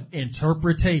to what?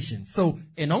 Interpretation. So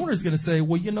an owner's going to say,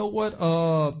 well, you know what?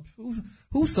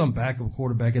 Who's some backup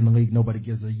quarterback in the league? Nobody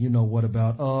gives a you know what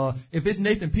about. If it's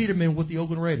Nathan Peterman with the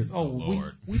Oakland Raiders,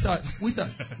 we thought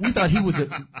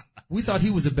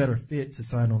he was a better fit to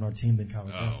sign on our team than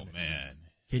Colin Kaepernick. Oh man,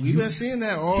 we've been seeing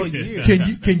that all year.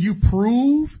 Can you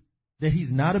prove that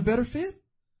he's not a better fit?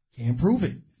 Can't prove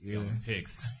it. Yeah.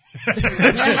 Picks.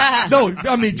 No,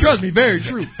 I mean, trust me, very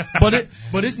true. But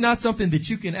it's not something that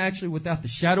you can actually, without the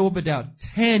shadow of a doubt,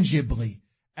 tangibly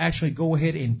actually go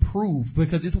ahead and prove,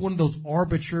 because it's one of those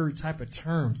arbitrary type of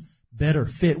terms. Better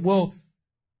fit. Well,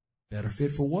 better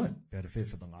fit for what? Better fit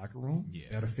for the locker room. Yeah.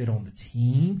 Better fit on the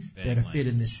team. Better fit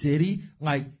in the city.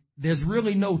 Like, there's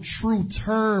really no true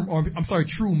term, or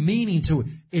true meaning to it.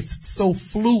 It's so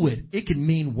fluid. It can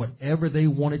mean whatever they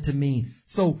want it to mean.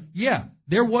 So yeah,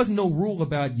 there was no rule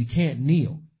about you can't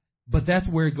kneel, but that's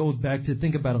where it goes back to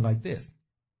think about it like this.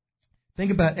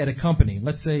 Think about at a company.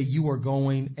 Let's say you are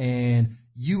going and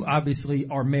you obviously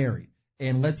are married,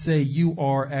 and let's say you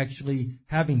are actually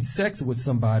having sex with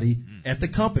somebody at the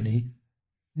company.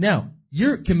 Now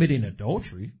you're committing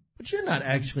adultery, but you're not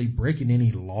actually breaking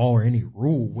any law or any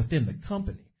rule within the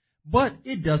company. But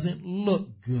it doesn't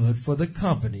look good for the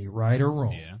company, right or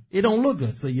wrong. Yeah. It don't look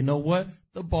good. So you know what?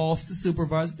 The boss, the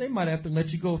supervisor, they might have to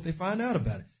let you go if they find out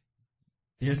about it.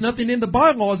 There's nothing in the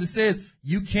bylaws that says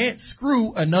you can't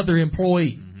screw another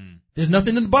employee. Mm-hmm. There's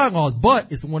nothing in the bylaws,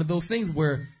 but it's one of those things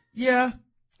where, yeah,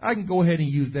 I can go ahead and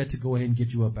use that to go ahead and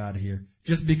get you up out of here.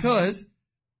 Just because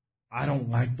I don't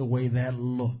like the way that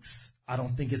looks. I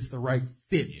don't think it's the right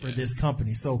fit for this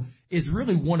company. So it's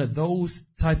really one of those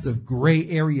types of gray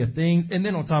area things. And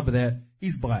then on top of that,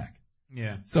 he's black.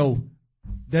 Yeah. So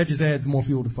that just adds more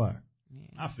fuel to fire.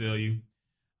 I feel you.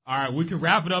 All right, we can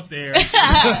wrap it up there.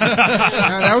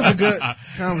 That was a good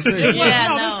conversation.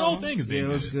 This whole thing is it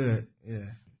was good. Yeah.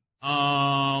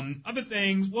 Other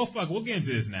things. Well, fuck, we'll get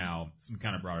into this now. Some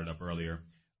kind of brought it up earlier.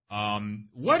 Kind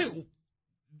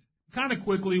of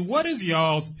quickly, what is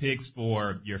y'all's picks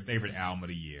for your favorite album of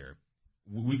the year?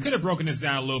 We could have broken this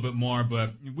down a little bit more,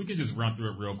 but we could just run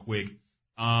through it real quick.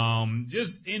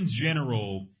 Just in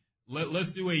general,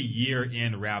 let's do a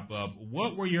year-end wrap-up.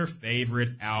 What were your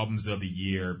favorite albums of the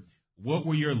year? What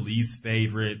were your least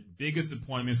favorite, biggest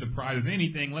disappointments, surprises,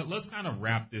 anything? Let's kind of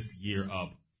wrap this year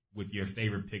up with your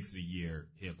favorite picks of the year,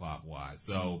 hip-hop-wise.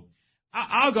 So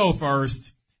I'll go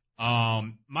first.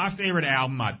 My favorite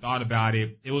album, I thought about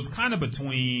it. It was kind of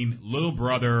between Little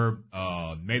Brother,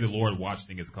 May the Lord Watch, I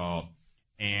think it's called,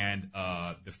 and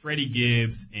the Freddie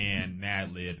Gibbs and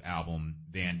Madlib album,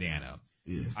 Bandana.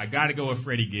 Yeah. I gotta go with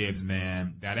Freddie Gibbs,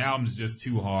 man. That album is just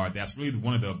too hard. That's really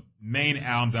one of the main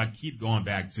albums I keep going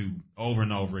back to over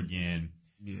and over again.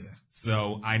 Yeah.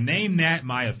 So I named that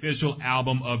my official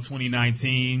album of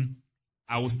 2019.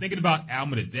 I was thinking about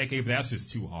album of the decade, but that's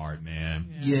just too hard, man.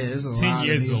 Yeah, it's a 10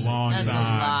 years is a long time. That's a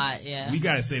lot, yeah. We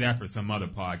gotta say that for some other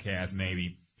podcast,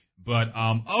 maybe. But,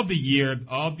 of the year,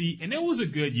 and it was a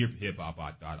good year for hip hop,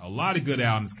 I thought. A lot of good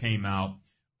albums came out.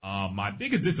 My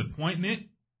biggest disappointment,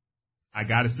 I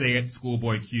gotta say it,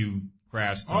 Schoolboy Q,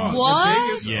 Crash Talk.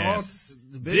 What?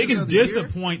 The biggest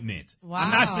disappointment. Wow.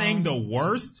 I'm not saying the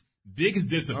worst, biggest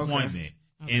disappointment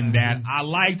in that I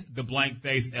liked the Blank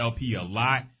Face LP a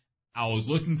lot. I was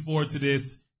looking forward to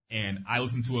this, and I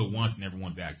listened to it once and never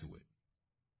went back to it.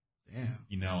 Damn.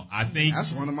 You know, I think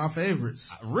that's one of my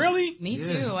favorites. Really? Me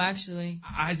too, actually.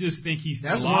 I just think he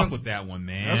fell off with that one,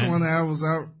 man. That's one that I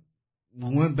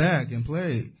went back and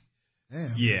played.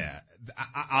 Damn. Yeah.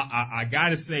 I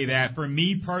gotta say that for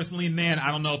me personally, man,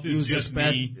 I don't know if it's just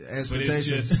me, but it's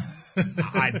just,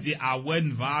 I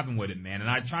wasn't vibing with it, man. And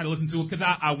I tried to listen to it because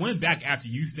I went back after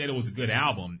you said it was a good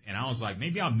album and I was like,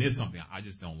 maybe I missed something. I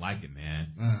just don't like it,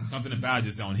 man. Something about it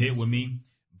just don't hit with me.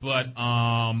 But,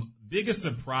 biggest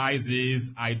surprise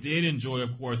is I did enjoy,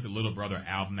 of course, the Little Brother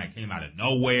album that came out of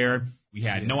nowhere. We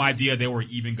had no idea they were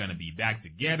even going to be back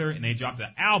together and they dropped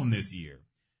an album this year.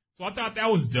 So I thought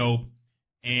that was dope.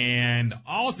 And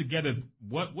altogether,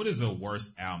 what is the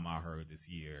worst album I heard this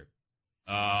year?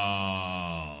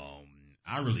 I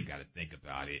really got to think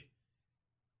about it.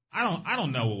 I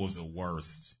don't know what was the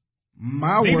worst.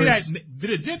 Maybe worst. Did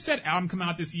a Dipset album come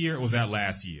out this year or was that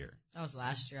last year? That was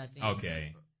last year, I think.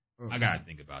 Okay. I got to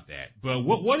think about that. But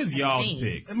what is y'all's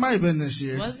picks? It might have been this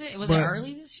year. Was it? Was it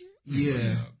early this year?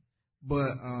 Yeah.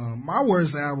 But, my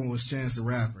worst album was Chance the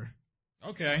Rapper.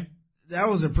 Okay. That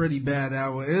was a pretty bad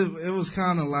album. It was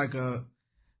kind of like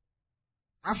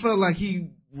I felt like he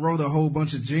wrote a whole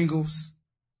bunch of jingles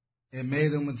and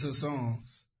made them into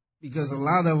songs because a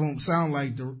lot of them sound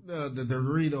like the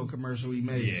Dorito commercial he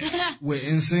made with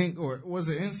NSYNC, or was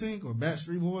it NSYNC or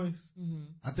Backstreet Boys? Mm-hmm.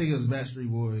 I think it was Backstreet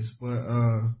Boys, but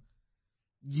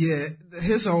yeah,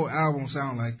 his whole album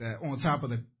sound like that on top of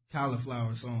the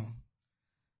Cauliflower song.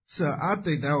 So I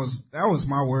think that was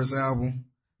my worst album.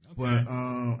 Okay. But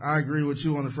I agree with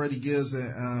you on the Freddie Gibbs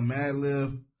and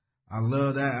Madlib. I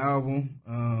love that album.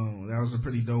 That was a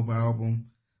pretty dope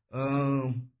album.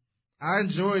 I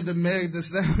enjoyed the Meg Thee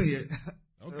Stallion.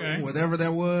 Okay. Whatever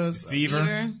that was.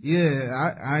 Fever.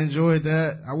 Yeah, I enjoyed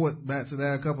that. I went back to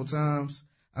that a couple times.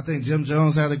 I think Jim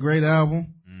Jones had a great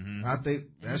album. Mm-hmm. I think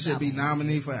that should be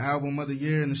nominated for Album of the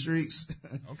Year in the streets.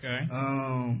 Okay.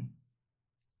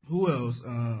 Who else?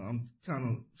 I'm kind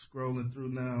of scrolling through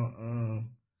now.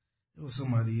 It was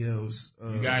somebody else.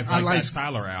 You guys like that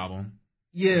Tyler album?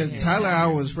 Yeah, Tyler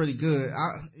album was pretty good.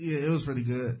 It was pretty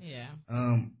good. Yeah.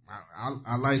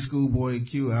 I like Schoolboy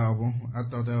Q album. I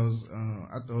thought it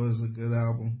was a good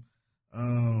album.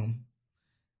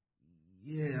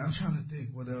 Yeah, I'm trying to think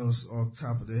what else off the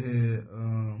top of the head.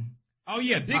 Oh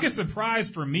yeah, biggest surprise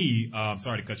for me.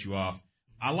 Sorry to cut you off.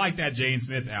 I like that Jaden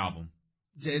Smith album.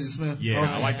 Jaden Smith? Yeah,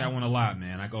 okay. I like that one a lot,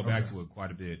 man. I go back to it quite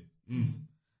a bit.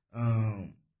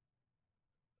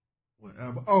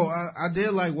 I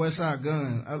did like Westside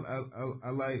Gun.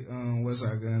 I like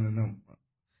Westside Gun and them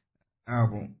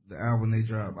album, the album they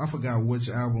dropped. I forgot which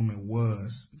album it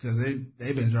was because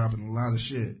they've been dropping a lot of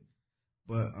shit.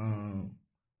 But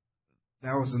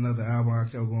that was another album I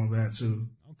kept going back to.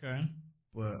 Okay.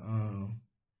 But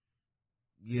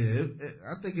yeah,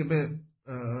 I think it been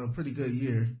a pretty good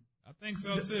year. I think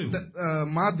so too.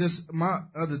 My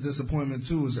other disappointment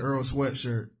too was Earl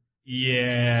Sweatshirt.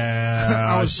 Yeah,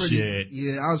 I was pretty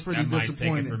that disappointed. Might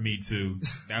take it for me too.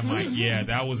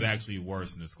 That was actually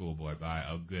worse than the Schoolboy by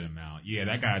a good amount. Yeah,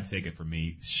 that gotta take it for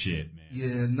me. Shit, man.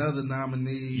 Yeah, another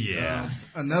nominee. Yeah,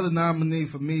 another nominee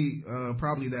for me.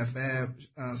 Probably that Fab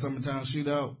Summertime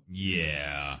Shootout.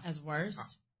 Yeah, as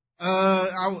worst.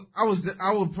 I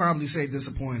would probably say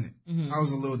disappointed. Mm-hmm. I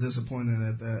was a little disappointed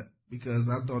at that because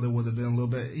I thought it would have been a little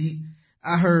bit.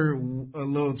 I heard a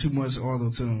little too much auto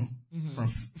tune. Mm-hmm.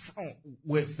 From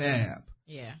with Fab.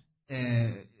 Yeah.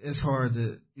 And it's hard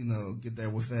to, get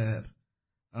that with Fab.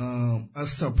 A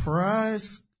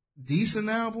surprise decent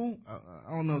album.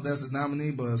 I don't know if that's a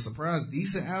nominee, but a surprise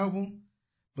decent album.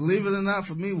 Believe it or not,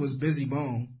 for me was Busy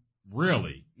Bone.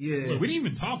 Really? Yeah. Look, we didn't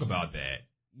even talk about that.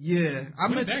 Yeah.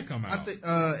 When did that come out? I think,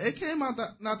 it came out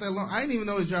not that long. I didn't even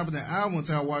know he was dropping the album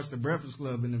until I watched the Breakfast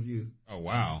Club interview. Oh,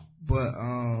 wow. But,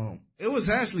 it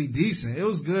was actually decent. It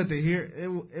was good to hear.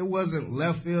 It wasn't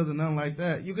left field or nothing like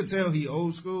that. You could tell he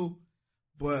old school,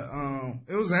 but,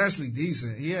 it was actually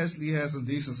decent. He actually had some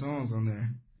decent songs on there.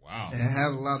 Wow. And had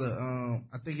a lot of,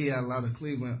 I think he had a lot of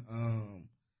Cleveland,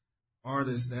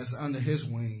 artists that's under his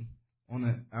wing on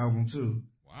that album too.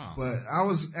 Wow. But I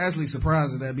was actually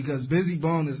surprised at that because Busy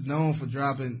Bone is known for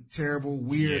dropping terrible,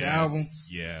 weird albums.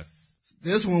 Yes.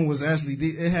 This one was actually,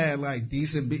 it had like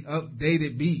decent,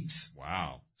 updated beats.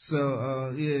 Wow.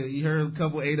 So, you heard a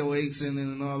couple 808s in it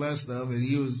and all that stuff, and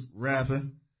he was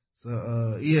rapping. So,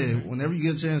 whenever you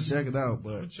get a chance, check it out.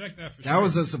 But check that for sure. That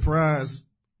was a surprise,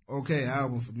 okay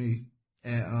album for me.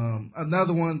 And,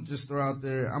 another one, just throw out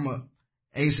there, I'm a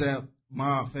ASAP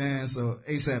Mob fan, so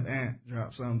ASAP Ant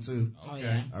dropped something too.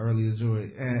 Okay. I really enjoy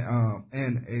it.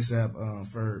 And ASAP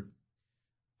Ferg.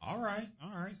 All right.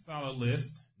 Solid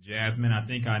list. Jasmine, I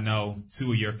think I know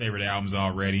two of your favorite albums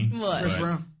already. What?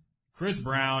 Chris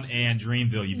Brown and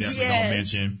Dreamville, you definitely don't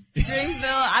mention. Dreamville,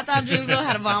 I thought Dreamville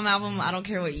had a bomb album. I don't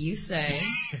care what you say.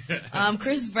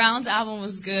 Chris Brown's album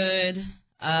was good.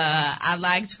 I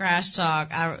liked Crash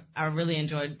Talk. I really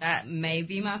enjoyed that. May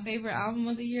be my favorite album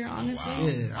of the year, honestly. Wow.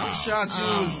 Yeah, I'm shocked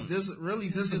you was really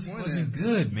disappointed. It wasn't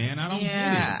good, man. I don't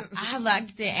get it. I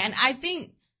liked it. And I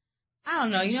think, I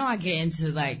don't know, I get into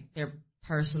like their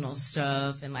personal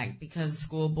stuff, and like because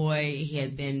Schoolboy, he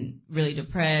had been really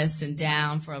depressed and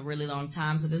down for a really long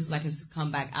time, so this is like his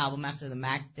comeback album after the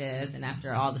Mac death and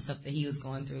after all the stuff that he was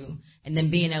going through, and then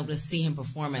being able to see him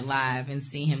perform it live and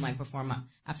see him like perform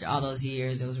after all those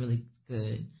years, it was really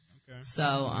good. Okay.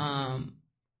 So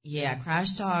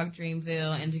Crash Talk,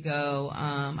 Dreamville, Indigo.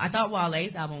 I thought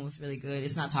Wale's album was really good.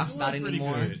 It's not talked about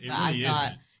anymore, but I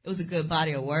thought it was a good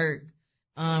body of work.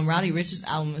 Roddy Ricch's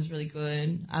album is really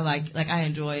good. I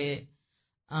enjoy it.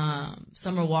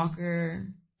 Summer Walker,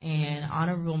 and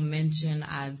honorable mention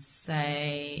I'd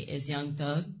say is Young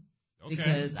Thug. Okay.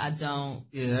 Because I don't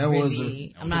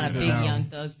I'm not a big Young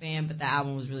Thug fan, but the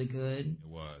album was really good. It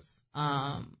was.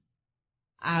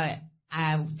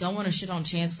 I don't want to shit on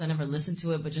Chance. I never listened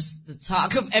to it, but just the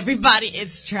talk of everybody,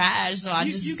 it's trash. So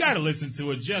you got to listen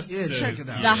to it to check it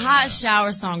out. The Hot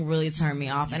Shower song really turned me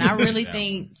off, and I really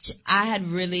think I had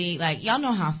really y'all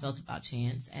know how I felt about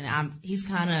Chance, and he's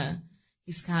kind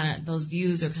of those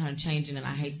views are kind of changing, and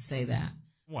I hate to say that.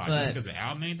 Why? Just because the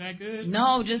album ain't that good?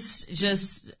 No,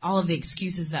 just all of the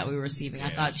excuses that we were receiving.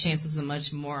 Yes. I thought Chance was a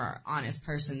much more honest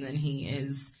person than he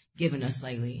is giving us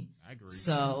lately. I agree.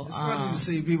 So it's funny to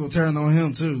see people turn on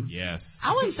him too. Yes.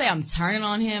 I wouldn't say I'm turning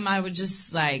on him. I would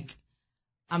just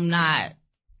I'm not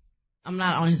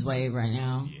on his wave right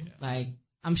now. Yeah.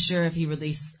 I'm sure if he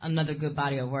released another good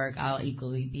body of work, I'll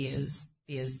equally be as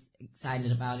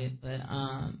excited about it. But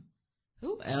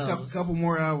who else? A couple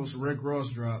more albums Rick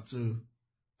Ross dropped too.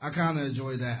 I kind of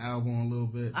enjoyed that album a little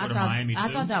bit. I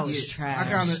thought that was trash.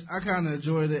 I kind of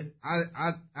enjoyed it.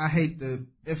 I hate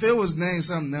if it was named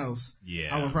something else,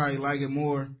 I would probably like it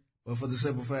more. But for the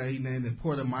simple fact he named it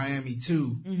Port of Miami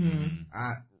 2,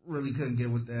 I really couldn't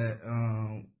get with that.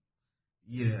 I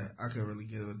couldn't really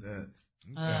get with that.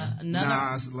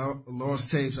 Nas,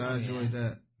 Lost Tapes, I enjoyed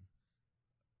that.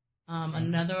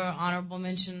 Another honorable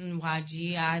mention,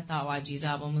 YG. I thought YG's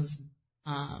album was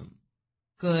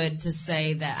good, to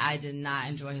say that I did not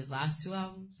enjoy his last two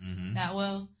albums that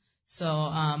well. So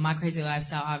My Crazy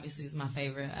Lifestyle obviously is my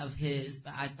favorite of his,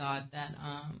 but I thought that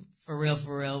For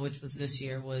Real, which was this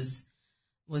year, was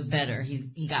better.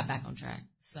 He got back on track.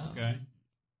 So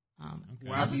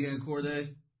YB and Cordae.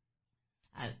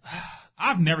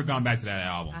 I've never gone back to that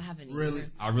album. I haven't either. Really?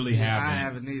 I really haven't. I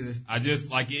haven't either. I just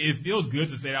it feels good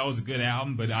to say that was a good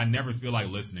album, but I never feel like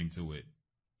listening to it.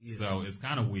 Yeah. So it's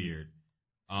kind of weird.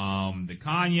 The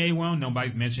Kanye one,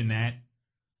 nobody's mentioned that.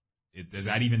 Does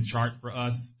that even chart for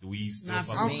us? Do we still fuck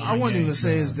with Kanye? I wouldn't even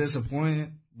say it's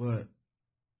disappointing, but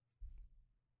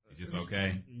it's just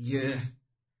okay. Yeah.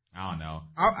 I don't know.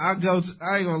 I ain't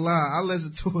gonna lie, I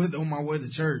listen to it on my way to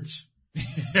church.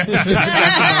 That's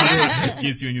about it.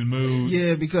 Gets you in your mood.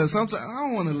 Yeah, because sometimes I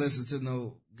don't want to listen to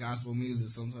no gospel music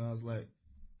sometimes.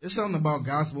 It's something about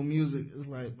gospel music. It's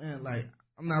man,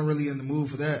 I'm not really in the mood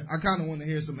for that. I kind of want to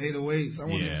hear some 808s.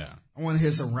 I want to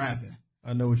hear some rapping.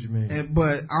 I know what you mean.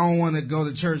 But I don't want to go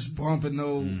to church bumping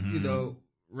no,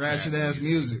 ratchet ass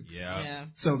music. Yeah.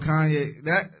 So Kanye,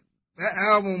 that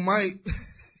album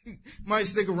might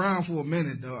stick around for a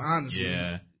minute though, honestly.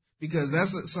 Yeah. Because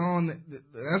that's a song,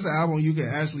 that's an album you can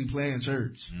actually play in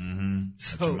church. Mm-hmm.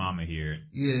 So, let your mama hear it.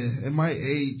 Yeah, it might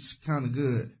age kind of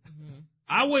good.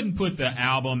 I wouldn't put the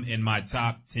album in my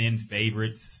top 10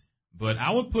 favorites, but I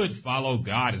would put Follow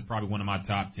God as probably one of my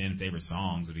top 10 favorite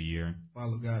songs of the year.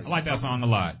 Follow God. I like that song a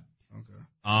lot.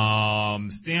 Okay.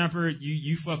 Stanford,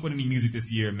 you fuck with any music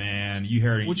this year, man? You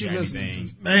heard anything?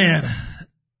 Man,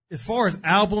 as far as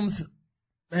albums,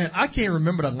 man, I can't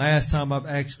remember the last time I've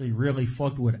actually really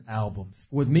fucked with albums.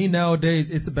 With me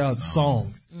nowadays, it's about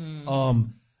songs.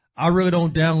 I really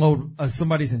don't download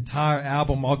somebody's entire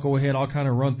album. I'll go ahead, I'll kind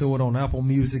of run through it on Apple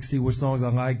Music, see what songs I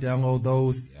like, download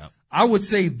those. Yep. I would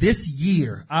say this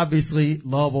year, obviously,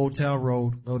 love Old Town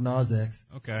Road, Lil Nas X.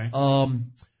 Okay.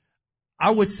 I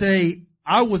would say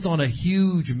I was on a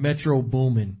huge Metro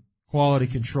Boomin Quality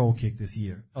Control kick this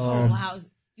year. Wow,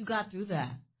 you got through that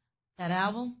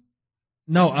album?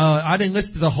 No, I didn't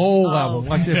listen to the whole album,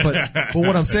 like I said, but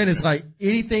what I'm saying is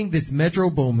anything that's Metro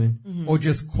Boomin or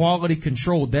just Quality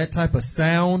Control, that type of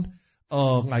sound,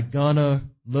 like Gunna,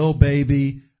 Lil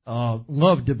Baby, love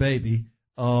DaBaby,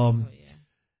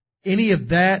 Any of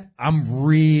that, I'm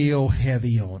real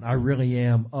heavy on. I really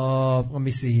am. Let me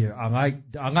see here. I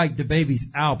like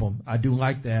DaBaby's album. I do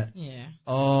like that. Yeah.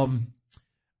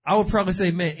 I would probably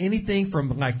say, man, anything from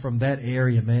that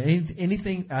area, man.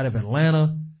 Anything out of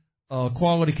Atlanta,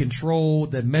 Quality Control,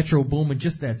 that Metro Boomin,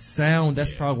 just that sound.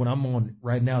 That's probably what I'm on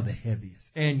right now, the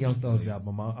heaviest. And Young Thug's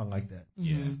album, I like that.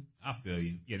 Yeah, I feel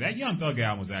you. Yeah, that Young Thug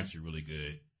album was actually really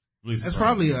good. Really That's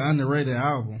probably an underrated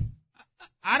album.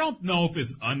 I don't know if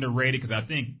it's underrated because I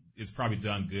think it's probably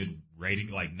done good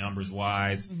rating, like numbers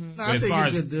wise. Mm-hmm. No, I think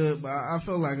it's good, dude, but I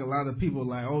feel like a lot of people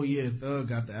like, oh yeah, Thug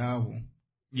got the album.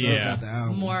 Yeah, got the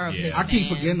album. More of his I keep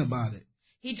forgetting about it.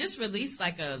 He just released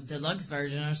like a deluxe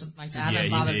version or something like that. I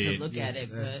haven't bothered to look at it,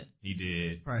 but he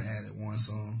did. Probably added one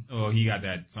song. Oh, he got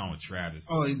that song with Travis.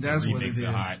 Oh, that's what it is.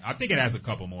 I think it has a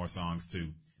couple more songs too.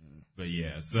 But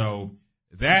yeah, so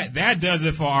that does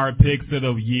it for our picks of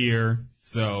the year.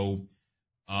 So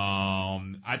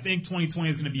I think 2020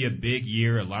 is going to be a big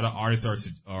year. A lot of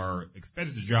artists are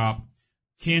expected to drop.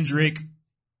 Kendrick,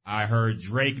 I heard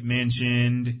Drake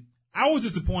mentioned. I was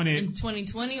disappointed. In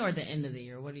 2020 or the end of the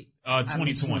year? What do you?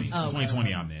 2020.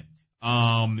 2020, I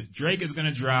meant. Drake is going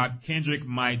to drop. Kendrick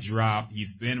might drop.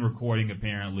 He's been recording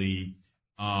apparently.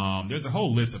 There's a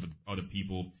whole list of other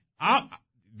people.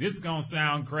 This is going to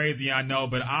sound crazy, I know,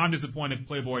 but I'm disappointed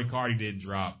Playboi Carti didn't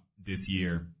drop this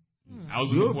year. I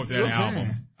was looking forward to that album.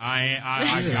 I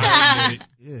gotta admit it.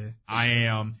 Yeah. I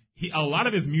am. A lot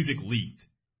of his music leaked.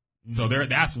 So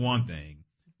that's one thing.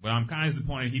 But I'm kind of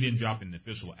disappointed he didn't drop an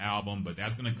official album, but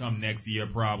that's going to come next year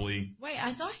probably. Wait,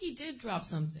 I thought he did drop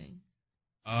something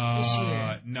this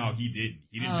year. No, he didn't.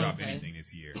 He didn't drop anything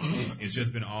this year. It's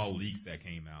just been all leaks that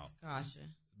came out. Gotcha.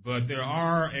 But there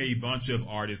are a bunch of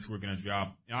artists who are going to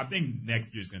drop. I think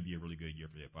next year is going to be a really good year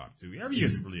for hip hop too. Every year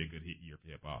is really a good year for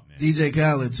hip hop, man. DJ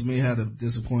Khaled to me had a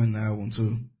disappointing album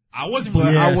too. I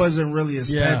wasn't really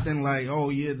expecting like, oh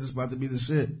yeah, this is about to be the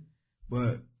shit.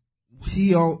 But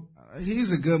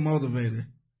he's a good motivator.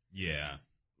 Yeah.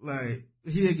 Like,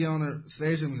 he'd get on the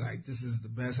stage and be like, this is the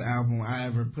best album I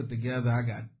ever put together. I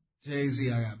got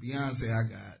Jay-Z, I got Beyonce, I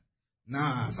got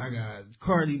Nas, I got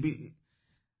Cardi B.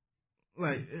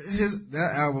 Like,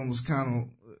 that album was kind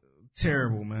of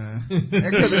terrible, man.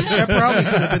 That probably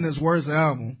could have been his worst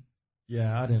album.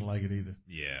 Yeah, I didn't like it either.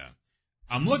 Yeah.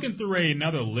 I'm looking through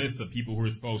another list of people who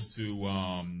are supposed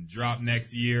to drop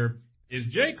next year. Is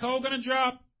J. Cole going to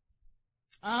drop?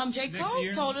 J.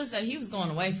 Cole told us that he was going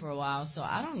away for a while, so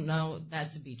I don't know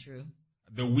that to be true.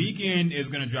 The Weeknd is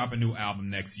going to drop a new album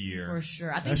next year. For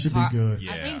sure. I think that should be good.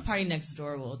 Yeah. I think Party Next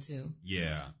Door will too.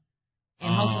 Yeah.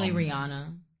 And hopefully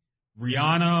Rihanna.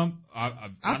 Rihanna,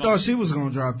 I thought she was going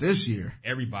to drop this year.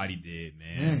 Everybody did,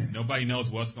 man. Nobody knows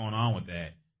what's going on with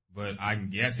that. But I'm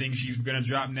guessing she's going to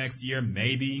drop next year,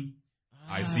 maybe.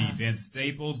 I see Vince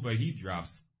Staples, but he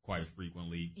drops quite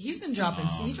frequently. He's been dropping.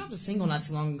 He dropped a single not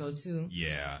too long ago too.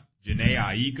 Yeah, Jhené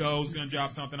Aiko is gonna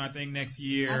drop something I think next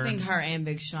year. I think her and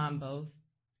Big Sean both.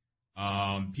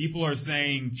 People are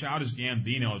saying Childish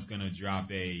Gambino is gonna drop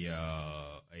a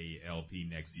LP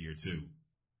next year too.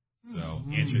 So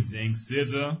interesting.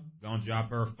 SZA gonna drop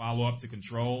her follow up to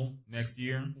Control next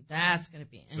year. That's gonna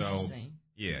be interesting. So,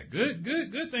 yeah,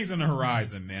 good things on the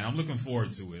horizon, man. I'm looking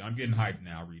forward to it. I'm getting hyped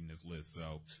now reading this list.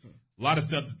 So a lot of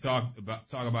stuff to talk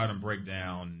about and break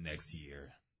down next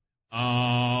year.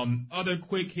 Other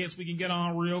quick hits we can get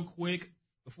on real quick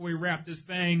before we wrap this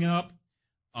thing up.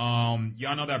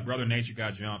 Y'all know that Brother Nature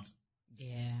got jumped.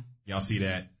 Yeah. Y'all see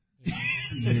that?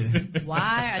 Yeah.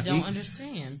 Why? I don't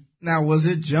understand. Now, was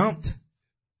it jumped?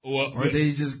 Well, or did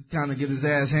he just kind of get his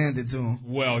ass handed to him?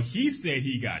 Well, he said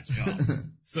he got jumped.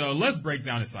 So let's break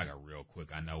down this saga real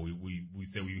quick. I know we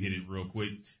said we hit it real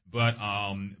quick, but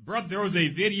there was a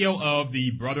video of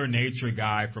the Brother Nature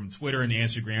guy from Twitter and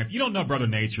Instagram. If you don't know Brother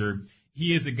Nature,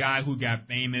 he is a guy who got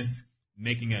famous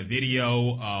making a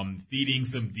video feeding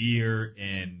some deer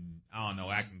and I don't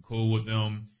know, acting cool with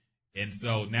them. And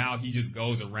so now he just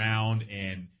goes around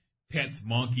and pets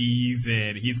monkeys,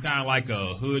 and he's kind of like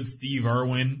a hood Steve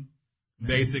Irwin.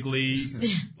 Basically,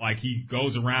 like he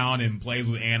goes around and plays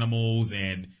with animals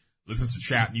and listens to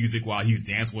trap music while he's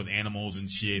dancing with animals and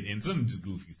shit and some just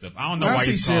goofy stuff. I don't know why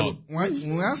he's called.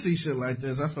 When I see shit like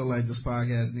this, I feel like this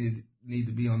podcast need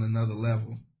to be on another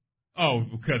level. Oh,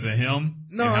 because of him?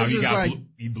 No, and how it's just like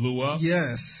he blew up.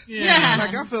 Yes. Yeah.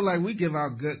 Like I feel like we give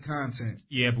out good content.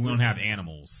 Yeah, but we don't have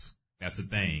animals. That's the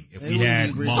thing. If we Maybe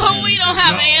had monkeys, but we don't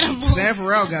have animals. Stan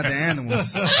Farrell got the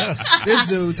animals. This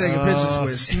dude taking pictures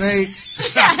with snakes.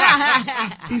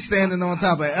 He's standing on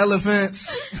top of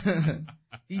elephants.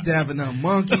 He dabbing up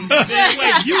monkeys.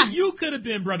 Wait, you could have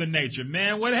been Brother Nature,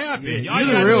 man. What happened? Yeah,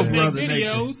 you the real Brother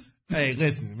videos. Nature. Hey,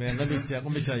 listen, man. Let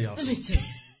me tell y'all something.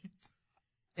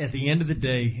 At the end of the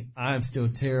day, I am still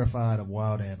terrified of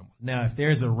wild animals. Now, if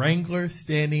there's a wrangler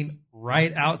standing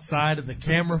right outside of the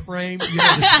camera frame,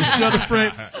 the shutter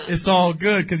frame, it's all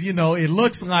good because, it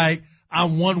looks like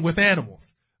I'm one with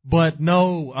animals. But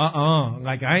no,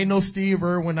 like I ain't no Steve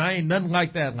Irwin. I ain't nothing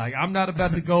like that. Like I'm not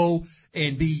about to go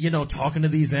and be, talking to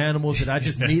these animals that I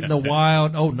just meet in the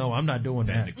wild. Oh no, I'm not doing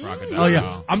that. Oh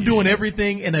yeah. I'm doing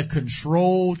everything in a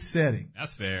controlled setting.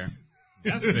 That's fair.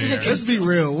 That's fair. Let's be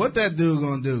real. What that dude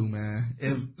gonna do, man,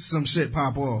 if some shit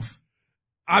pop off?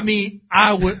 I mean,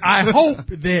 I hope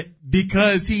that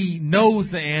because he knows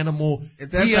the animal.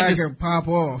 If that tiger pop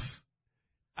off.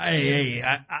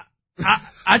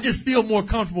 I just feel more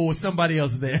comfortable with somebody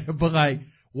else there. But like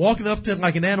walking up to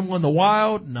like an animal in the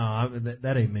wild, nah,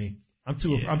 that ain't me. I'm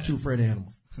too afraid of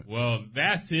animals. Well,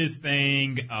 that's his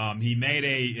thing. He made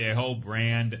a whole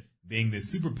brand being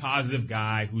this super positive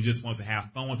guy who just wants to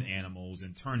have fun with animals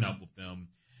and turn up with them.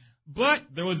 But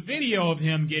there was video of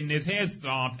him getting his head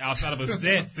stomped outside of a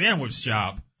sandwich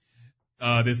shop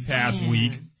this past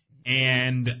week.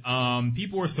 And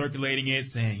people were circulating it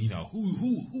saying,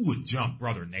 who would jump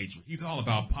Brother Nature? He's all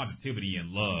about positivity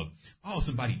and love. Oh,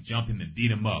 somebody jump him and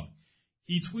beat him up.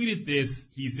 He tweeted this.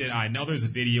 He said, I know there's a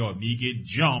video of me getting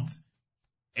jumped.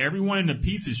 Everyone in the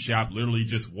pizza shop literally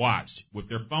just watched with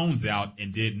their phones out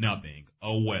and did nothing.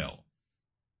 Oh, well.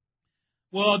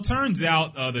 Well, it turns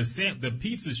out the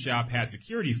pizza shop has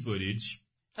security footage.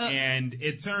 And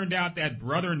it turned out that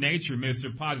Brother Nature,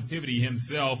 Mr. Positivity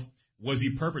himself, was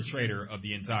the perpetrator of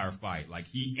the entire fight. Like,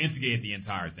 he instigated the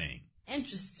entire thing.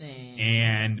 Interesting.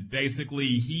 And basically,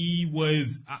 he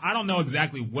was, I don't know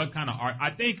exactly what kind of I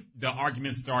think the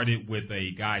argument started with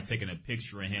a guy taking a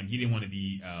picture of him. He didn't want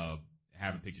to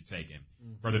have a picture taken.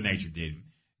 Brother Nature didn't.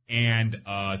 And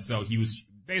so he was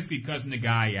basically cussing the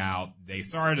guy out. They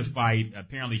started a fight.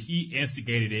 Apparently, he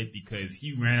instigated it because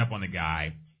he ran up on the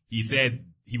guy. He said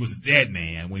he was a dead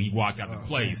man when he walked out the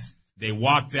place. They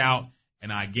walked out.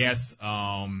 And I guess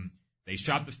they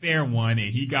shot the fair one, and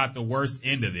he got the worst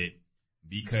end of it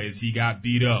because he got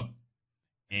beat up.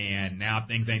 And now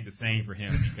things ain't the same for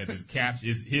him because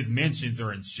his mentions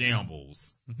are in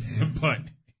shambles. But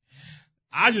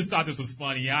I just thought this was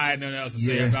funny. I had nothing else to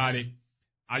say about it.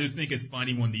 I just think it's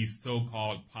funny when these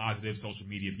so-called positive social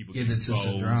media people get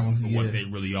exposed for what they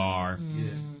really are.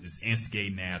 This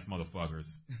instigating ass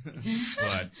motherfuckers.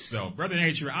 But so Brother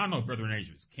Nature, I don't know if Brother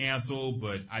Nature is canceled,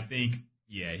 but I think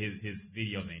his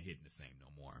videos ain't hitting the same no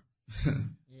more.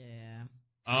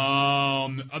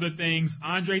 Other things,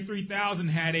 Andre 3000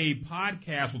 had a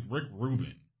podcast with Rick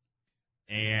Rubin.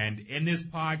 And in this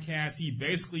podcast, he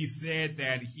basically said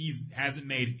that he hasn't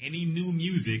made any new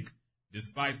music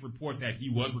despite reports that he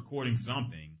was recording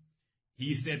something.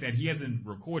 He said that he hasn't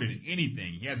recorded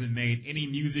anything. He hasn't made any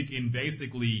music, and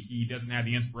basically he doesn't have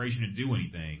the inspiration to do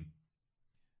anything.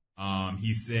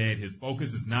 He said his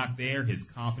focus is not there. His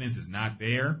confidence is not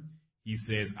there. He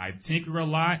says, I tinker a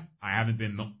lot. I haven't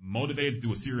been motivated to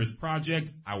do a serious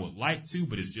project. I would like to,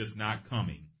 but it's just not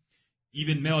coming.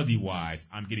 Even melody-wise,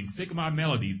 I'm getting sick of my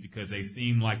melodies because they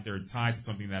seem like they're tied to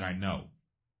something that I know.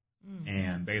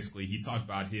 And basically, he talked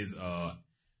about his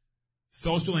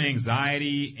social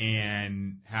anxiety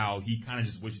and how he kind of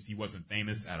just wishes he wasn't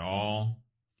famous at all.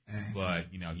 But,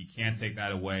 he can't take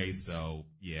that away. So,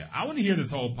 yeah, I want to hear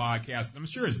this whole podcast. I'm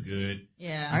sure it's good.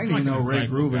 Yeah. I didn't even know Rick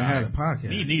Rubin had a podcast.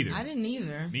 Me neither. I didn't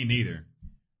either. Me neither.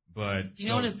 But do you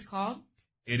know what it's called?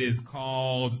 It is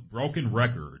called Broken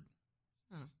Record.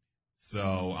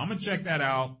 So I'm going to check that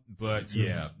out. But,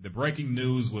 yeah, the breaking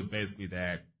news was basically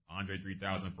that Andre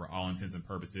 3000, for all intents and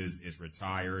purposes, is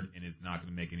retired and is not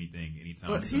going to make anything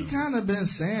anytime soon. But he kind of been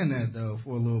saying that, though,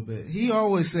 for a little bit. He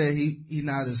always said he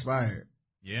not inspired.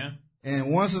 Yeah.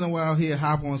 And once in a while, he'll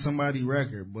hop on somebody's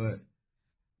record. But,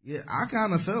 yeah, I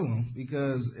kind of feel him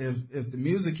because if the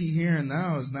music he hearing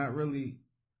now is not really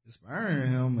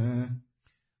inspiring him, man.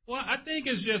 Well, I think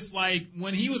it's just like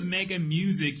when he was making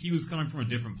music, he was coming from a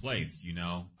different place,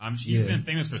 He's been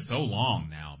famous for so long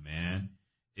now, man.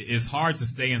 It's hard to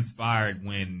stay inspired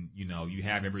when, you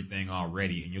have everything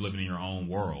already and you're living in your own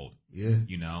world.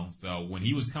 Yeah. So when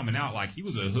he was coming out, like, he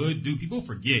was a hood dude. People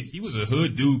forget he was a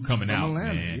hood dude coming out,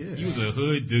 Atlanta, man. Yeah. He was a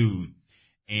hood dude.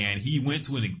 And he went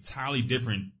to an entirely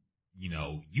different,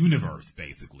 universe,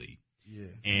 basically. Yeah.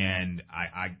 And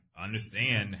I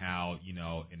understand how,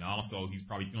 and also he's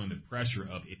probably feeling the pressure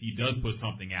of if he does put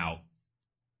something out,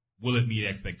 will it meet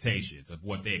expectations of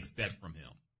what they expect from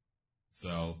him?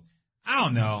 So I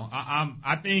don't know.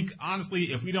 I think, honestly,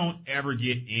 if we don't ever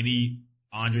get any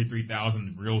Andre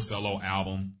 3000 real solo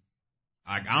album,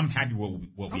 I'm happy with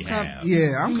what we have.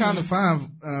 Yeah, I'm kind of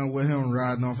fine with him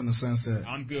riding off in the sunset.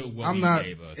 I'm good with what I'm he not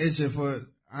gave us. itching for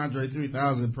Andre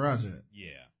 3000 project. Yeah,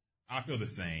 I feel the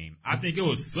same. I think it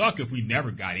would suck if we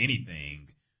never got anything,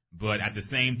 but at the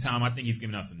same time, I think he's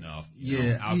giving us enough. He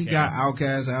got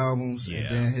Outkast albums, and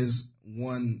then his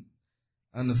one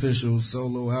unofficial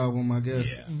solo album, I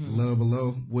guess, Love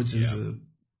Below, which is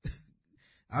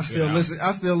I still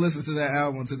listen to that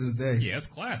album to this day. Yeah, it's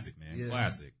classic, man. Yeah.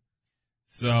 Classic.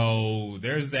 So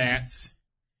there's that.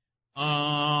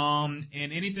 And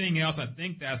anything else, I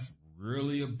think that's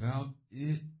really about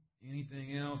it.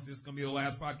 Anything else? This is going to be the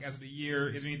last podcast of the year.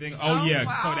 Is there anything? Oh yeah.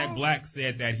 Wow. Kodak Black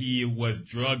said that he was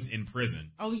drugged in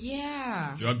prison. Oh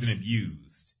yeah. Drugged and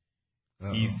abused.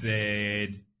 He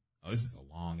said, this is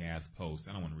a long ass post.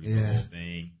 I don't want to read the whole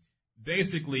thing.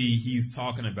 Basically, he's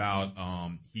talking about,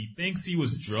 he thinks he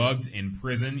was drugged in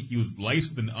prison. He was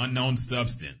laced with an unknown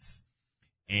substance.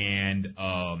 And,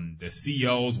 the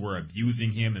COs were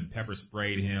abusing him and pepper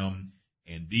sprayed him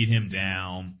and beat him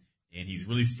down. And he's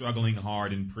really struggling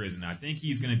hard in prison. I think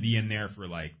he's going to be in there for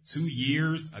like 2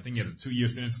 years. I think he has a 2-year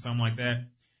sentence or something like that.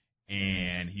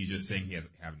 And he's just saying he has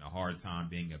having a hard time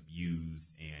being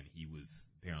abused and he was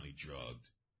apparently drugged.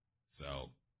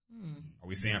 So, are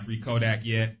we saying free Kodak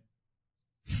yet?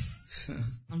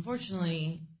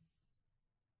 Unfortunately,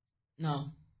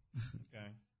 no. Okay.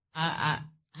 I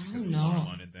don't know. The Lauren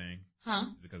London thing. Huh?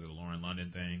 Is it because of the Lauren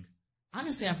London thing?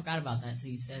 Honestly, I forgot about that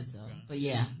until you said so. Okay. But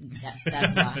yeah,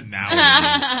 that's why. Now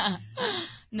it is.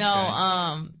 No,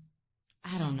 okay.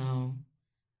 I don't know.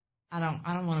 I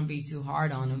don't want to be too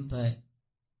hard on him, but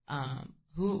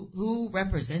who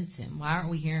represents him? Why aren't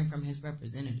we hearing from his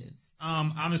representatives?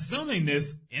 I'm assuming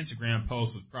this Instagram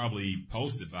post was probably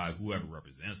posted by whoever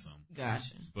represents him.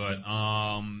 Gotcha. But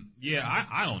yeah,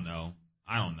 I don't know.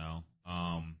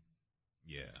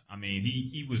 Yeah, I mean,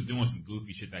 he was doing some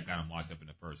goofy shit that got him locked up in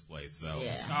the first place, so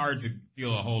it's hard to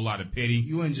feel a whole lot of pity.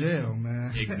 You in jail,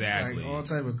 man. Exactly. Like all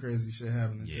type of crazy shit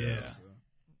happening in jail. So.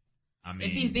 I mean,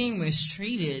 if he's being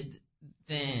mistreated,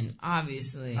 then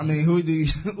obviously. I mean, who do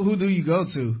you go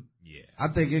to? Yeah. I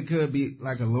think it could be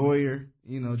like a lawyer,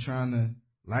 trying to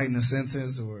lighten the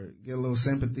sentence or get a little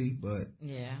sympathy, but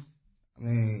yeah. I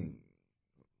mean,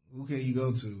 who can you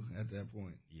go to at that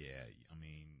point? Yeah.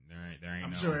 There ain't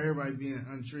I'm sure everybody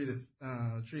being treated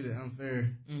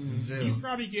unfair in jail. He's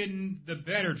probably getting the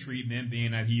better treatment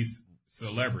being that he's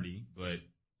celebrity, but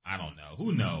I don't know.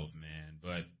 Who knows, man?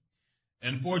 But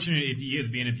unfortunately, if he is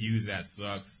being abused, that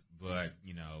sucks. But,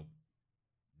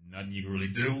 nothing you can really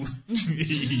do.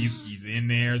 he's in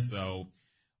there, so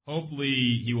hopefully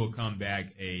he will come back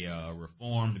a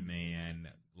reformed man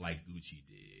like Gucci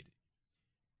did.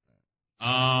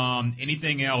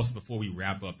 Anything else before we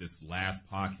wrap up this last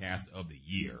podcast of the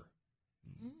year?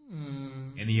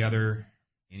 Any other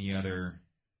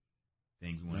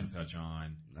things we want to touch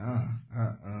on?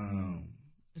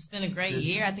 It's been a great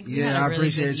year. I think we had a I really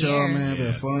appreciate good y'all, year. man.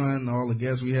 Been fun. All the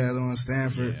guests we had on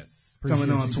Stanford coming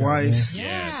Appreciate on you twice. guys,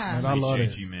 Yes, man. I love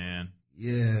appreciate it. you, man.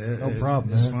 Yeah, No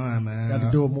problem, It's man. fun, man. Got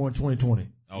to do it more in 2020.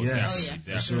 Oh, yes,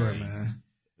 definitely, for sure, man.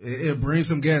 It brings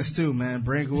some guests too, man.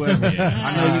 Bring whoever.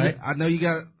 I know you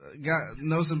got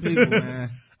know some people, man.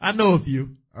 I know a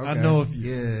few. Okay. I know a few.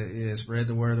 Yeah. Spread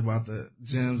the word about the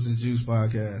Gems and Juice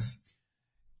podcast.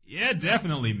 Yeah,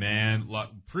 definitely, man.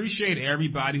 Appreciate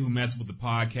everybody who messes with the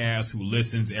podcast, who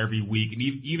listens every week, and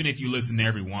even if you listen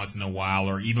every once in a while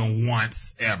or even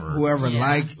once ever. Whoever we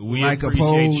like,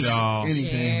 appreciate oppose, y'all. anything,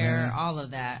 Share, man. all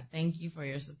of that. Thank you for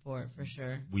your support, for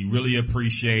sure. We really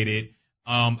appreciate it.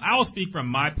 I'll speak from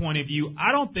my point of view.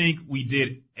 I don't think we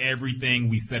did everything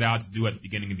we set out to do at the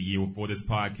beginning of the year for this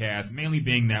podcast, mainly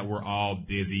being that we're all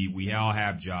busy. We all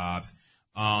have jobs.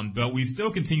 But we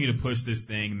still continue to push this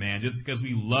thing, man, just because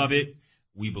we love it.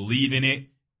 We believe in it.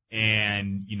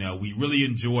 And, we really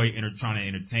enjoy trying to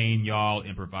entertain y'all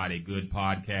and provide a good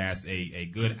podcast, a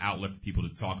good outlet for people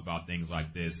to talk about things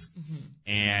like this. Mm-hmm.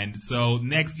 And so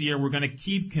next year, we're going to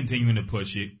keep continuing to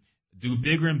push it, do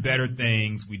bigger and better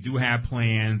things. We do have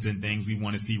plans and things we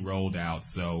want to see rolled out.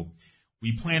 So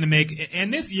we plan to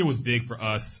and this year was big for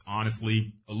us,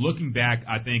 honestly. Looking back,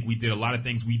 I think we did a lot of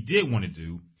things we did want to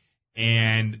do.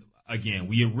 And again,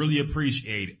 we really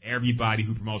appreciate everybody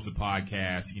who promotes the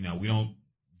podcast. We don't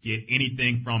get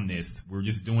anything from this. We're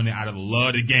just doing it out of the love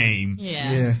of the game.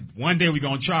 Yeah. One day we're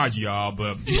going to charge y'all,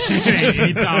 but it ain't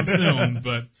anytime soon.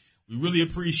 But we really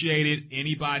appreciate it.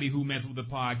 Anybody who messes with the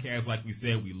podcast, like we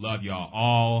said, we love y'all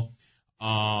all.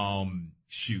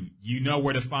 Shoot, you know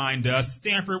where to find us.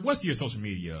 Stanford, what's your social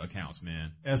media accounts,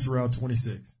 man? SRoute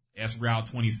 26.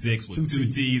 SRoute 26 with two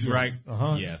T's, right?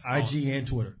 Uh-huh. Yes. IG and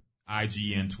Twitter.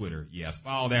 IG and Twitter. Yes,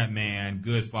 follow that man.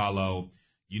 Good follow.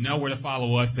 You know where to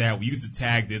follow us at. We used to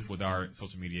tag this with our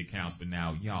social media accounts, but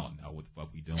now y'all know what the fuck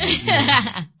we doing.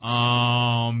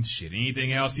 Shit.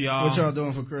 Anything else, y'all? What y'all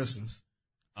doing for Christmas?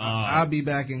 I'll be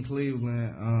back in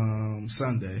Cleveland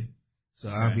Sunday, so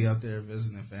okay. I'll be up there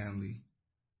visiting family,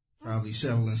 probably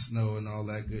shoveling snow and all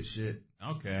that good shit.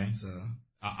 Okay. So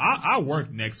I'll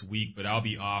work next week, but I'll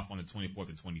be off on the 24th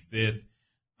and 25th.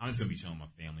 I'm just gonna be chilling with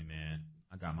my family, man.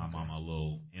 I got my mama a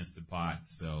little Instant Pot,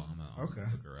 so I'm gonna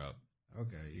hook her up.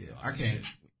 Okay, yeah.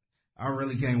 I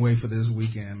really can't wait for this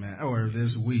weekend, man. Or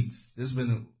this week. This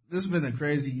has been a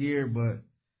crazy year, but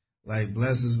like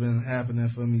blessings been happening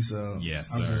for me, so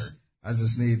yes, sir. I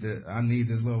need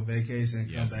this little vacation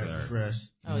and come back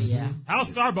refreshed. Oh yeah.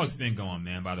 How's Starbucks been going,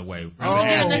 man, by the way?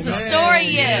 There's a story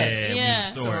yet.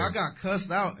 Yeah. So I got cussed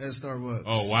out at Starbucks.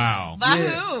 Oh wow. By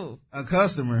who? A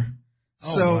customer.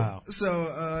 Oh, wow.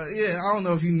 I don't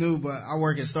know if you knew, but I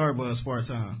work at Starbucks part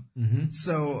time. Mm-hmm.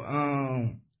 So,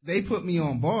 they put me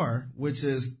on bar, which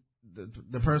is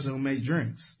the person who made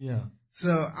drinks. Yeah.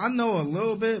 So I know a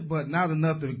little bit, but not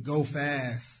enough to go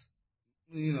fast.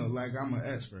 You know, like I'm an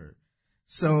expert.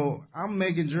 So I'm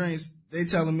making drinks. They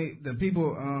telling me, the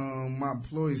people, my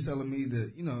employees telling me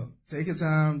that, you know, take your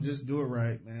time, just do it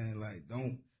right, man. Like,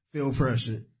 don't feel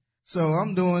pressured. So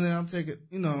I'm doing it. I'm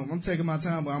taking my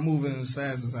time, but I'm moving as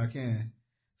fast as I can.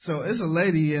 So it's a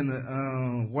lady in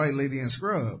the, white lady in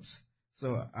scrubs.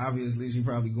 So obviously she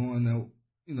probably going to,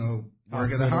 you know,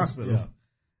 work at a hospital. Yeah.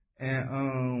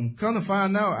 And, come to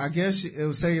find out, I guess it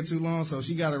was taking too long, so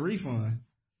she got a refund.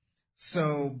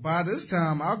 So by this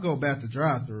time, I'll go back to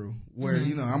drive-through where,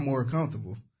 you know, I'm more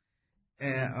comfortable.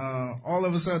 And, all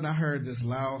of a sudden I heard this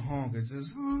loud honker,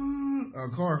 just, a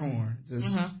car horn,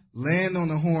 just land on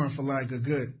the horn for like a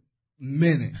good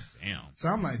minute. Damn. So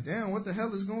I'm like, damn, what the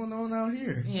hell is going on out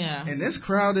here? Yeah. And it's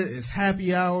crowded. It's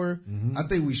happy hour. Mm-hmm. I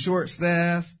think we short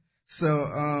staffed. So,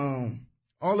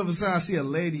 all of a sudden I see a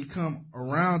lady come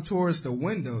around towards the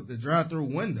window, the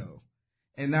drive-through window.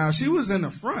 And now she was in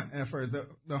the front at first.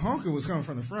 The honker was coming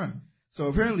from the front. So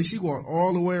apparently she walked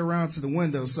all the way around to the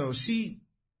window. So she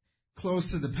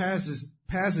close to the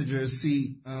passenger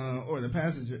seat, or the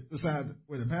side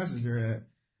where the passenger at,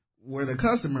 where the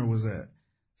customer was at.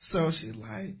 So she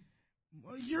like,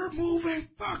 well, you're moving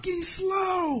fucking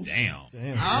slow. Damn.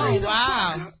 Oh,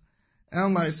 wow. And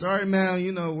I'm like, sorry, man,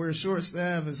 you know, we're short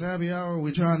staffed. It's happy hour.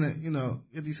 We're trying to, you know,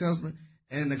 get these customers.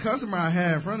 And the customer I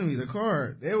had in front of me, the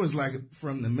car, they was like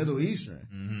from the Middle Eastern.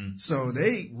 Mm-hmm. So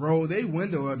they roll their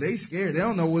window up. They scared. They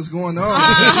don't know what's going on.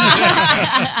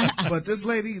 But this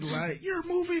lady like, you're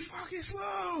moving fucking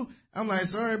slow. I'm like,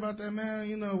 sorry about that, man.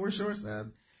 You know, we're short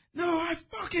staffed. No, I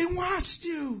fucking watched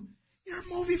you. You're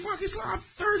moving fucking slow. I'm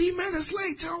 30 minutes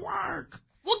late to work.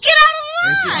 Well, get out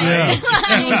of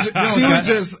line. She was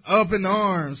just up in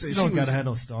arms. You don't gotta have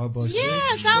no Starbucks.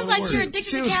 Yeah, sounds like you're addicted to caffeine.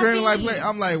 She was screaming like,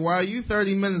 I'm like, why are you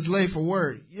 30 minutes late for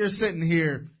work? You're sitting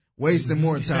here wasting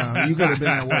more time. You could have been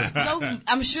at work. So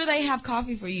I'm sure they have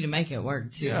coffee for you to make it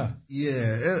work too.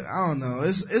 Yeah. I don't know.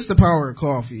 It's the power of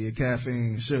coffee and caffeine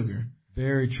and sugar.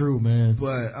 Very true, man.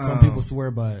 But some people swear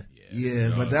by it.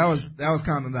 Yeah, but that was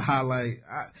kind of the highlight.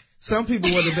 Some people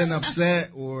would have been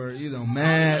upset or, you know,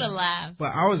 mad.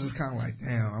 But I was just kind of like,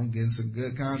 damn, I'm getting some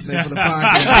good content for the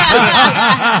podcast.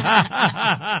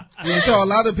 Yeah, so a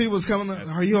lot of people was coming up,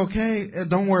 are you okay?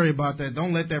 Don't worry about that.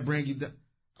 Don't let that bring you down.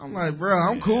 I'm like, bro,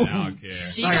 I'm cool. I don't care.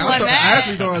 I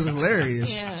actually thought it was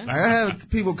hilarious. Yeah. Like, I had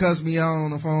people cuss me out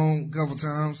on the phone a couple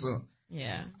times, so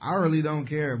yeah, I really don't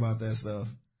care about that stuff.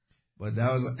 But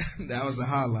that was a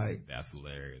highlight. That's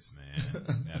hilarious, man.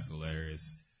 That's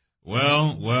hilarious.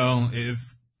 Well,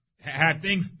 had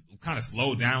things kind of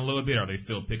slowed down a little bit? Or are they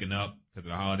still picking up because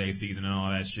of the holiday season and all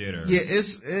that shit? Or? Yeah,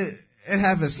 it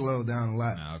haven't slowed down a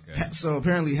lot. Okay. So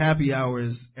apparently happy hour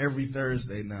is every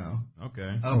Thursday now.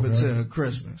 Okay. Up until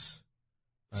Christmas.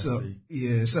 I see.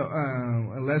 Yeah, so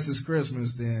unless it's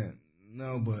Christmas, then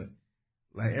no, but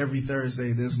like every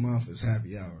Thursday this month is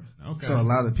happy hour. Okay. So a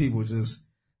lot of people just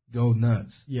go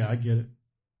nuts. Yeah, I get it.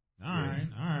 All right.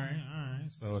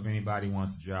 So if anybody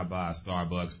wants to drop by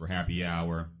Starbucks for happy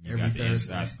hour, you got the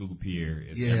inside scoop here.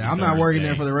 I'm not working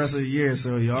there for the rest of the year,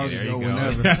 so y'all can go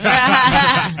whenever.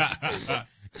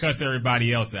 Cuss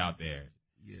everybody else out there.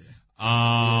 Yeah.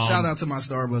 Shout out to my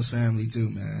Starbucks family too,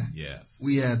 man. Yes.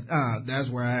 We had, that's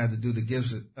where I had to do the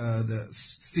gifts, the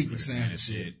Secret Santa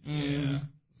shit. Yeah.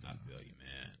 I feel you,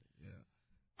 man. Yeah.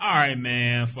 All right,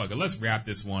 man. Fuck it. Let's wrap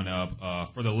this one up.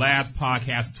 For the last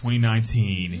podcast of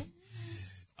 2019,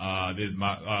 this is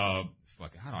my,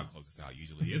 fuck it. How do I close this out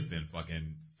usually? It's been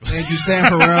fucking Thank you,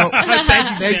 Stanford Route.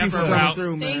 Thank you for Stanford coming Route.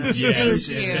 through, man. Thank you. Thank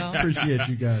you. Appreciate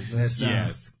you guys. Last time.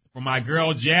 Yes. For my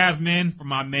girl Jasmine, for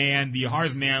my man, the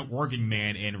hardest man, working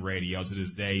man in radio to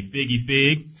this day, Figgy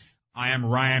Fig. I am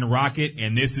Ryan Rocket,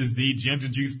 and this is the Gems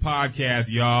and Juice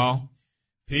podcast, y'all.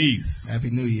 Peace. Happy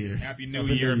New Year. Happy New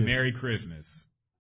Year. Merry Christmas.